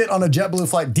own shit on a JetBlue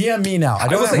flight. DM me now. I I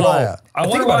don't will have say, Raya. I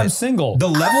think wonder about why it. I'm single. The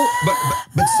level,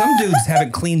 but some dudes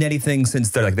haven't cleaned anything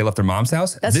since they left their mom's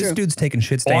house. That's this true. dude's taking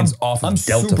shit stains off of I'm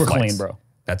Delta super flights. clean, bro.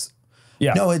 That's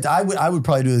Yeah. No, I would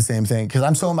probably do the same thing because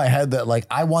I'm so in my head that like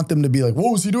I want them to be like,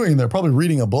 what was he doing in there? Probably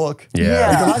reading a book. Yeah.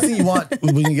 Like, the last thing you want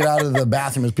when you get out of the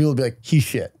bathroom is people to be like, he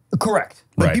shit. Correct.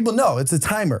 Like Right. people know it's a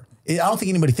timer. I don't think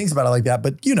anybody thinks about it like that,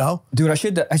 but you know. Dude, I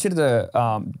should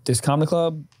this comedy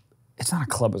club. It's not a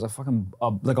club. It's a fucking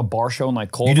like a bar show in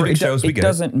like Culver. do big shows, we It get it.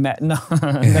 doesn't matter. No,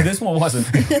 this one wasn't.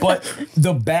 But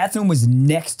the bathroom was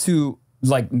next to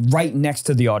like right next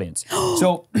to the audience.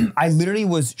 So I literally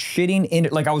was shitting in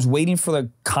it. Like I was waiting for the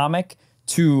comic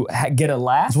to get a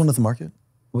laugh. Is one at the market?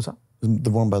 What's up? The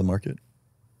one by the market?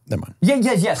 Never mind.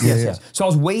 Yes. yeah. So I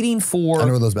was waiting for. I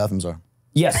know where those bathrooms are.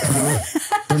 Yes.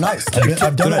 They're nice.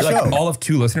 I've done that show. All of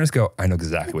 2 listeners go, I know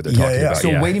exactly what they're talking about.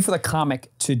 So waiting for the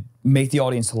comic to make the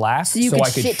audience laugh so, you could I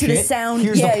could shit to the sound.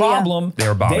 Here's the problem. They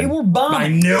were bombing. They were bombing. I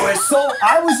knew it. So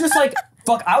I was just like,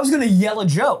 fuck, I was gonna yell a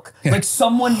joke. Like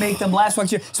someone make them laugh. So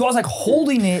I was like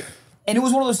holding it, and it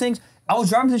was one of those things. I was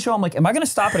driving to the show. I'm like, am I gonna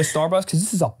stop at a Starbucks? Because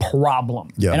this is a problem.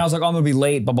 Yeah. And I was like, oh, I'm gonna be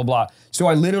late, blah, blah, blah. So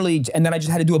I literally, and then I just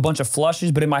had to do a bunch of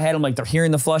flushes, but in my head, I'm like, they're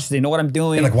hearing the flushes. They know what I'm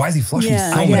doing. And like, why is he flushing so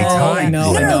I many know, times? I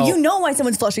know. No, you know why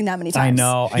someone's flushing that many times. I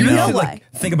know. You know have to, why.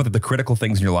 like, think about the critical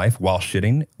things in your life while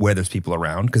shitting, where there's people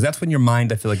around, because that's when your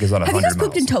mind, I feel like, is on 100 Have miles. you guys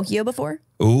pooped in Tokyo before?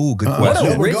 Ooh, good What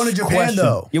question. a We're going to Japan,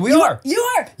 though. Yeah, we are. You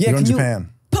are. Yeah, We're going can to you- Japan.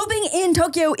 Pooping in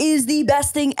Tokyo is the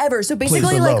best thing ever. So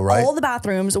basically, below, like right? all the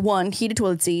bathrooms, one heated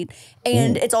toilet seat,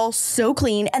 and it's all so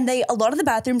clean. And a lot of the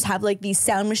bathrooms have like these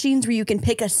sound machines where you can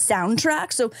pick a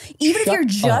soundtrack. So even if you're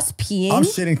just peeing, I'm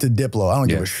shitting to Diplo. I don't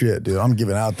give a shit, dude. I'm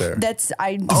giving out there. that's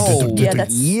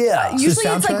yeah. Usually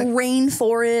it's like soundtrack?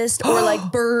 rainforest or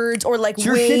like birds or like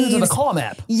You're waves. shitting into the call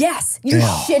map. Yes, you're Damn.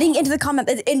 shitting into the comment,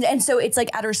 and so it's like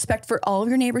out of respect for all of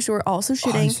your neighbors who are also Oh,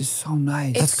 shitting. this is so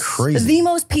nice. That's crazy. The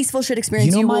most peaceful shit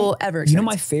experience you will ever experience. You know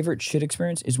my favorite shit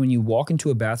experience is when you walk into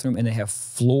a bathroom and they have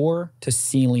floor to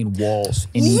ceiling walls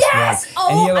in each Yes!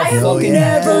 one. And you Oh, I have a have fucking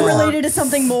never related to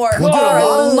something more. Well, dude,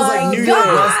 Oh my a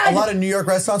God. lot of New York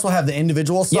restaurants will have the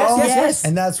individual stalls. yes.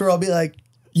 And that's where I'll be like,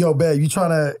 yo, babe, you trying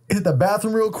to hit the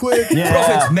bathroom real quick? Bro,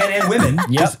 it's men and women.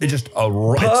 Yep. It's just a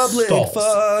Public stalls.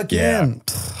 fucking. Yeah. Not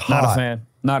hot. a fan.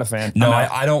 Not a fan. No, I'm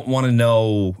out. I don't want to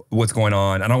know what's going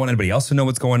on. I don't want anybody else to know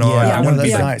what's going on. Yeah, I want to that's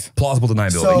be like, nice. plausible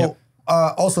deniability. So,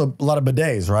 also a lot of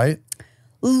bidets, right?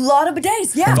 Lot of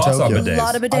bidets, yeah. Thoughts on Tokyo. bidets?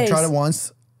 Lot of bidets. I tried it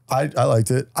once. I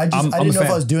liked it. I I'm didn't a know if fan.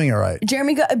 I was doing it right.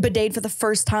 Jeremy got a bidet for the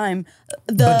first time.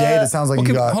 Bidet, it sounds like Okay,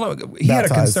 you got hold on. He had a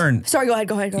baptized. concern. Sorry, go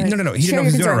ahead. No. He Share didn't know if your he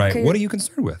was doing it concern. right. Okay. What are you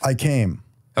concerned with? I came.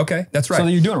 Okay, that's right. So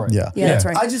you're doing it right. Yeah. Yeah, that's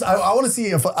right. I want to see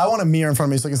if I want a mirror in front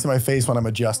of me so I can see my face when I'm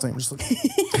adjusting. Just like,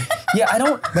 Yeah, I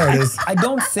don't. There it is. I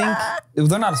don't think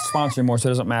they're not a sponsor anymore, so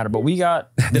it doesn't matter. But we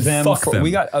got them. fuck them.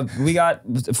 We got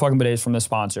fucking bidets from the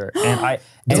sponsor, and I.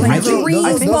 those And I are think, dream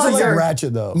I those think are to like your-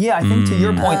 ratchet though. Yeah, I think to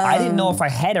your point, I didn't know if I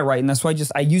had it right, and that's why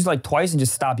I used it like twice and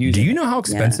just stopped using. Do you it. know how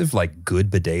expensive like good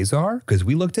bidets are? Because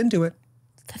we looked into it.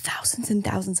 The thousands and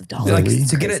thousands of dollars. Like Really?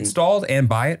 to get it installed and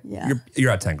buy it, Yeah.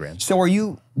 you're at 10 grand. So are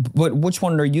you? But which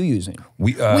one are you using?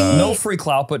 We No free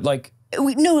clout, but like.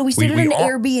 We stayed at we an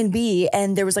are- Airbnb,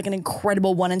 and there was like an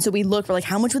incredible one, and so we looked. We're like,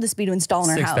 how much would this be to install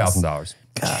in our house?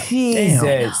 $6,000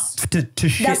 Jesus, to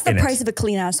shit That's the in price it. of a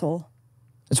clean asshole.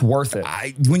 it's worth it.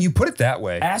 When you put it that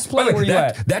way, Ass by the play, way, where you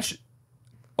that, at? That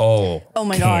oh Oh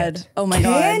my can't. God. Oh my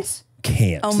God.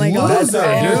 Can't. Oh my God. That's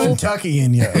a Oh. Kentucky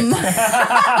in you. When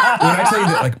I tell you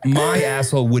that, like my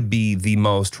asshole would be the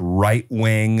most right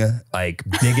wing, like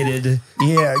bigoted,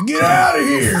 Yeah, get out of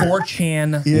here.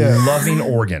 4chan Yeah. loving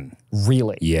organ.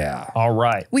 Really? Yeah, All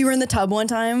right. We were in the tub one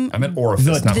time. I meant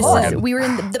orifice, not This organ. we were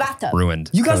in the bathtub. Ruined.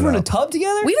 You guys Cut it were in a out. tub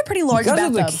together? We have a pretty large You guys are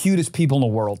the bathtub. cutest people in the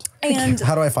world. And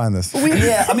How do I find this?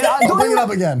 Yeah, I mean, I'll bring it up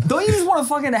again. Don't you just want to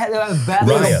fucking have a bath,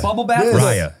 like Raya. a bubble bath? Yeah.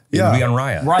 Raya. Yeah. It'd be on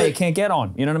Raya. Raya can't get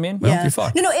on. You know what I mean? yeah. you're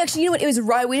fucked. No, actually, you know what? It was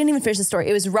Raya. We didn't even finish the story.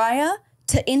 It was Raya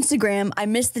to Instagram. I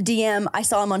missed the DM. I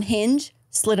saw him on Hinge.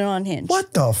 Slid it on Hinge.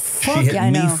 What the She fuck? hit Yeah,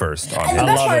 I me know. first on And the it.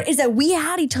 best love part it. is that we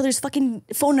had each other's fucking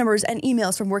phone numbers and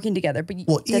emails from working together. But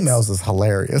Well, that's- emails is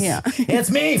hilarious. Yeah. It's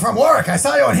me from work. I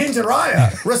saw you on Hinge and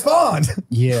Raya. Respond.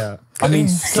 Yeah. I mean,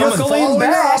 Circling circling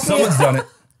back. back. Someone's done it.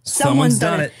 Someone's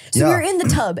done it. So Yeah. we were in the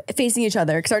tub facing each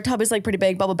other because our tub is like pretty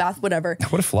big, bubble bath, whatever.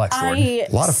 What a flex, Lord. A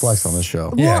lot of flex on this show.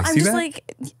 Well, Yeah, I'm see just that?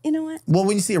 like, you know what? Well,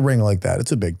 when you see a ring like that,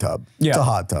 it's a big tub. Yeah. It's a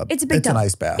hot tub. It's a big tub. It's an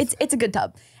ice bath. It's a good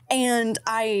tub. And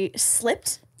I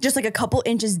slipped just like a couple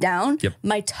inches down. Yep.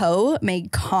 My toe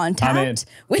made contact I'm in.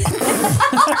 with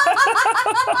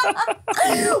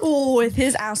with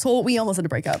his asshole. We almost had to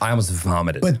break up. I almost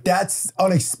vomited. but that's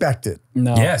unexpected.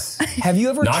 No. yes. Have you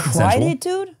ever Not tried consensual. it,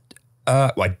 dude?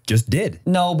 Well, I just did.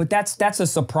 No, but that's a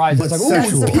surprise. But It's like,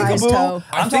 sexual. ooh, Surprise peekaboo. toe.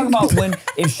 I'm talking about when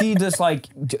if she just like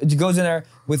goes in there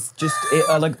with just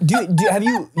like have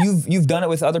you've done it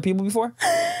with other people before?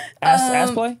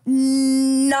 Ass play?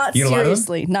 Not You gonna lie to him?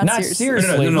 seriously. Not Not seriously.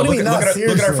 seriously. No. What do you Look, mean, look, not at, look at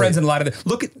our seriously? friends and lie to them.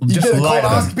 Look at You just did a lie to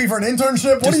them. colonoscopy for an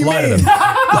internship? What Just do you lie mean? to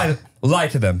them. lie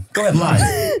to them. Go ahead,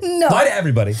 lie. No. Lie to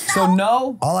everybody. So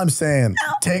no. All I'm saying,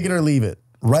 take it or leave it.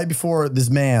 Right before this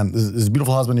man, this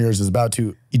beautiful husband of yours, is about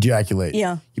to ejaculate.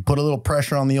 Yeah. You put a little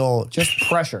pressure on the old, Just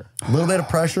pressure. a little bit of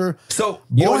pressure. So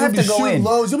You don't Boy, have you'll to be go shooting in.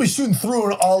 lows. You'll be shooting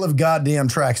through an olive goddamn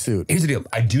tracksuit. here's the deal.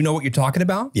 I do know what you're talking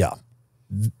about. Yeah.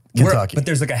 Where- Kentucky. but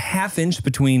there's like a half inch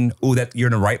between that you're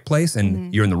in the right place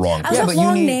and you're in the wrong I place. also but have you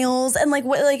long need- nails and like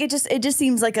what like it just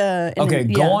seems like a Okay,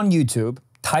 yeah. go on YouTube.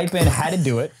 type in how to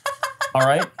do it. All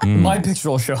right, my picture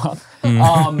will show up.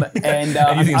 And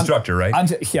you're the instructor, right?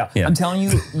 I'm telling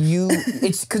you,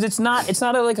 it's because it's not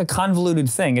like a convoluted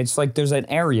thing. It's like there's an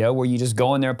area where you just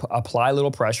go in there, apply a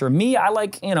little pressure. Me, I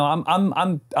like, I'm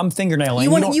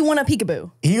fingernailing. You want a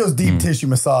peekaboo. He goes deep tissue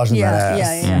massage in that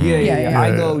ass. Yeah.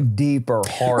 I go deeper,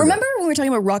 harder. Remember when we were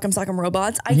talking about Rock'em Sock'em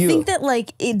Robots? I think that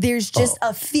like there's just a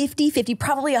 50-50,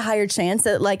 probably a higher chance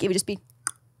that like it would just be.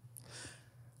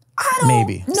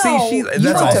 Maybe. No, See,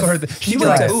 that's also her thing. She was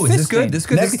like, ooh, is this good? This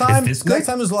good? Next time, Is this good? next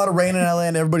time there's a lot of rain in LA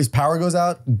and everybody's power goes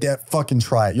out, fucking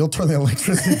try it. You'll turn the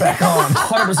electricity back on.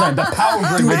 100%. The power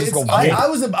grid will just go big. I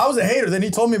was a hater. Then he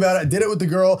told me about it. I did it with the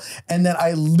girl, and then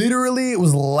I literally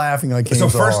was laughing like So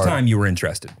first time you were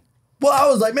interested. Well, I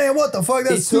was like, man, what the fuck?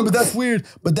 That's stupid. That's weird.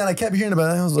 But then I kept hearing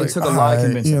about it. I was like, it took a lot of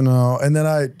convincing. And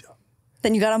then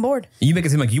Then you got on board. You make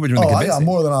it seem like you were doing the convincing. I got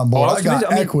more than on board. Oh, I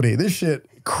got equity. This shit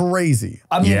crazy.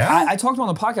 I mean, Yeah? I talked to him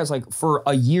on the podcast like for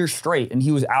a year straight, and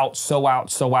he was out.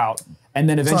 And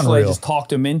then eventually I unreal. just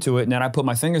talked him into it, and then I put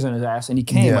my fingers in his ass, and he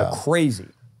came like crazy.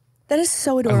 That is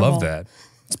so I adorable. love that.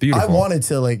 It's beautiful. I wanted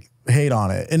to like hate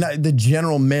on it. And the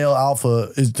general male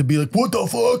alpha is to be like, what the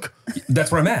fuck?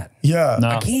 That's where I'm at. Yeah. No.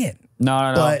 I can't.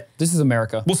 No. But- This is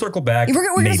America. We'll circle back. We're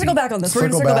going to maybe. circle back on this. We're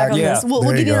going to Circle circle back back. on Yeah. this. We'll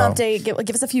There give you you an go. update.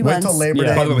 Give us a few Wait months. till Labor Yeah.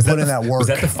 Day By the way, was and that put in that work. Was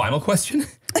that the final question?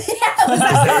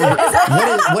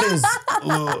 what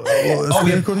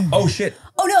is recording? Oh shit.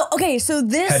 Oh, no. Okay, so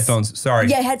this. Headphones. Sorry.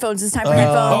 Yeah, headphones. It's time for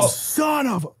headphones. Son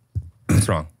of a... What's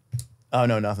wrong? Oh,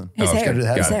 no, nothing. His Oh, it's hair. good. His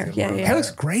Got it. hair. Yeah. Hair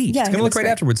looks great. Yeah, It's he gonna look looks great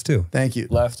great. afterwards too. Thank you.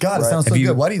 Left, God, it right. sounds so Have you-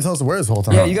 good. Why didn't you tell us to wear this whole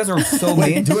time? Yeah, you guys are so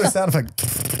mean. Do a sound effect.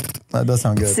 That does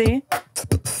sound good. See?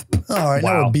 All right,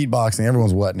 now Wow. we're beatboxing.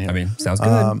 Everyone's wet in here. I mean, sounds good.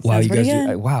 Wow, Sounds you pretty guys.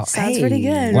 good. Wow. Sounds pretty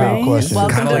good, Wow. right? Question.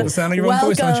 Welcome Kind of to- like the sound of your own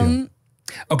voice, don't you? Welcome.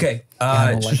 Okay, don't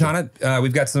like Shoshana,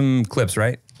 we've got some clips,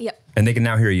 right? Yep. And they can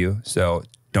now hear you, so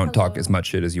don't talk as much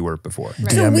shit as you were before.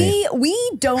 So Yeah,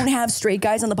 we don't have straight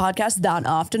guys on the podcast that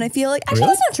often, I feel like. Actually,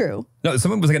 that's not true. No,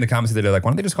 someone was like in the comments today, like, why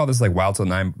don't they just call this like Wild Till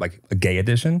 9, like a gay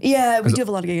edition? Yeah, we do have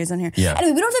a lot of gay guys on here. Yeah.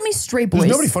 Anyway, we don't have that many straight boys.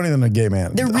 There's nobody funnier than a gay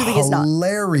man. There really is not.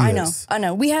 Hilarious. I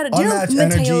know. We had, do you know Unmatched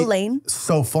Mateo energy. Lane?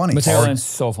 So funny. Mateo Lane's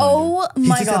so funny. Oh He's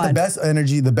my just got the God. best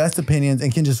energy, the best opinions,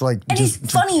 and can just like. And just,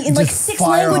 he's funny in like just 6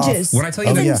 fire off. languages. When I tell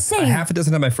you it's that insane. half a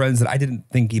dozen of my friends that I didn't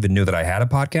think even knew that I had a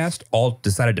podcast all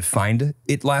decided to find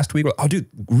it last week. Oh, dude,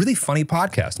 really funny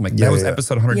podcast. I'm like, that was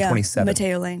episode 127.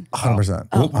 Mateo Lane. 100%.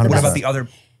 What about the other?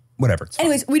 Whatever. It's fine.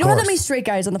 Anyways, we don't have that course. many straight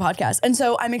guys on the podcast. And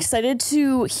so I'm excited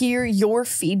to hear your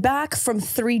feedback from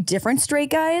 3 different straight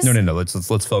guys. No.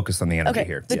 Let's focus on the energy Okay,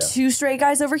 here. the 2 straight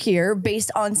guys over here, based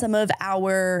on some of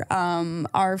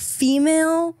our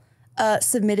female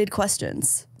submitted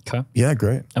questions. Okay. Yeah,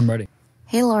 great. I'm ready.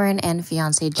 Hey, Lauren and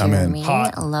fiance in. Jeremy.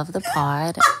 Hot. Love the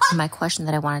pod. My question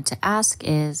that I wanted to ask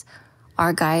is,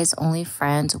 are guys only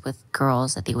friends with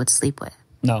girls that they would sleep with?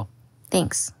 No.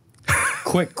 Thanks.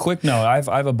 Quick no. I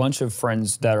have a bunch of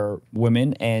friends that are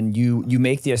women, and you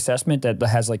make the assessment that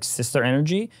has like sister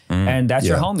energy, and that's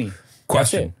your Yeah. homie.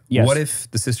 Question. That's it. Yes. What if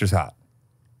the sister's hot?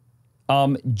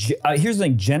 Here's the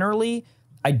thing. Generally,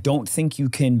 I don't think you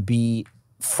can be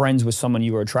friends with someone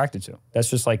you are attracted to. That's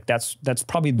just like that's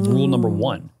probably rule number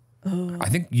 1. I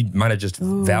think you might have just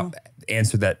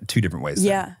answered that 2 different ways.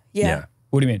 then. Yeah.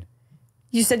 What do you mean?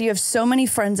 You said you have so many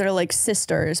friends that are like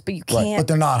sisters, but you can't. But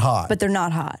they're not hot. But they're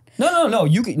not hot. No.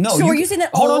 You can no. So are you saying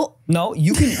that hold all- on. No,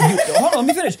 you can. Hold on. Let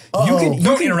me finish. You can.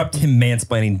 Don't interrupt him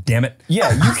mansplaining, damn it.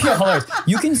 Yeah, you can. Hilarious.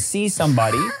 You can see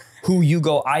somebody who you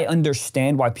go, I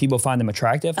understand why people find them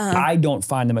attractive. I don't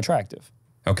find them attractive.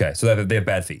 Okay, so they have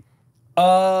bad feet.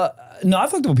 No,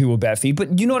 I've looked at people with bad feet,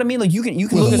 but you know what I mean? Like you can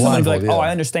look a at someone and be like, blindfold, oh, yeah.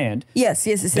 I understand. Yes.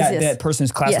 That person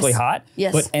is classically Yes. hot.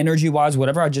 Yes. But energy wise,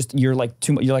 whatever, you're like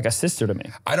you're like a sister to me.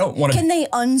 I don't want to. Can they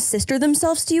unsister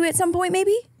themselves to you at some point,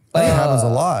 maybe? I think it happens a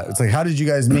lot. It's like, how did you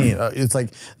guys meet? It's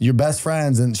like you're best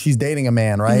friends and she's dating a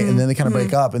man, right? And then they kind of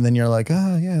break up, and then you're like,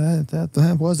 oh yeah,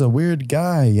 that was a weird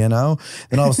guy, you know?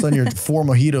 Then all of a sudden you're 4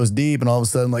 mojitos deep, and all of a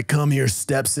sudden like, come here,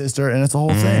 stepsister, and it's a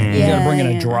whole thing. You gotta bring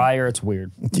in Yeah. a dryer. It's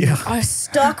weird. Yeah.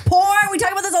 Stuck porn. We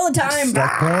talk about this all the time.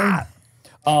 Stuck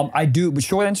porn? I do. But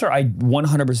short answer, I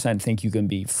 100% think you can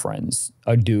be friends.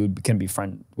 A dude can be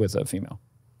friend with a female.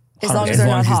 As long as as they're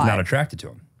long not as he's hot. not attracted to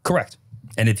him. Correct.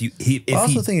 And if I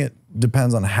also think it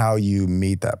depends on how you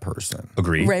meet that person.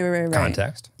 agree, Right.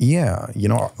 context. Yeah, you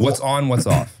know. What's on, what's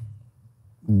off?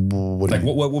 What do Like you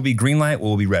mean? what will be green light? What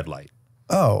will be red light?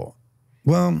 Oh,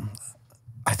 well,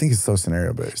 I think it's so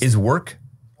scenario based. Is work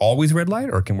always red light,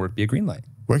 or can work be a green light?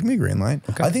 Where can be a green light?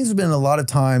 I think there's been a lot of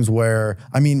times where,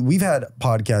 I mean, we've had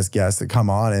podcast guests that come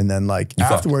on and then like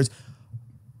afterwards,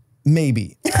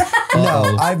 Maybe.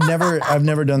 No, I've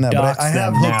never done that. Dox But I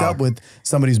have them hooked now. up with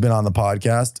somebody who's been on the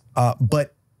podcast.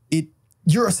 But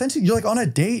you're like on a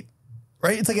date,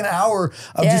 right? It's like an hour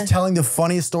of just telling the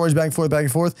funniest stories back and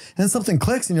forth, and then something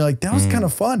clicks, and you're like, that was kind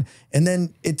of fun. And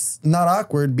then it's not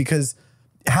awkward because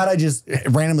had I just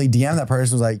randomly DM that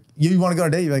person was like, you want to go on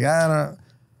a date? You're like, I don't know.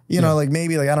 You know, like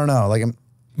maybe like I don't know. Like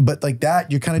but like that,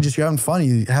 you're kind of just you're having fun.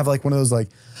 You have like one of those like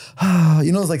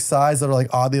you know those like sighs that are like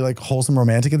oddly like wholesome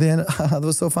romantic at the end. That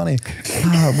was so funny.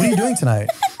 What are you doing tonight?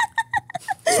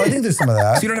 So I think there's some of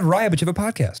that. So you don't have Raya, but you have a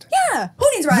podcast. Yeah. Who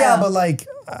needs Ryan? Yeah, but like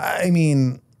I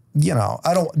mean, you know,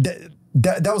 I don't.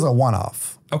 That was a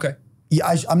one-off. Okay.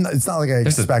 Yeah, I'm not. It's not like I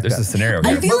expect There's that. a scenario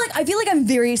I here. feel like I'm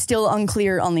very still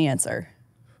unclear on the answer.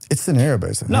 It's scenario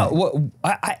based. No,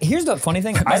 here's the funny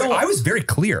thing. I was very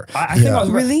clear. I think I was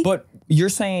Really? but you're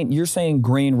saying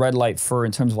green, red light for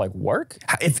in terms of like work.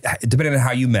 If depending on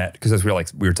how you met, because that's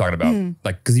what we were talking about,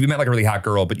 like because you met like a really hot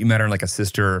girl, but you met her in like a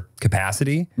sister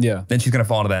capacity. Yeah. Then she's gonna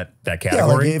fall into that Yeah,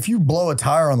 category. like if you blow a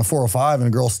tire on the 405 and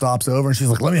a girl stops over and she's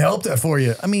like, "Let me help that for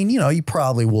you." I mean, you know, you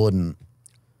probably wouldn't.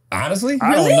 Honestly,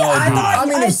 I don't know, dude. I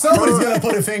mean, if somebody's gonna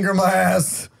put a finger in my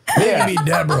ass, maybe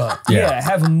Deborah. Yeah,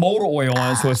 have motor oil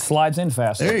on it so it slides in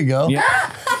faster. There you go. Yeah.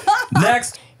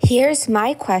 next. Here's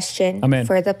my question I'm in.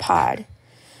 for the pod.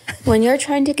 When you're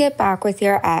trying to get back with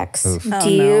your ex, do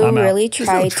you I'm out. really There's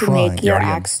try no to trying. make your You're already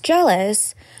in. ex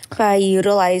jealous by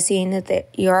utilizing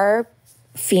your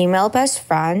female best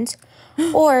friend,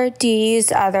 or do you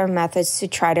use other methods to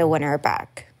try to win her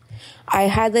back? I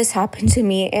had this happen to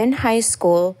me in high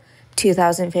school,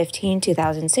 2015,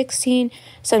 2016,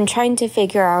 so I'm trying to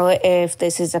figure out if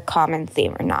this is a common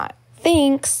theme or not.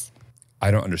 Thanks. I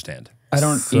don't understand. I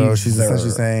don't So she's either. essentially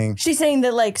saying, She's saying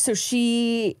that like so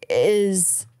she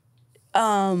is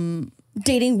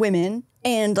dating women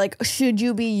and like should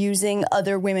you be using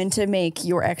other women to make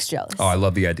your ex jealous? Oh, I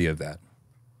love the idea of that.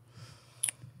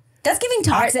 That's giving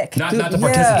toxic. Not to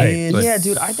participate. But Yeah,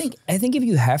 dude. I think if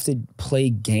you have to play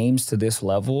games to this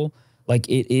level, like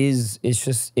it is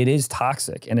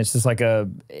toxic, and it's just like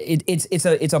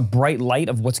it's a bright light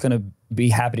of what's gonna be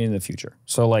happening in the future.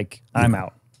 So like I'm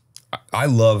out. I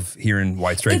love hearing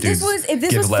white straight If this dudes was- if this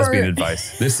give was lesbian for-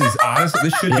 advice. This is honestly,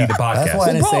 this should be the podcast. that's why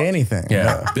I didn't say anything.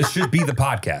 yeah, this should be the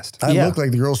podcast. I Yeah. look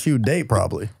like the girl she would date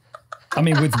probably. I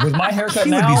mean, with my haircut She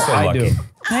would now, be so I lucky. do.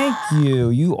 Thank you.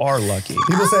 You are lucky.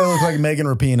 People say I look like Megan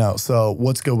Rapinoe, so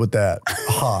what's good with that?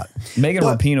 Hot. Megan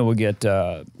But- Rapinoe will get.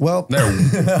 Well,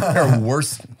 There are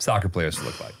worse soccer players to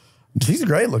look like. she's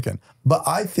great looking. But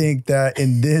I think that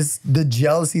in this, the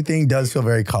jealousy thing does feel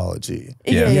very college-y.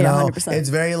 Yeah, You yeah, know, 100%. it's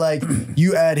very like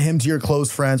you add him to your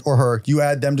close friends or her, you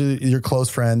add them to your close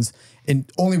friends and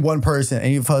only one person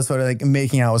and you post photo like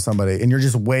making out with somebody and you're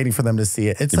just waiting for them to see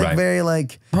it. It's like Right. very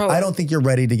like, Bro. I don't think you're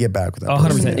ready to get back with that 100%.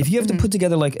 person. If you have to put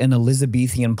together like an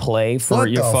Elizabethan play for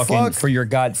What your the fucking fuck? for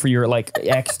your like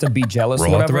ex to be jealous or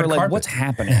Roll out the whatever, red like carpet. what's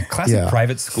happening? Classic Yeah.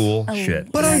 private school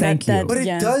shit. But I, Thank you. But it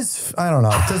Yeah. does, I don't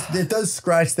know, it does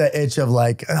scratch that itch of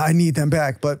like, I need them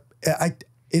back. But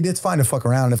it's fine to fuck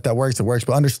around. If that works, it works.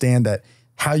 But understand that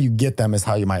how you get them is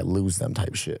how you might lose them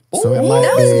type shit. So it might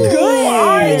be.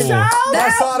 I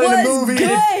saw it in a movie.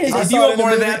 Good. I If saw you it want in a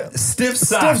more of movie. that, stiff Stiff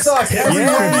socks. socks every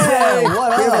Yeah. Wednesday.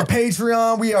 What We have up? a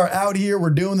Patreon. We are out here. We're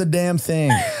doing the damn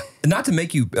thing. Not to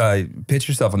make you pitch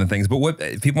yourself on the things, but what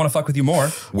if people want to fuck with you more?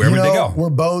 Where You would they know, go? We're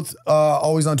both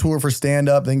always on tour for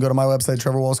stand-up. They can go to my website,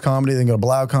 Trevor Wallace Comedy. They can go to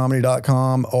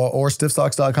blaucomedy.com or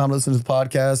stiffsocks.com to listen to the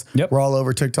podcast. Yep. We're all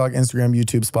over TikTok, Instagram,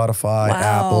 YouTube, Spotify,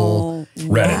 Apple.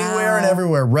 Reddit. Anywhere and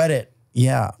everywhere. Reddit.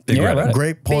 Yeah. Big Yeah, Reddit. Reddit.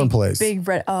 Great porn place. Big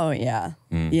red. Oh yeah.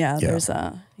 Yeah. There's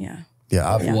a yeah.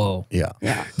 Yeah. Whoa. Yeah.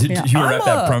 Yeah. Did yeah. you wrap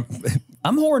that prompt?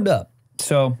 I'm horned up.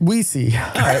 So We see.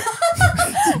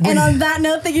 And on that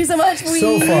note, thank you so much. We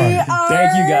So fun. are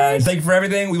thank you guys. Thank you for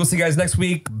everything. We will see you guys next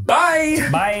week. Bye.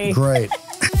 Bye. Great.